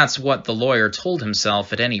 That's what the lawyer told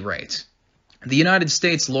himself at any rate. The United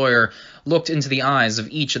States lawyer looked into the eyes of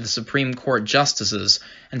each of the Supreme Court justices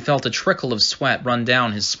and felt a trickle of sweat run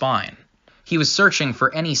down his spine. He was searching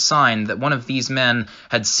for any sign that one of these men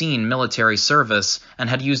had seen military service and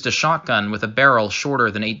had used a shotgun with a barrel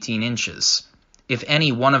shorter than 18 inches. If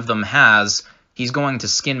any one of them has, he's going to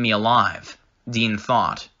skin me alive, Dean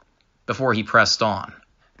thought, before he pressed on.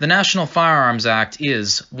 The National Firearms Act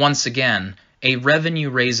is, once again, a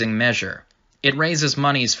revenue-raising measure. It raises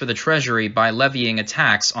monies for the Treasury by levying a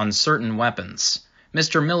tax on certain weapons.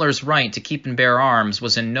 Mr. Miller's right to keep and bear arms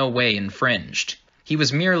was in no way infringed. He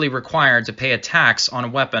was merely required to pay a tax on a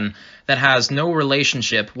weapon that has no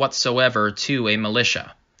relationship whatsoever to a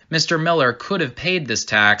militia. Mr. Miller could have paid this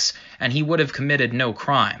tax, and he would have committed no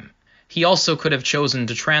crime. He also could have chosen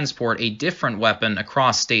to transport a different weapon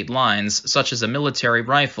across state lines, such as a military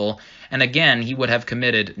rifle, and again he would have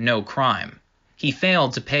committed no crime. He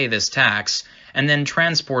failed to pay this tax, and then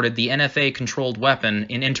transported the NFA-controlled weapon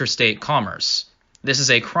in interstate commerce. This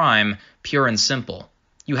is a crime, pure and simple.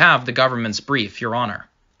 You have the government's brief, Your Honor.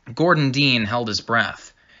 Gordon Dean held his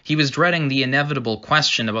breath. He was dreading the inevitable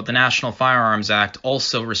question about the National Firearms Act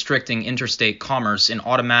also restricting interstate commerce in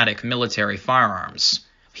automatic military firearms.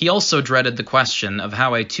 He also dreaded the question of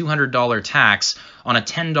how a $200 tax on a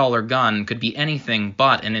 $10 gun could be anything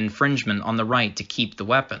but an infringement on the right to keep the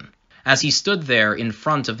weapon. As he stood there in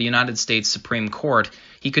front of the United States Supreme Court,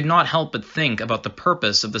 he could not help but think about the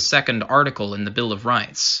purpose of the second article in the Bill of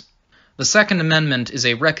Rights. The Second Amendment is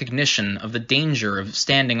a recognition of the danger of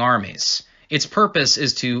standing armies. Its purpose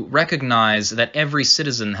is to recognize that every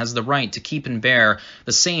citizen has the right to keep and bear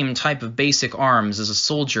the same type of basic arms as a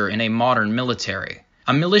soldier in a modern military.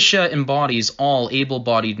 A militia embodies all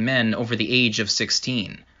able-bodied men over the age of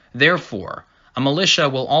 16. Therefore, a militia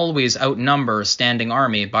will always outnumber a standing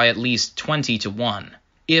army by at least 20 to 1.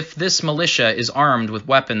 If this militia is armed with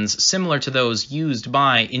weapons similar to those used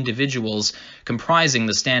by individuals comprising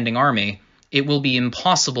the standing army, it will be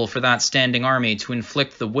impossible for that standing army to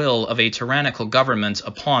inflict the will of a tyrannical government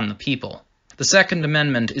upon the people. The Second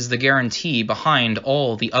Amendment is the guarantee behind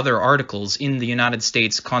all the other articles in the United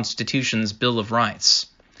States Constitution's Bill of Rights.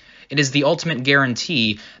 It is the ultimate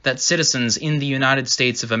guarantee that citizens in the United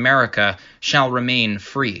States of America shall remain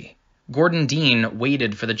free. Gordon Dean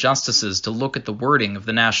waited for the justices to look at the wording of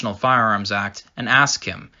the National Firearms Act and ask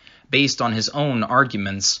him, based on his own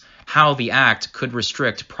arguments, how the act could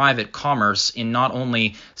restrict private commerce in not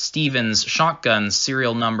only Stevens shotgun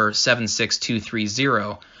serial number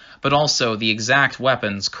 76230, but also the exact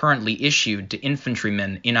weapons currently issued to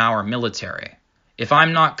infantrymen in our military. If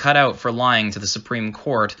I'm not cut out for lying to the Supreme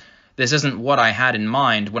Court, this isn't what I had in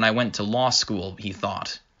mind when I went to law school, he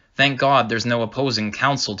thought. Thank God there's no opposing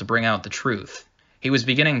counsel to bring out the truth. He was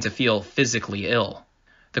beginning to feel physically ill.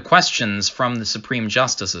 The questions from the Supreme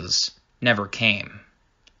Justices never came.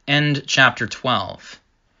 End Chapter 12.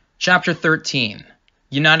 Chapter 13.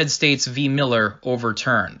 United States v. Miller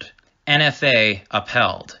overturned. NFA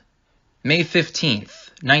upheld. May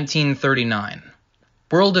 15th, 1939.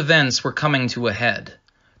 World events were coming to a head.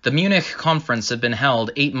 The Munich conference had been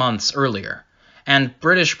held 8 months earlier, and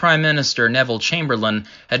British Prime Minister Neville Chamberlain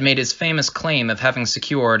had made his famous claim of having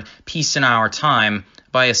secured peace in our time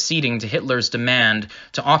by acceding to Hitler's demand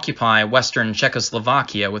to occupy Western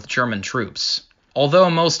Czechoslovakia with German troops.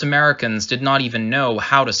 Although most Americans did not even know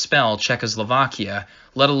how to spell Czechoslovakia,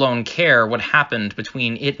 let alone care what happened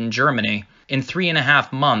between it and Germany, in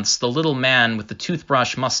 3.5 months the little man with the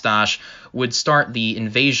toothbrush mustache would start the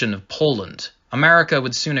invasion of Poland. America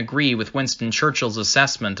would soon agree with Winston Churchill's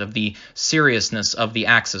assessment of the seriousness of the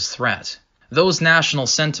Axis threat. Those national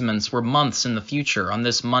sentiments were months in the future on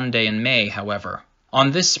this Monday in May, however.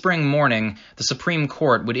 On this spring morning, the Supreme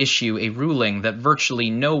Court would issue a ruling that virtually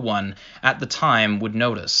no one at the time would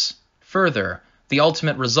notice. Further, the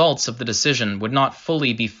ultimate results of the decision would not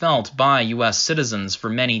fully be felt by U.S. citizens for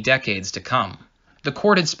many decades to come. The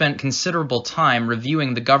court had spent considerable time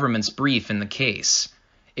reviewing the government's brief in the case.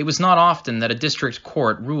 It was not often that a district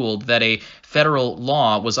court ruled that a federal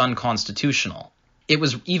law was unconstitutional. It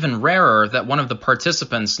was even rarer that one of the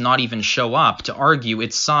participants not even show up to argue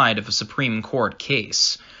its side of a Supreme Court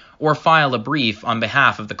case, or file a brief on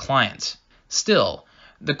behalf of the client. Still,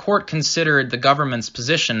 the court considered the government's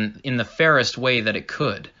position in the fairest way that it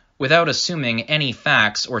could, without assuming any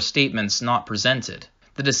facts or statements not presented.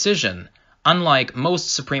 The decision, unlike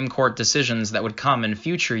most Supreme Court decisions that would come in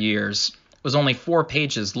future years, was only 4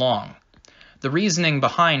 pages long. The reasoning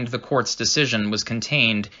behind the court's decision was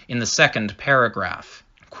contained in the second paragraph.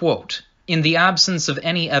 Quote, "In the absence of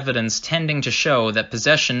any evidence tending to show that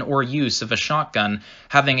possession or use of a shotgun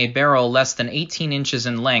having a barrel less than 18 inches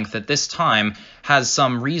in length at this time has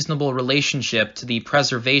some reasonable relationship to the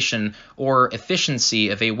preservation or efficiency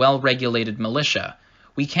of a well-regulated militia,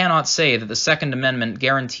 we cannot say that the Second Amendment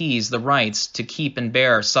guarantees the rights to keep and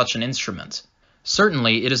bear such an instrument.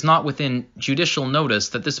 Certainly, it is not within judicial notice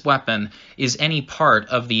that this weapon is any part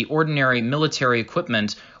of the ordinary military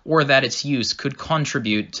equipment or that its use could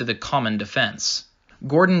contribute to the common defense."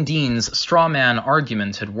 Gordon Dean's strawman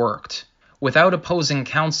argument had worked. Without opposing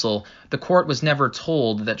counsel, the court was never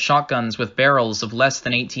told that shotguns with barrels of less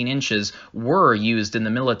than 18 inches were used in the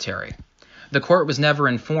military. The court was never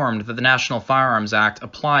informed that the National Firearms Act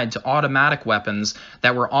applied to automatic weapons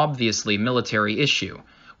that were obviously military issue,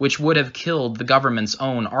 which would have killed the government's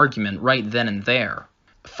own argument right then and there.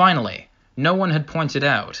 Finally, no one had pointed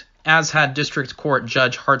out, as had District Court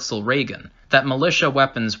Judge Hartzell Reagan, that militia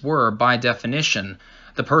weapons were, by definition,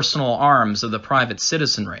 the personal arms of the private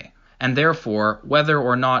citizenry, and therefore whether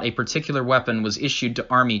or not a particular weapon was issued to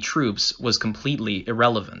Army troops was completely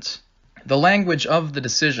irrelevant. The language of the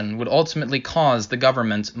decision would ultimately cause the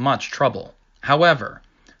government much trouble. However,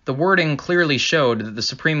 the wording clearly showed that the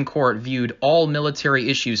Supreme Court viewed all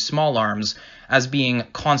military-issue small arms as being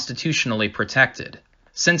constitutionally protected.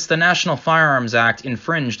 Since the National Firearms Act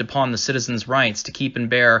infringed upon the citizens' rights to keep and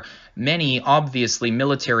bear many obviously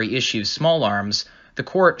military-issue small arms, the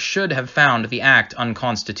court should have found the act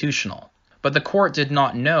unconstitutional. But the court did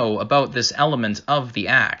not know about this element of the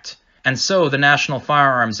act, and so the National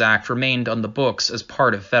Firearms Act remained on the books as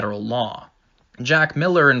part of federal law. Jack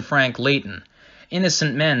Miller and Frank Layton,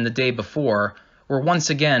 innocent men the day before, were once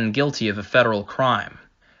again guilty of a federal crime.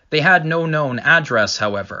 They had no known address,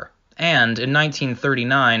 however, and in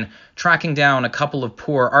 1939, tracking down a couple of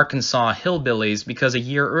poor Arkansas hillbillies because a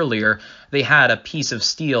year earlier they had a piece of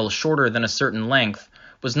steel shorter than a certain length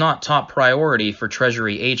was not top priority for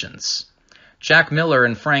Treasury agents. Jack Miller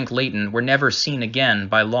and Frank Layton were never seen again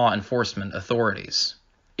by law enforcement authorities.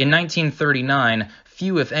 In 1939,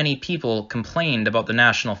 few if any people complained about the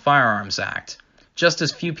National Firearms Act, just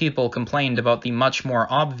as few people complained about the much more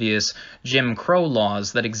obvious Jim Crow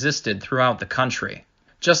laws that existed throughout the country.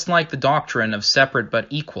 Just like the doctrine of separate but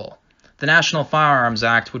equal, the National Firearms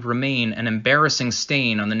Act would remain an embarrassing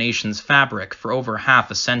stain on the nation's fabric for over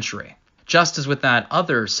half a century. Just as with that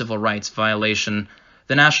other civil rights violation,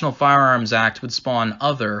 the National Firearms Act would spawn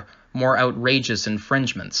other, more outrageous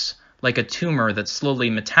infringements, like a tumor that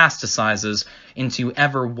slowly metastasizes into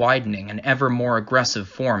ever-widening and ever more aggressive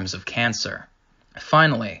forms of cancer.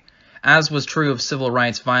 Finally, as was true of civil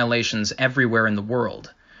rights violations everywhere in the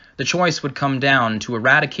world, the choice would come down to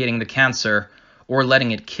eradicating the cancer or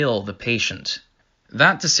letting it kill the patient.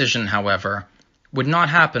 That decision, however, would not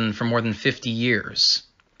happen for more than 50 years.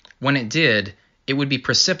 When it did, it would be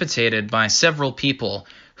precipitated by several people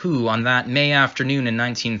who, on that May afternoon in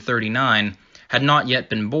 1939, had not yet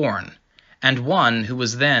been born, and one who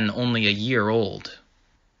was then only a year old.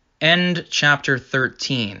 End Chapter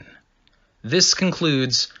 13. This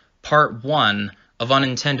concludes Part 1 of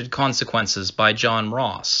Unintended Consequences by John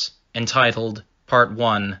Ross. entitled Part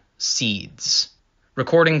 1, Seeds.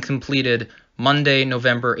 Recording completed Monday,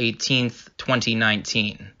 November 18th,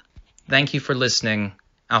 2019. Thank you for listening.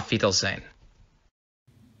 Auf Wiedersehen.